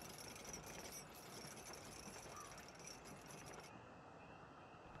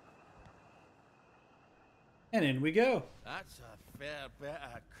 And in we go. That's a fair bit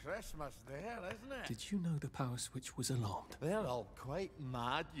of Christmas there, isn't it? Did you know the power switch was alarmed? They're all quite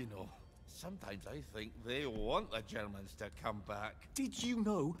mad, you know. Sometimes I think they want the Germans to come back. Did you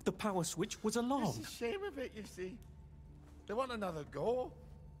know the power switch was alarmed? It's a shame of it, you see. They want another go.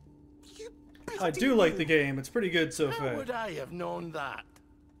 I do like the game. It's pretty good so far. How would I have known that?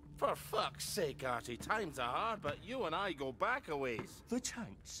 For fuck's sake, Artie, times are hard, but you and I go back a ways. The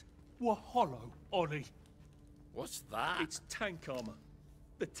tanks were hollow, Ollie. What's that? It's tank armor.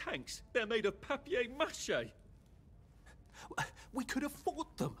 The tanks, they're made of papier-mâché. We could have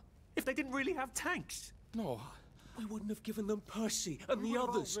fought them if they didn't really have tanks. No. We wouldn't have given them Percy and the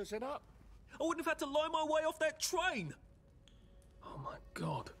others. It up. I wouldn't have had to lie my way off that train. Oh my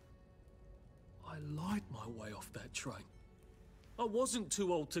God. I lied my way off that train. I wasn't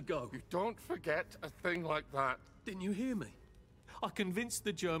too old to go. You don't forget a thing like that. Didn't you hear me? I convinced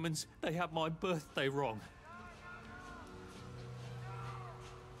the Germans they had my birthday wrong.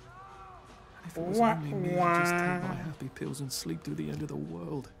 If it was only me, I'd just take my happy pills and sleep through the end of the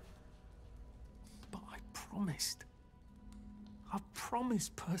world. But I promised. I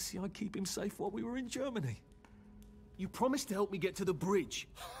promised Percy I'd keep him safe while we were in Germany. You promised to help me get to the bridge.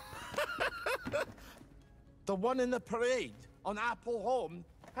 The one in the parade on Apple Home?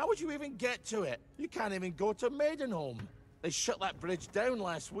 How would you even get to it? You can't even go to Maidenholm. They shut that bridge down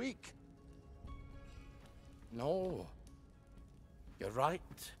last week. No. You're right.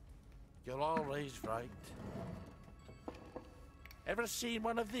 You're always right. Ever seen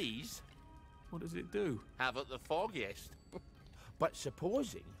one of these? What does it do? Haven't the foggiest. But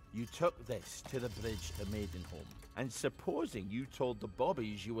supposing you took this to the bridge to Maidenholm, and supposing you told the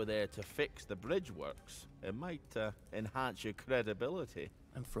bobbies you were there to fix the bridge works, it might enhance your credibility.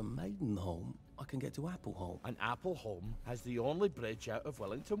 And from Maidenholm, I can get to Appleholm. And Appleholm has the only bridge out of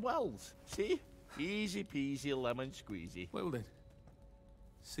Wellington Wells. See? Easy peasy lemon squeezy. Well then,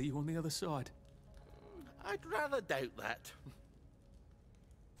 see you on the other side. I'd rather doubt that.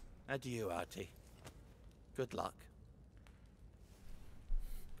 Adieu, Artie. Good luck.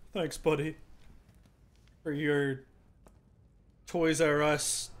 Thanks, buddy, for your Toys R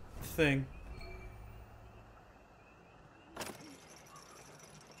Us thing.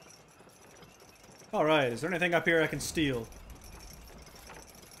 Alright, is there anything up here I can steal?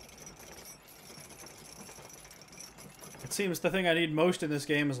 It seems the thing I need most in this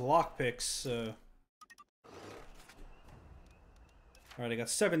game is lockpicks, so... Alright, I got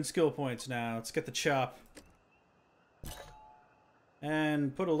 7 skill points now. Let's get the chop.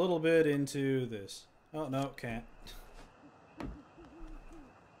 And put a little bit into this. Oh, no, can't.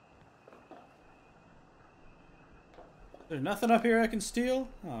 There's nothing up here I can steal?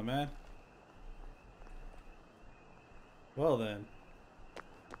 Oh, man. Well, then.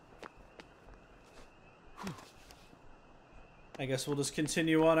 I guess we'll just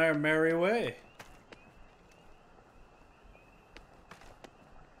continue on our merry way.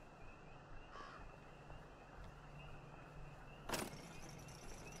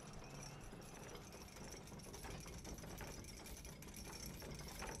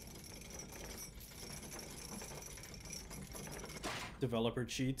 Developer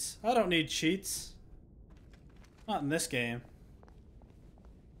cheats. I don't need cheats. Not in this game.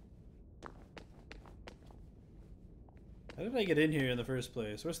 How did I get in here in the first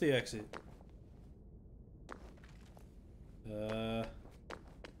place? Where's the exit?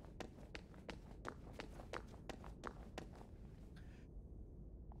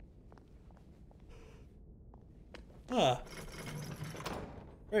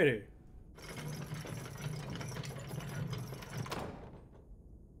 Right here.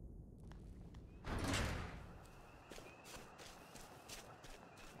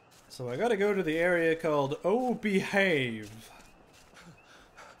 So I gotta go to the area called Oh Behave.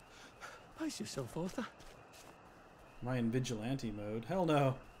 Pace yourself, Arthur. Am I in vigilante mode? Hell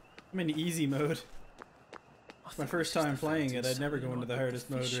no. I'm in easy mode. It's my first time playing it. I'd never go into the hardest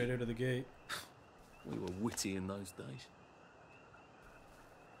mode right out of the gate. We were witty in those days.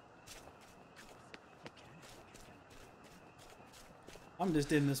 I'm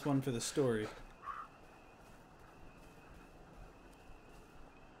just in this one for the story.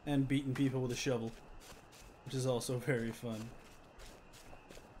 And beating people with a shovel, which is also very fun.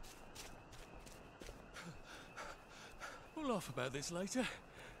 We'll laugh about this later.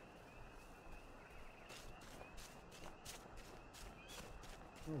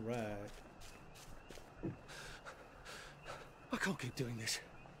 Alright. I can't keep doing this.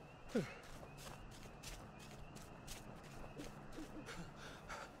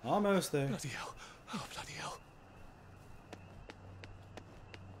 Almost there. Bloody hell. Oh, bloody hell.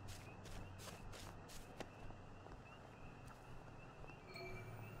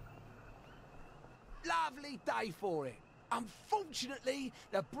 Lovely day for it. Unfortunately,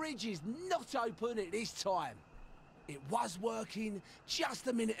 the bridge is not open at this time. It was working just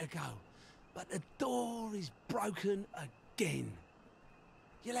a minute ago, but the door is broken again.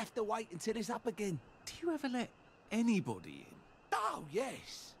 You'll have to wait until it's up again. Do you ever let anybody in? Oh,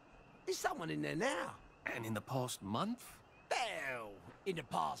 yes. There's someone in there now. And in the past month? Well, in the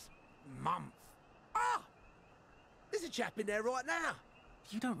past month. Ah! There's a chap in there right now.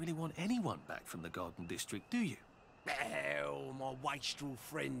 You don't really want anyone back from the Garden District, do you? Well, my wastrel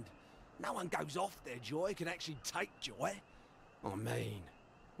friend. No one goes off their joy can actually take joy. I mean,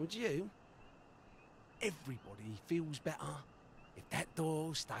 would you? Everybody feels better if that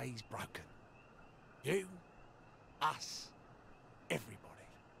door stays broken. You, us, everybody.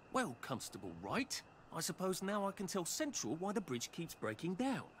 Well, Constable Wright, I suppose now I can tell Central why the bridge keeps breaking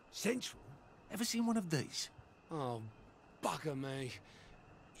down. Central? Ever seen one of these? Oh, bugger me.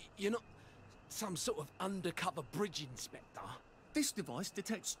 You're not some sort of undercover bridge inspector? This device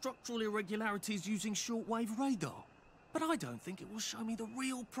detects structural irregularities using shortwave radar. But I don't think it will show me the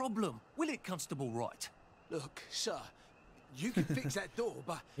real problem. Will it, Constable Wright? Look, sir, you can fix that door,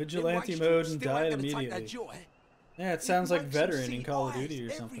 but Vigilante them wastrels mode and still die ain't gonna take immediately. that joy. Yeah, it sounds like makes them veteran in see Call of eyes Duty or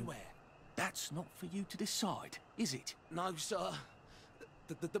something. everywhere. That's not for you to decide, is it? No, sir.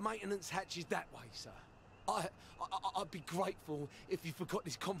 The maintenance hatch is that way, sir. I'd be grateful if you forgot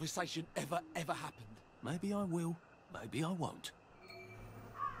this conversation ever happened. Maybe I will, maybe I won't.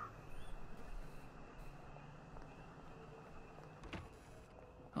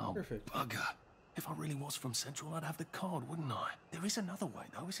 Oh, Perfect. bugger. If I really was from Central, I'd have the card, wouldn't I? There is another way,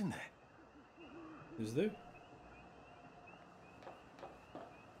 though, isn't there? Is there?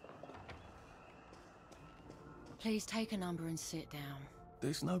 Please take a number and sit down.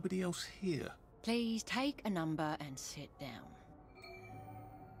 There's nobody else here. Please take a number and sit down.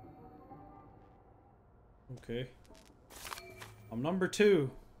 Okay. I'm number 2.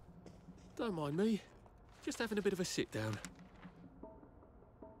 Don't mind me. Just having a bit of a sit down.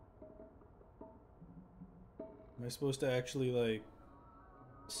 Am I supposed to actually, like,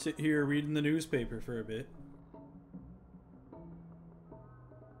 sit here reading the newspaper for a bit?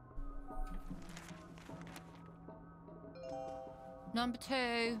 Number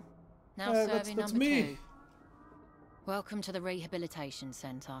 2. Now that's serving number me. 2. Welcome to the Rehabilitation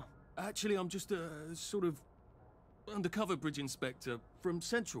Centre. Actually, I'm just a sort of undercover bridge inspector from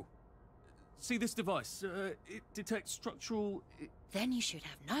Central. See this device? It detects structural... Then you should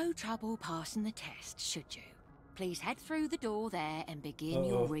have no trouble passing the test, should you? Please head through the door there and begin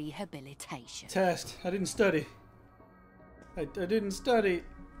your rehabilitation. Test. I didn't study. I didn't study.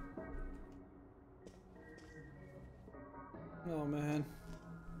 Oh, man.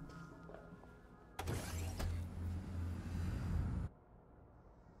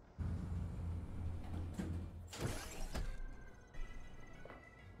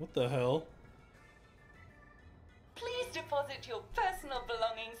 What the hell? Please deposit your personal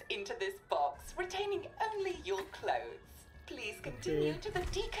belongings into this box, retaining only your clothes. Please continue to the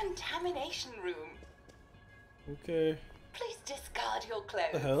decontamination room. Okay. Please discard your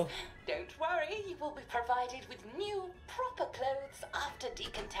clothes. The hell? Don't worry, you will be provided with new, proper clothes after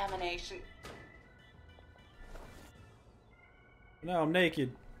decontamination. Now I'm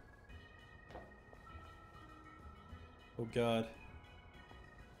naked. Oh god.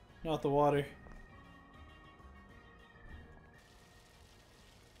 Not the water.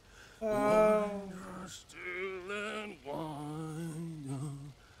 What's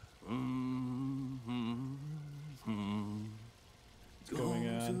going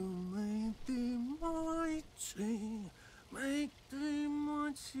on? Make thee mighty, make thee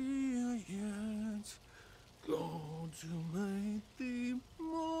mightier yet. God, to make thee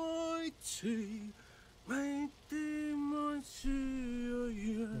mighty, make thee mightier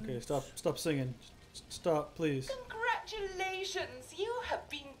yet. Okay, stop singing. Stop, please. Congratulations, you have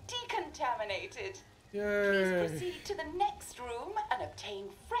been decontaminated. Yay! Please proceed to the next room and obtain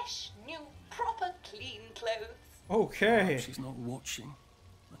fresh, new, proper, clean clothes. Okay. She's not watching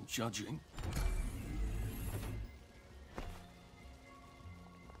and judging.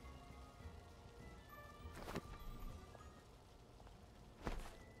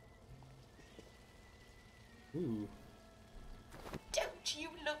 Ooh. Don't you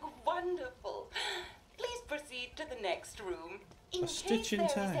look wonderful? Please proceed to the next room. In case stitch in there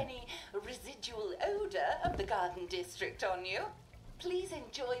is time. any residual odor of the garden district on you, please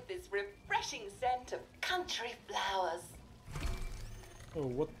enjoy this refreshing scent of country flowers. Oh,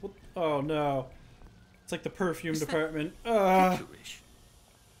 what? Oh no. It's like the perfume department. Licorice.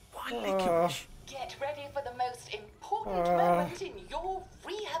 Why licorice? Get ready for the most important moment in your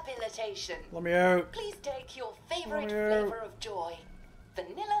rehabilitation. Let me out. Please take your favorite Let me out. flavor of joy.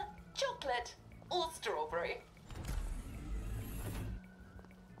 Vanilla, chocolate, or strawberry.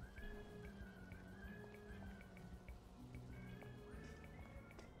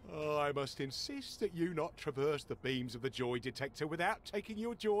 I must insist that you not traverse the beams of the joy detector without taking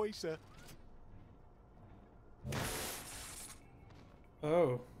your joy, sir.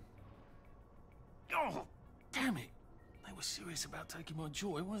 Oh. Oh, damn it. They were serious about taking my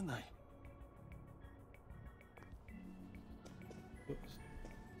joy, weren't they?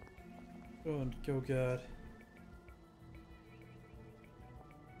 Oh god.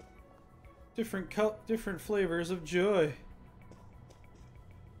 Different flavors of joy.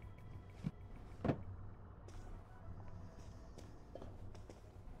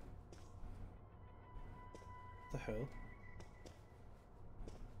 What the hell?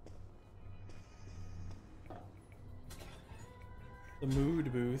 The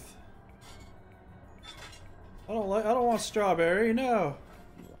mood booth. I don't want strawberry, no.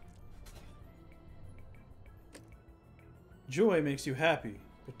 Joy makes you happy,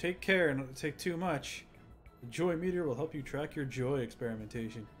 but take care and don't take too much. The joy meter will help you track your joy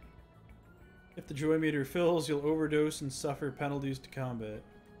experimentation. If the joy meter fills, you'll overdose and suffer penalties to combat.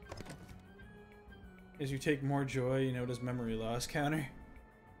 As you take more joy, you notice memory loss counter.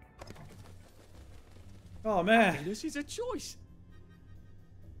 Oh man! This is a choice.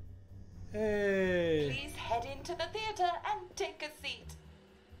 Hey! Please head into the theater and take a seat.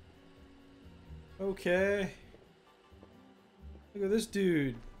 Okay. Look at this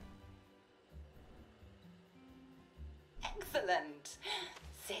dude. Excellent.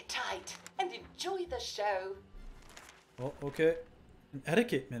 Sit tight and enjoy the show. Oh, okay. An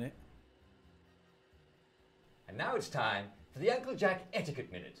etiquette minute. And now it's time for the Uncle Jack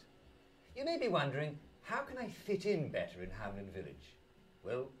Etiquette Minute. You may be wondering, how can I fit in better in Hamlin Village?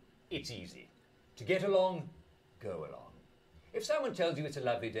 Well, it's easy. To get along, go along. If someone tells you it's a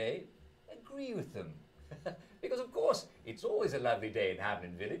lovely day, agree with them. Because of course, it's always a lovely day in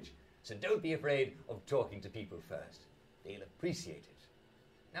Hamlin Village, so don't be afraid of talking to people first. They'll appreciate it.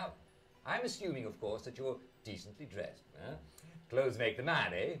 Now, I'm assuming, of course, that you're decently dressed. Huh? Clothes make the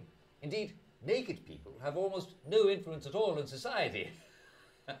man, eh? Indeed, naked people have almost no influence at all in society.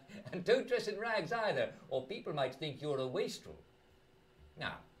 And don't dress in rags either, or people might think you're a wastrel.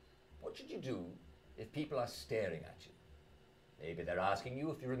 Now, what should you do if people are staring at you? Maybe they're asking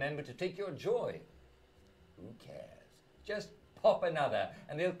you if you remember to take your joy. Who cares? Just pop another,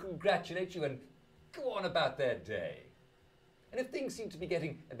 and they'll congratulate you and go on about their day. And if things seem to be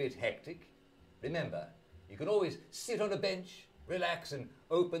getting a bit hectic, remember, you can always sit on a bench, relax, and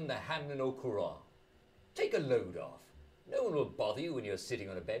open the Hamlin au Courant. Take a load off. No one will bother you when you're sitting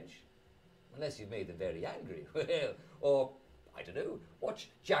on a bench. Unless you've made them very angry. Well, or, I don't know, watch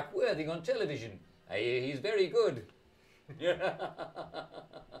Jack Worthing on television. I hear he's very good.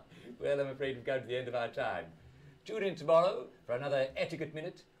 Well, I'm afraid we've come to the end of our time. Tune in tomorrow for another Etiquette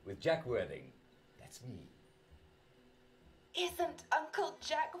Minute with Jack Worthing. That's me. Isn't Uncle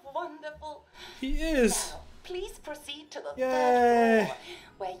Jack wonderful? He is. Now, please proceed to the Yay. third floor,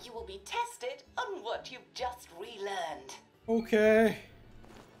 where you will be tested on what you've just relearned. Okay.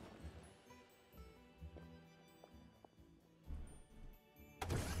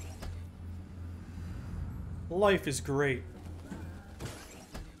 Life is great.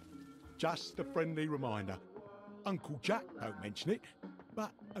 Just a friendly reminder. Uncle Jack don't mention it,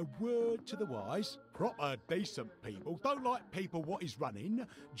 but a word to the wise. Proper decent people don't like people what is running,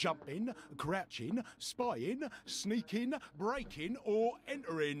 jumping, crouching, spying, sneaking, breaking or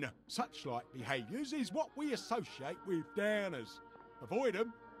entering. Such like behaviours is what we associate with downers. Avoid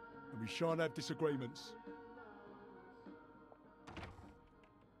them and we shan't have disagreements.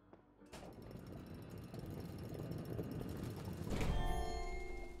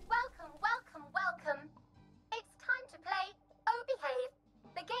 Welcome. It's time to play Oh Behave,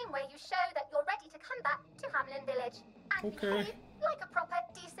 the game where you show that you're ready to come back to Hamlin Village and behave like a proper,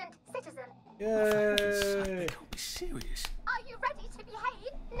 decent citizen. Yay! Can't be serious. Are you ready to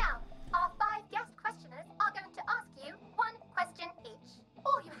behave? Now, our 5 guest questioners are going to ask you 1 question each.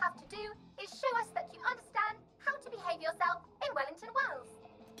 All you have to do is show us that you understand how to behave yourself in Wellington Wells.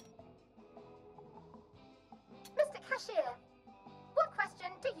 Mr. Cashier, what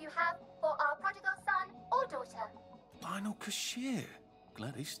question do you have for our prodigal son or daughter? Lionel Cashier.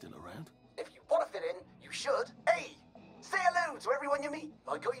 Glad he's still around. If you want to fit in, you should. A. Say hello to everyone you meet,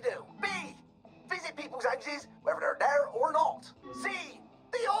 like how you do. B. Visit people's houses, whether they're there or not. C.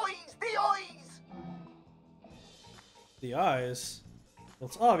 The eyes! The eyes! The eyes? Well,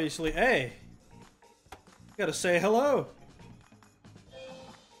 it's obviously A. You gotta say hello.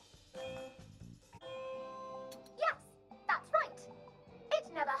 Yes, that's right.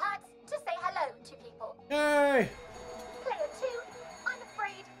 It never hurts to say hello to people. Yay! Player 2, I'm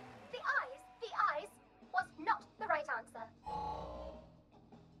afraid the eyes was not the right answer.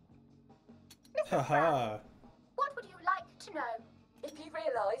 Mrs. Brown, what would you like to know? If you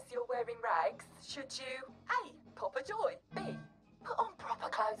realise you're wearing rags, should you A. pop a joy, B. put on proper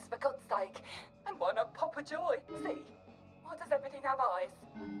clothes for God's sake, and why not pop a joy, C. why does everything have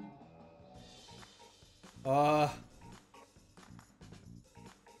eyes?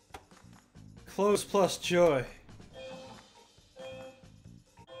 Clothes plus joy.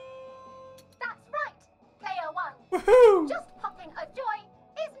 That's right, player 1. Woohoo! Just popping a joy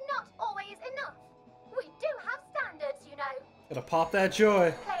is not always enough. We do have standards, you know. Gotta pop that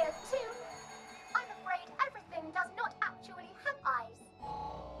joy. Player 2, I'm afraid everything does not actually have eyes.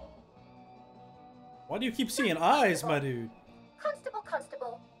 Why do you keep seeing eyes, my dude?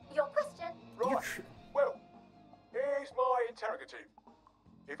 Constable, your question. Right. Well, here's my interrogative.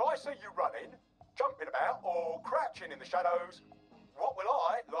 If I see you running, jumping about, or crouching in the shadows, what will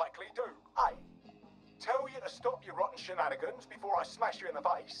I likely do? A. tell you to stop your rotten shenanigans before I smash you in the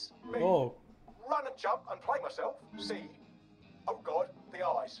face. B, Oh. run and jump and play myself. C, oh God, the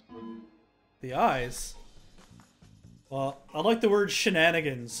eyes. The eyes? Well, I like the word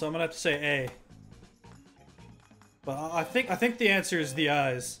shenanigans, so I'm gonna have to say A. But I think the answer is the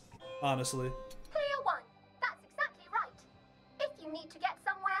eyes, honestly. Clear one. That's exactly right. If you need to get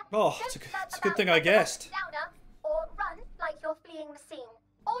somewhere, Oh, it's a good thing I guessed. louder, or run like you're fleeing the scene,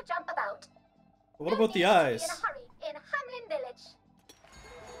 or jump about. But what about the eyes? Be in a hurry in Hamlin Village.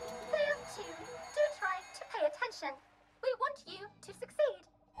 Clear two. Do try to pay attention. We want you to succeed.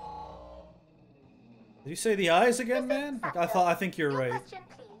 Did you say the eyes again, man? Like, I think you're right. Question,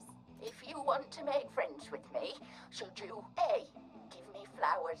 please. If you want to make friends with me, should you A, give me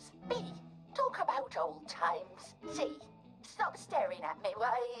flowers, B, talk about old times, C, stop staring at me,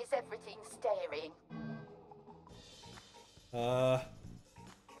 why is everything staring?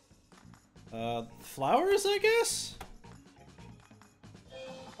 Flowers, I guess?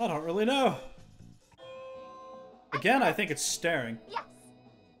 I don't really know. Again, I think it's staring. Yes.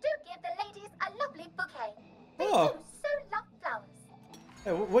 Do give the ladies a lovely bouquet. They Oh. do so love flowers.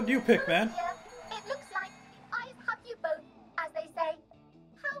 Hey, what do you pick, man? Here, it looks like the eyes have you both, as they say.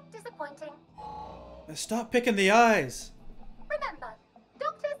 How disappointing. Stop picking the eyes. Remember,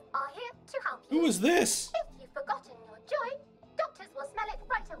 doctors are here to help you. Who is this? If you've forgotten your joy, doctors will smell it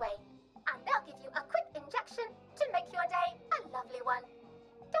right away. And they'll give you a quick injection to make your day a lovely one.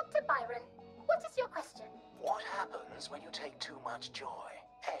 Dr. Byron, what is your question? What happens when you take too much joy?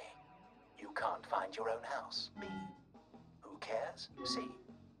 A, you can't find your own house. B, who cares? C,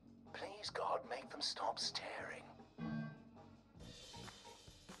 please God, make them stop staring.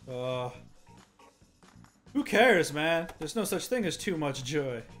 Who cares, man? There's no such thing as too much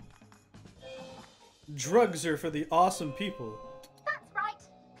joy. Drugs are for the awesome people. That's right.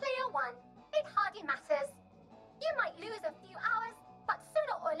 Clear one. It hardly matters. You might lose a few hours, but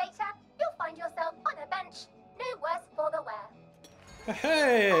sooner or later, you'll find yourself on a bench. No worse for the wear.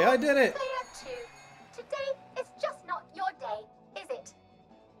 Hey, I did it! Clear two. Today is just not your day, is it?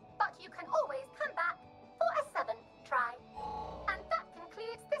 But you can always come back for a seventh try. And that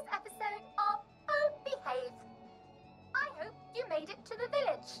concludes this episode of Oh Behave. I hope you made it to the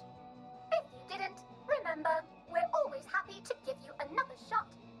village. If you didn't, remember, we're always happy to give you another shot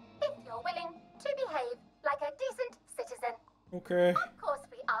if you're willing to behave like a decent citizen. Okay. Of course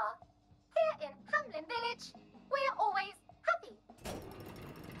we are. Here in Hamlin Village, we're always happy.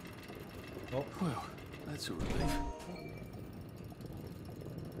 Oh. Well, that's a relief.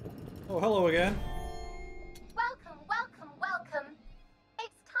 Oh, hello again. Welcome, welcome, welcome.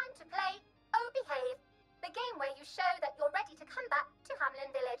 It's time to play Oh Behave, the game where you show that you're ready to come back to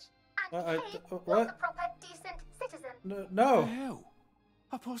Hamlin Village and behave what? like a proper, decent citizen. No. What the hell?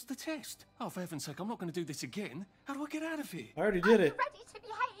 I passed the test. Oh, for heaven's sake, I'm not going to do this again. How do I get out of here? I already did it. Ready to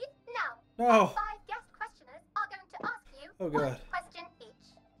behave? Now, No. 5 guest questioners are going to ask you Oh, one God. question each.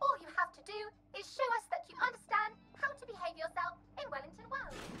 All you have to do is show us that you understand how to behave yourself in Wellington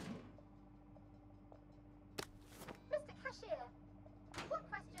Wells. Mr. Cashier, what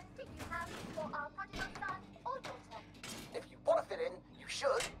question do you have for our prodigal son or daughter? If you want to fit in, you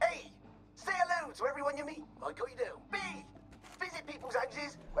should. A, say hello to everyone you meet, like how you do. B, visit people's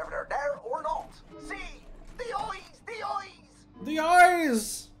houses, whether they're there or not. C, the eyes, the eyes. The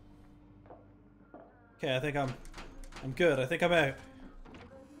eyes! Okay, I think I'm good. I think I'm out.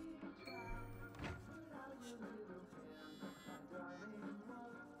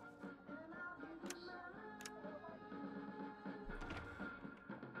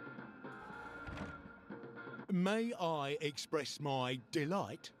 May I express my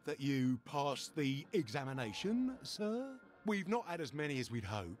delight that you passed the examination, sir? We've not had as many as we'd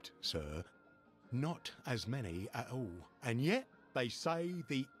hoped, sir. Not as many at all. And yet, they say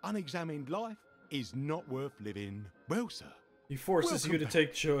the unexamined life is not worth living. Well, sir. He forces you to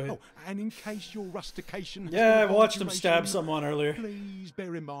take joy. Oh, and in case your rustication has Yeah, I been watched him alteration, stab someone earlier. Please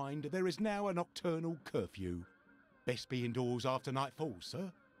bear in mind there is now a nocturnal curfew. Best be indoors after nightfall, sir.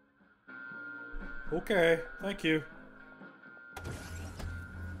 Okay, thank you.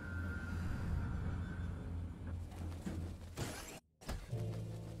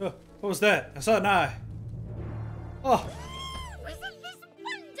 What was that? I saw an eye. Oh, Isn't this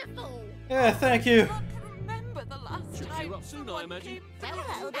wonderful? yeah, thank you. Remember the last Should time clear up soon, I imagine.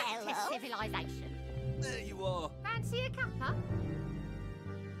 Hello, Civilization. There you are. Fancy a cuppa?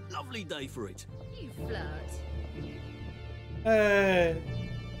 Lovely day for it. You flirt. Hey.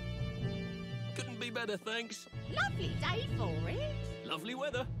 Couldn't be better, thanks. Lovely day for it. Lovely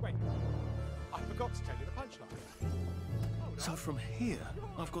weather. Wait, I forgot to tell you the punchline. So from here,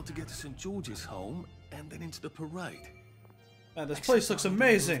 I've got to get to St. George's home and then into the parade. Man, this place looks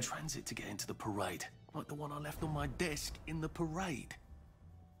amazing. Transit to get into the parade, like the one I left on my desk in the parade.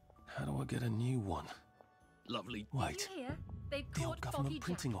 How do I get a new one? Lovely. Wait. The old government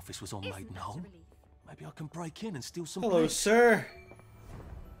printing office was on Maidenholm. Maybe I can break in and steal some. Hello, sir.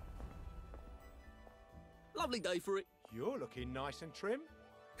 Lovely day for it. You're looking nice and trim.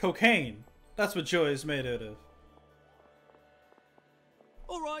 Cocaine. That's what joy is made out of.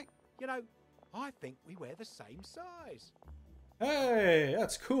 All right. You know, I think we wear the same size. Hey,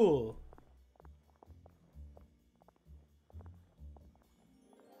 that's cool.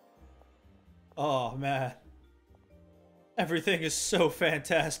 Oh, man. Everything is so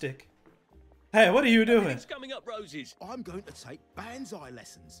fantastic. Hey, what are you doing? It's coming up roses. I'm going to take banzai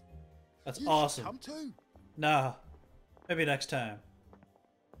lessons. That's You awesome. should come too. Nah, maybe next time.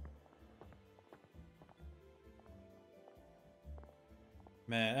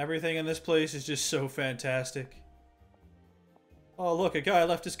 Man, everything in this place is just so fantastic. Oh, look, a guy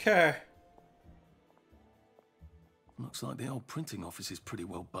left his car. Looks like the old printing office is pretty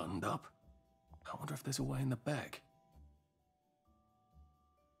well buttoned up. I wonder if there's a way in the back.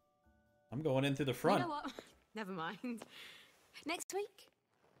 I'm going in through the front. You know what? Never mind. Next week,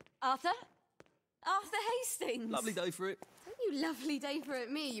 Arthur Hastings. Lovely day for it. Don't you lovely day for it,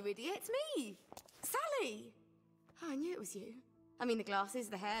 me, you idiot. It's me, Sally. Oh, I knew it was you. I mean, the glasses,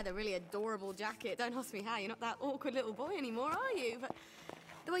 the hair, the really adorable jacket. Don't ask me how. You're not that awkward little boy anymore, are you? But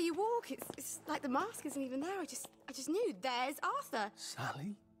the way you walk, it's like the mask isn't even there. I just knew. There's Arthur.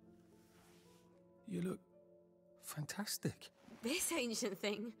 Sally? You look fantastic. This ancient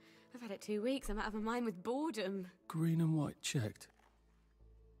thing. I've had it 2 weeks. I'm out of my mind with boredom. Green and white checked.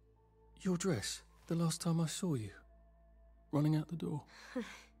 Your dress, the last time I saw you. Running out the door.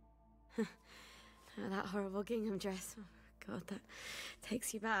 Oh, that horrible gingham dress. Oh, God, that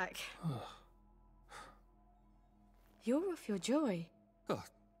takes you back. You're off your joy. Oh,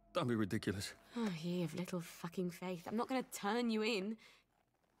 don't be ridiculous. Oh, ye of little fucking faith. I'm not going to turn you in.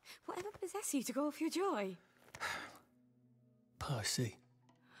 Whatever possessed you to go off your joy? Percy.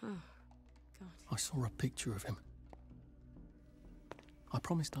 Oh, God. I saw a picture of him. I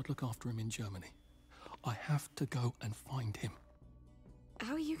promised I'd look after him in Germany. I have to go and find him.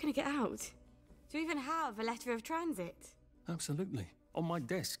 How are you going to get out? Do you even have a letter of transit? Absolutely. On my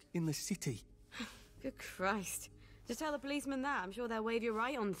desk, in the city. Good Christ. Just tell the policeman that. I'm sure they'll wave you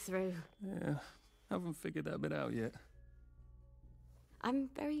right on through. Yeah, haven't figured that bit out yet. I'm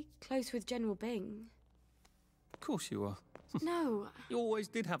very close with General Bing. Of course you are. No. You always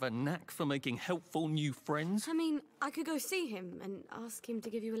did have a knack for making helpful new friends. I mean, I could go see him and ask him to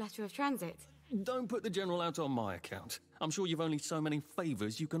give you a letter of transit. Don't put the General out on my account. I'm sure you've only so many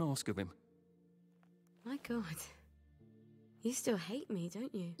favours you can ask of him. My God. You still hate me,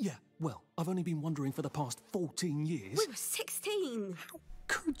 don't you? Yeah, well, I've only been wondering for the past 14 years. We were 16. How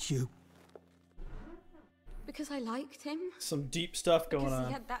could you? Because I liked him. Some deep stuff going because on.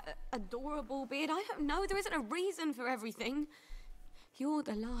 he had that adorable beard. I don't know. There isn't a reason for everything. You're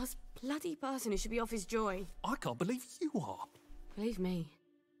the last bloody person who should be off his joy. I can't believe you are. Believe me.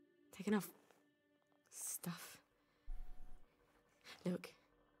 Take enough stuff. Look.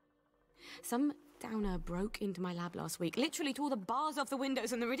 Some downer broke into my lab last week. Literally tore the bars off the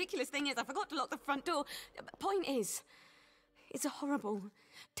windows, and the ridiculous thing is I forgot to lock the front door. Point is, it's a horrible,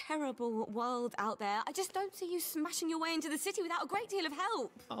 terrible world out there. I just don't see you smashing your way into the city without a great deal of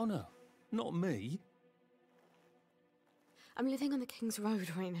help. Oh no, not me. I'm living on the King's Road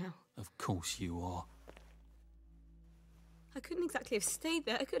right now. Of course you are. I couldn't exactly have stayed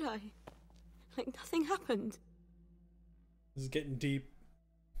there, could I? Like nothing happened. This is getting deep.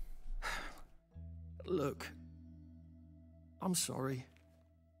 Look, I'm sorry.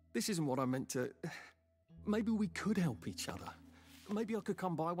 This isn't what I meant to... Maybe we could help each other. Maybe I could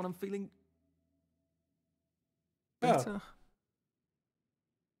come by when I'm feeling... better.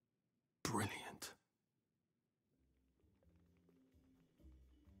 Brilliant.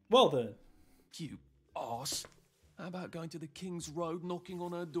 Well then. You arse. How about going to the King's Road, knocking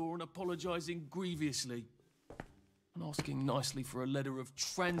on her door and apologising grievously? And asking nicely for a letter of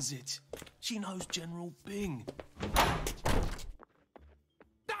transit. She knows General Bing.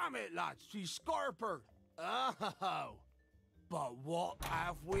 Damn it, lads, she's scarpered. Oh, but what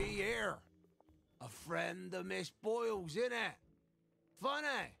have we here? A friend of Miss Boyle's, innit?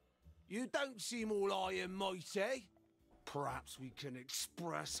 Funny, you don't seem all high and mighty. Perhaps we can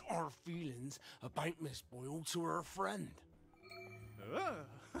express our feelings about Miss Boyle to her friend.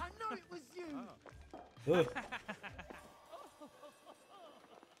 I know it was you. Ugh.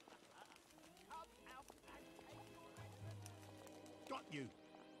 you.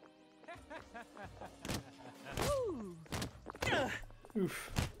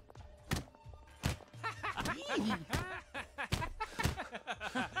 Oof.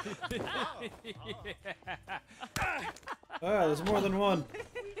 Ah, there's more than one.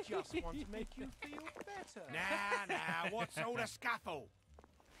 We just want to make you feel better. Now, what's all the scuffle?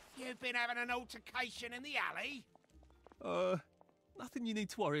 You've been having an altercation in the alley? Nothing you need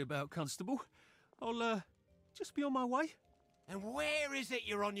to worry about, Constable. I'll, just be on my way. And where is it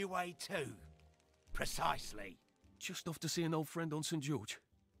you're on your way to? Precisely. Just off to see an old friend on St. George.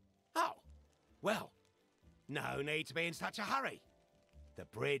 Oh, well, no need to be in such a hurry. The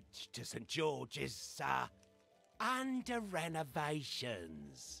bridge to St. George is, under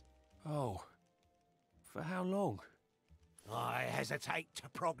renovations. Oh. For how long? I hesitate to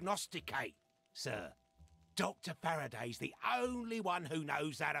prognosticate, sir. Dr. Faraday's the only one who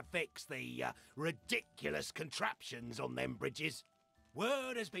knows how to fix the ridiculous contraptions on them bridges.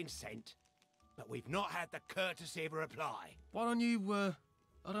 Word has been sent, but we've not had the courtesy of a reply. Why don't you,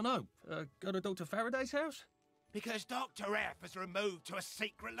 I don't know, go to Dr. Faraday's house? Because Dr. F has removed to a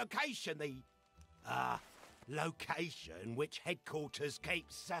secret location, the, location which headquarters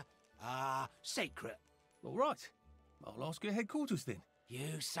keeps, secret. All right. I'll ask your headquarters then.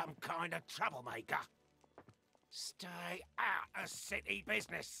 You some kind of troublemaker. Stay out of city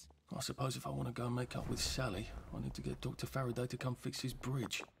business. I suppose if I want to go and make up with Sally, I need to get Dr. Faraday to come fix his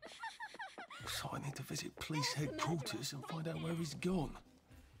bridge. So I need to visit police headquarters and find out where he's gone.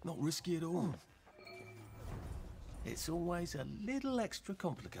 Not risky at all. It's always a little extra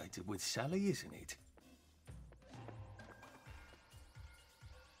complicated with Sally, isn't it?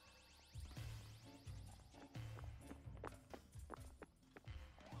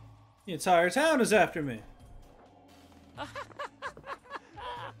 The entire town is after me.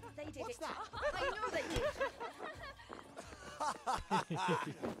 They did it. I know they did.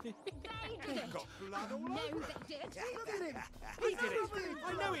 They did it. Got blood all No, over they did. Look at him. He did it. I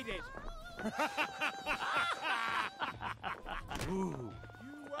know he did. Ooh.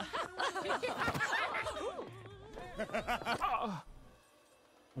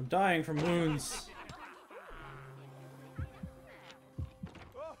 I'm dying from wounds.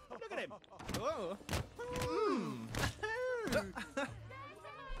 Look at him.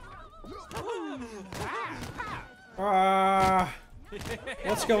 Oh.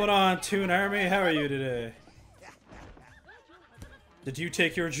 What's going on, Toon Army? How are you today? Did you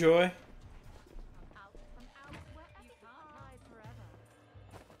take your joy?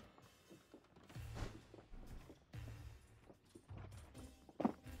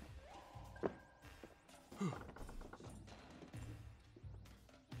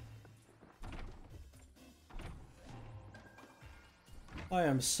 I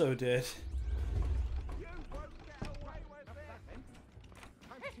am so dead.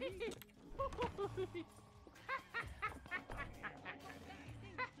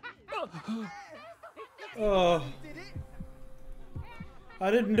 Oh.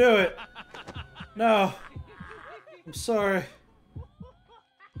 I didn't do it. No. I'm sorry.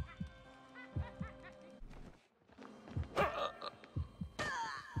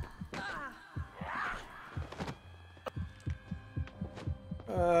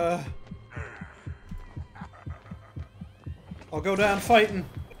 I'll go down fighting.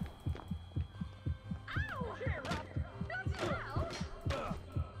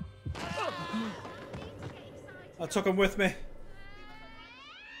 I took him with me.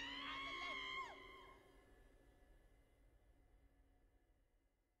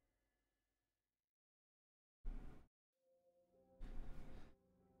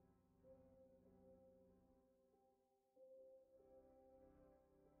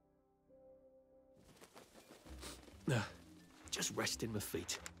 Just resting my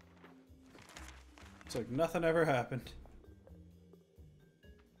feet. It's like nothing ever happened.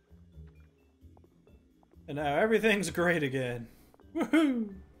 And now everything's great again.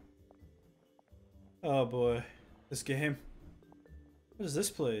 Woohoo! Oh boy. This game. What is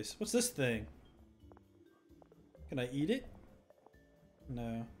this place? What's this thing? Can I eat it?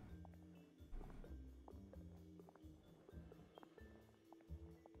 No.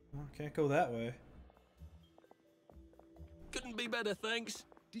 Oh, can't go that way. Couldn't be better, thanks.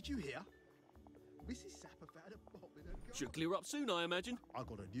 Did you hear? Mrs. Sapper found a bomb in her garden. Should clear up soon, I imagine. I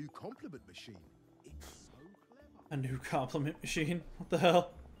got a new compliment machine. It's so clever. A new compliment machine? What the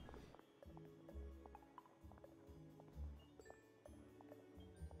hell?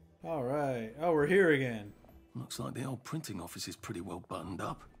 Alright. Oh, we're here again. Looks like the old printing office is pretty well buttoned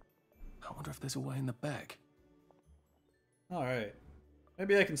up. I wonder if there's a way in the back. Alright.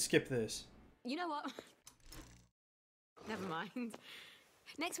 Maybe I can skip this. You know what? Never mind.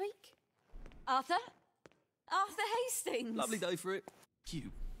 Next week? Arthur? Arthur Hastings! Lovely day for it.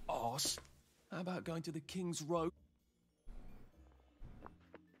 You arse. How about going to the King's Road?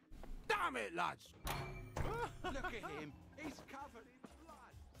 Damn it, lads! Look at him. He's covered in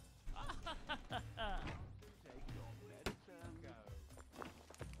blood.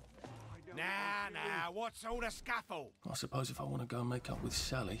 Now, what's all the scuffle? I suppose if I want to go and make up with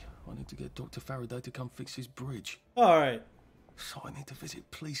Sally, I need to get Dr. Faraday to come fix his bridge. Alright. So I need to visit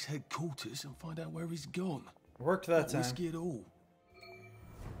police headquarters and find out where he's gone. Worked that time. Not risky at all.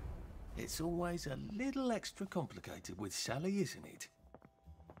 It's always a little extra complicated with Sally, isn't it?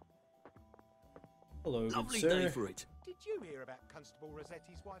 Hello, Lovely good sir. day for it. Did you hear about Constable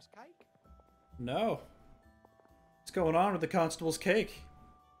Rossetti's wife's cake? No. What's going on with the constable's cake?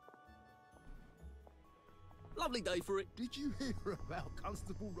 Lovely day for it. Did you hear about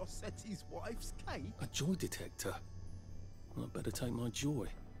Constable Rossetti's wife's cake? A joy detector. Well, I better take my joy.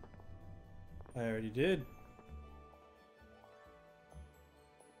 I already did.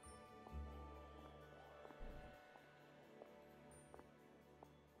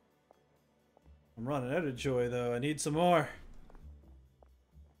 I'm running out of joy, though. I need some more.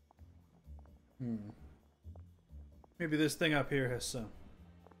 Maybe this thing up here has some.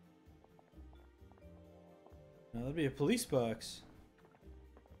 Now, that'd be a police box.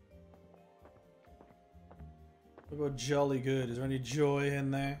 What about jolly good? Is there any joy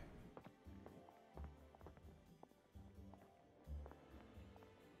in there?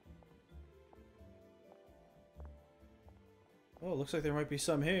 Oh, looks like there might be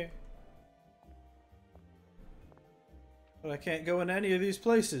some here. But I can't go in any of these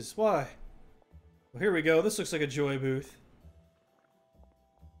places. Why? Well, here we go. This looks like a joy booth.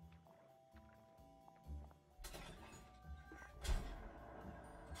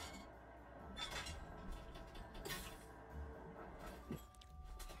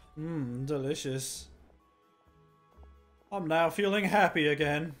 Delicious. I'm now feeling happy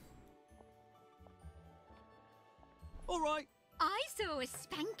again. All right. I saw a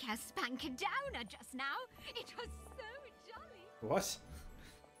spanker downer just now. It was so jolly. What?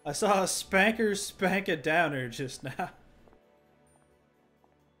 I saw a spank a downer just now.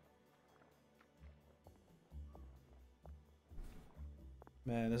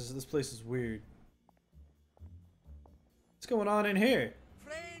 Man, this place is weird. What's going on in here?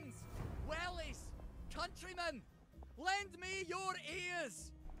 Friends, wellies, countrymen, lend me your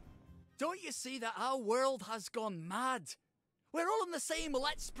ears. Don't you see that our world has gone mad? We're all in the same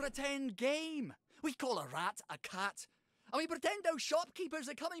let's pretend game. We call a rat a cat, and we pretend our shopkeepers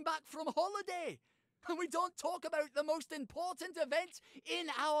are coming back from holiday. And we don't talk about the most important event in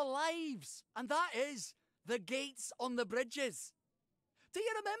our lives, and that is the gates on the bridges. Do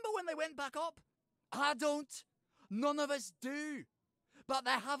you remember when they went back up? I don't. None of us do. But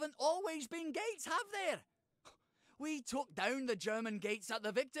there haven't always been gates, have there? We took down the German gates at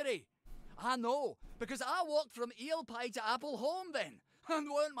the Victory. I know, because I walked from Eel Pie to Appleholme then.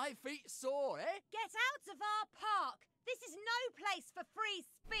 And weren't my feet sore, eh? Get out of our park! This is no place for free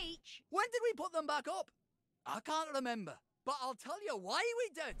speech! When did we put them back up? I can't remember, but I'll tell you why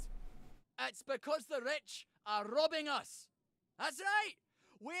we did. It's because the rich are robbing us. That's right.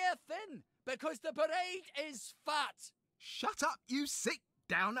 We're thin because the parade is fat. Shut up, you sick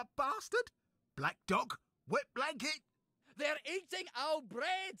downer bastard! Black dog, wet blanket! They're eating our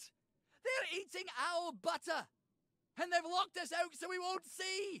bread. They're eating our butter. And they've locked us out so we won't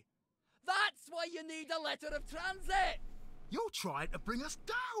see. That's why you need a letter of transit. You're trying to bring us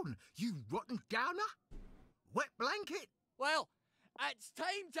down, you rotten downer! Wet blanket! Well, it's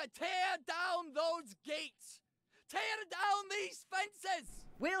time to tear down those gates. Tear down these fences.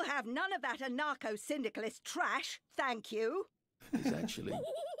 We'll have none of that anarcho-syndicalist trash, thank you. He's actually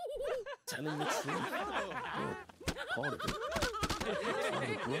telling the truth. Or part of it.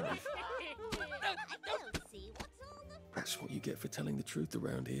 Rather brave. That's what you get for telling the truth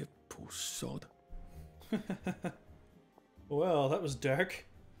around here, poor sod. Well, that was dark.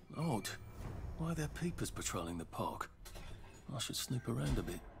 Odd. Why are there peepers patrolling the park? I should snoop around a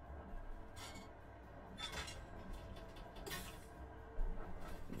bit.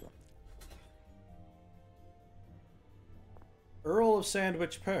 Earl of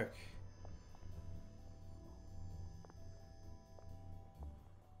Sandwich Park.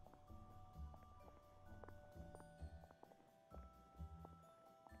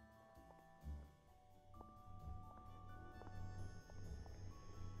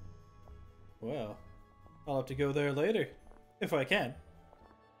 Well, I'll have to go there later, if I can.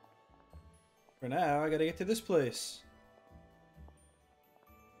 For now, I gotta get to this place.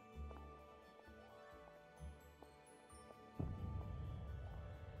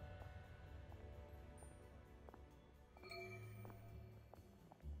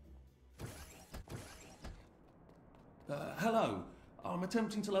 Hello. I'm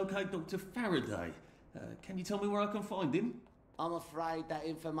attempting to locate Dr. Faraday. Can you tell me where I can find him? I'm afraid that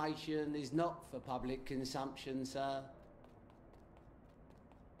information is not for public consumption, sir.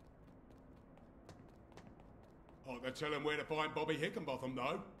 I can tell him where to find Bobby Hickenbotham,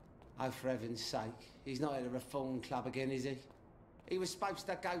 though. Oh, for heaven's sake. He's not at the Reform Club again, is he? He was supposed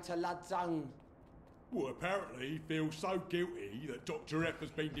to go to Lud's Own. Well, apparently he feels so guilty that Dr. F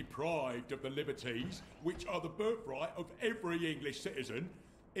has been deprived of the liberties which are the birthright of every English citizen.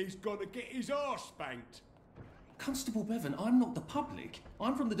 He's gonna get his arse spanked. Constable Bevan, I'm not the public.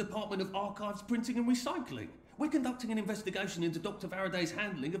 I'm from the Department of Archives, Printing and Recycling. We're conducting an investigation into Dr. Faraday's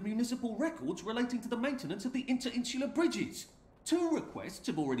handling of municipal records relating to the maintenance of the interinsular bridges. 2 requests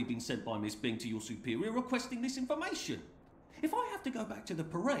have already been sent by Miss Bing to your superior requesting this information. If I have to go back to the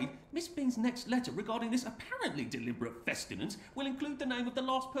parade, Miss Bing's next letter regarding this apparently deliberate festinance will include the name of the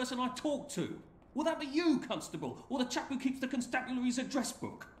last person I talked to. Will that be you, Constable, or the chap who keeps the constabulary's address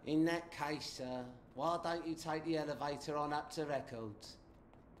book? In that case, sir, why don't you take the elevator on up to records?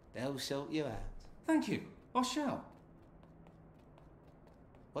 They'll sort you out. Thank you. I shall.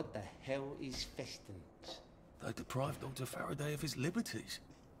 What the hell is festinance? They deprived Dr. Faraday of his liberties,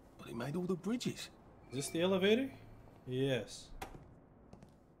 but he made all the bridges. Is this the elevator? Yes.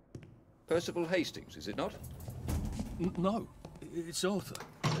 Percival Hastings, is it not? No, it's Arthur.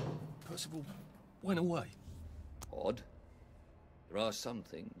 Percival went away. Odd. There are some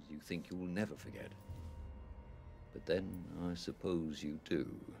things you think you will never forget. But then, I suppose you do.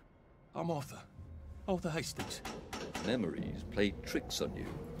 I'm Arthur. Arthur Hastings. Memories play tricks on you,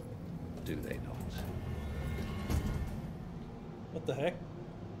 do they not? What the heck?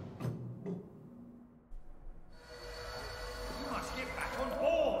 You must get back on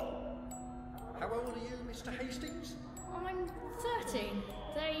board! How old are you, Mr. Hastings? I'm 13.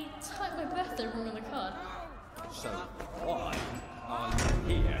 They typed my birthday wrong on the card. So, why are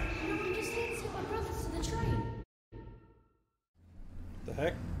you here? No, I'm just here to take my brother to the train. The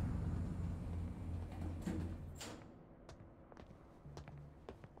heck?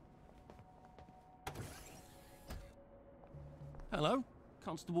 Hello?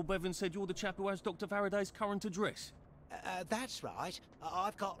 Constable Bevan said you're the chap who has Dr. Faraday's current address. That's right.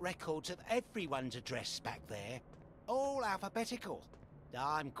 I've got records of everyone's address back there. All alphabetical.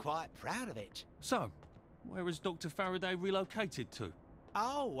 I'm quite proud of it. So, where is Dr. Faraday relocated to?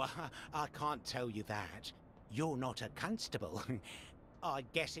 Oh, I can't tell you that. You're not a constable. I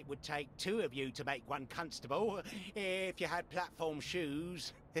guess it would take 2 of you to make one constable, if you had platform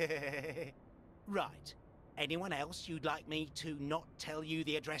shoes. Right. Anyone else you'd like me to not tell you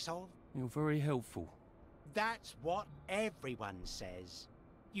the address of? You're very helpful. That's what everyone says.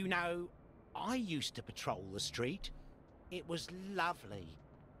 You know, I used to patrol the street. It was lovely.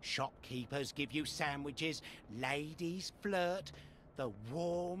 Shopkeepers give you sandwiches, ladies flirt, the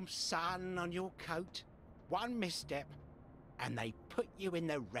warm sun on your coat. One misstep, and they put you in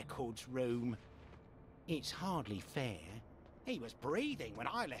the records room. It's hardly fair. He was breathing when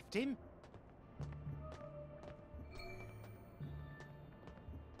I left him.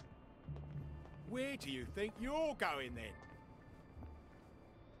 Where do you think you're going then?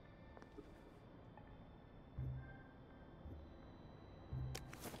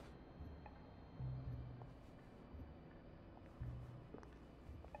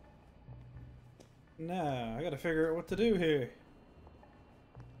 Now, I gotta figure out what to do here.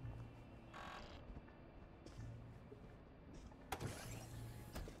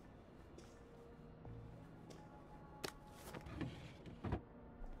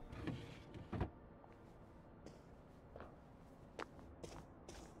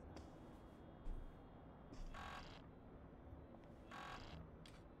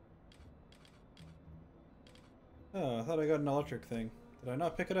 Oh, I thought I got an electric thing. Did I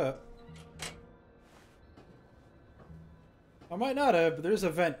not pick it up? I might not have, but there's a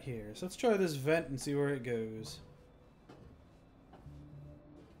vent here. So let's try this vent and see where it goes.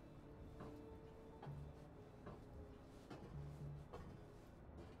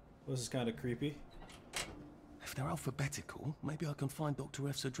 This is kind of creepy. If they're alphabetical, maybe I can find Dr.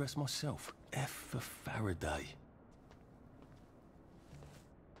 F's address myself. F for Faraday.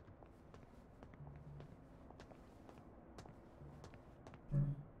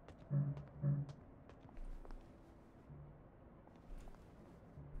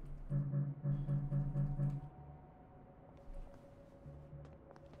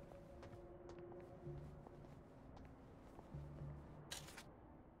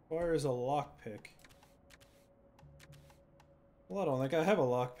 Where is a lockpick? Well, I don't think I have a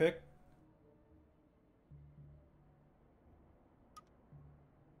lockpick.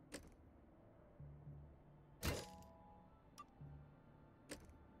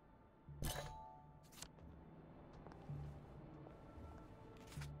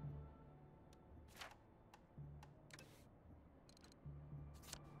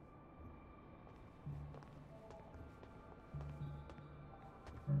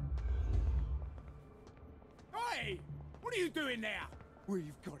 Hey! What are you doing now?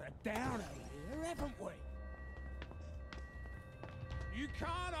 We've got a downer here, haven't we? You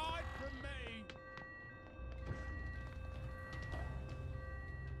can't hide from me!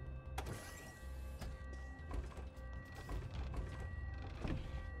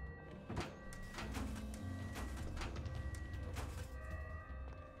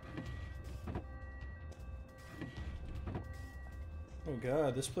 Oh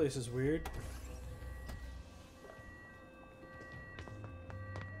god, this place is weird.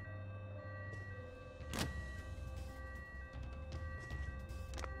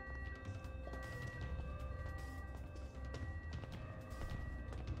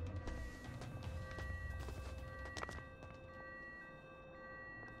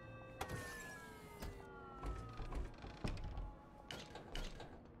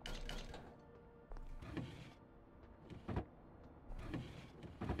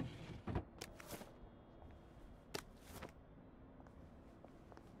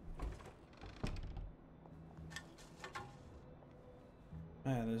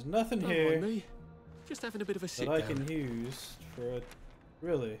 Man, there's nothing Don't here mind me. Just having a bit of a sit that I down. can use for a...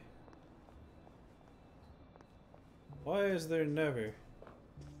 Really? Why is there never?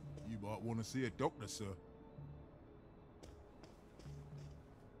 You might want to see a doctor, sir.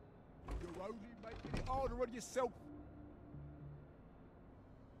 You're only making it harder on yourself.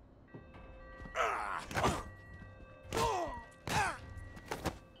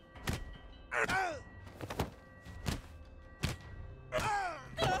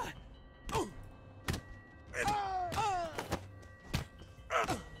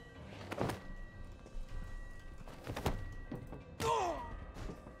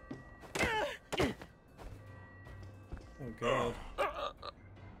 Oh god.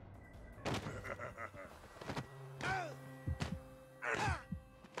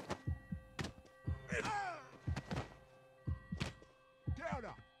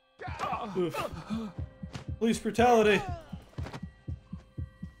 Oof. Police brutality.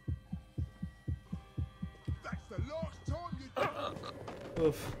 That's the last time you...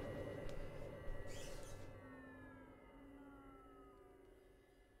 Oof.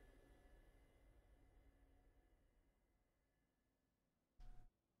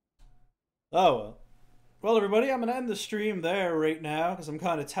 Oh well. Well, everybody, I'm going to end the stream there right now because I'm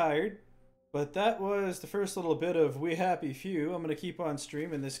kind of tired. But that was the first little bit of We Happy Few. I'm going to keep on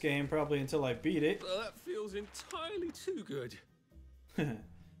streaming this game probably until I beat it. That feels entirely too good. I'm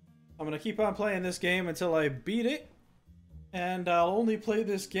going to keep on playing this game until I beat it. And I'll only play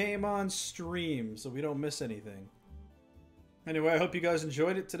this game on stream so we don't miss anything. Anyway, I hope you guys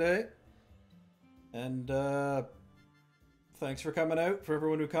enjoyed it today. And thanks for coming out, for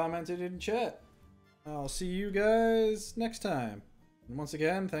everyone who commented in chat. I'll see you guys next time. And once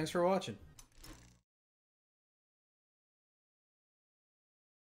again, thanks for watching.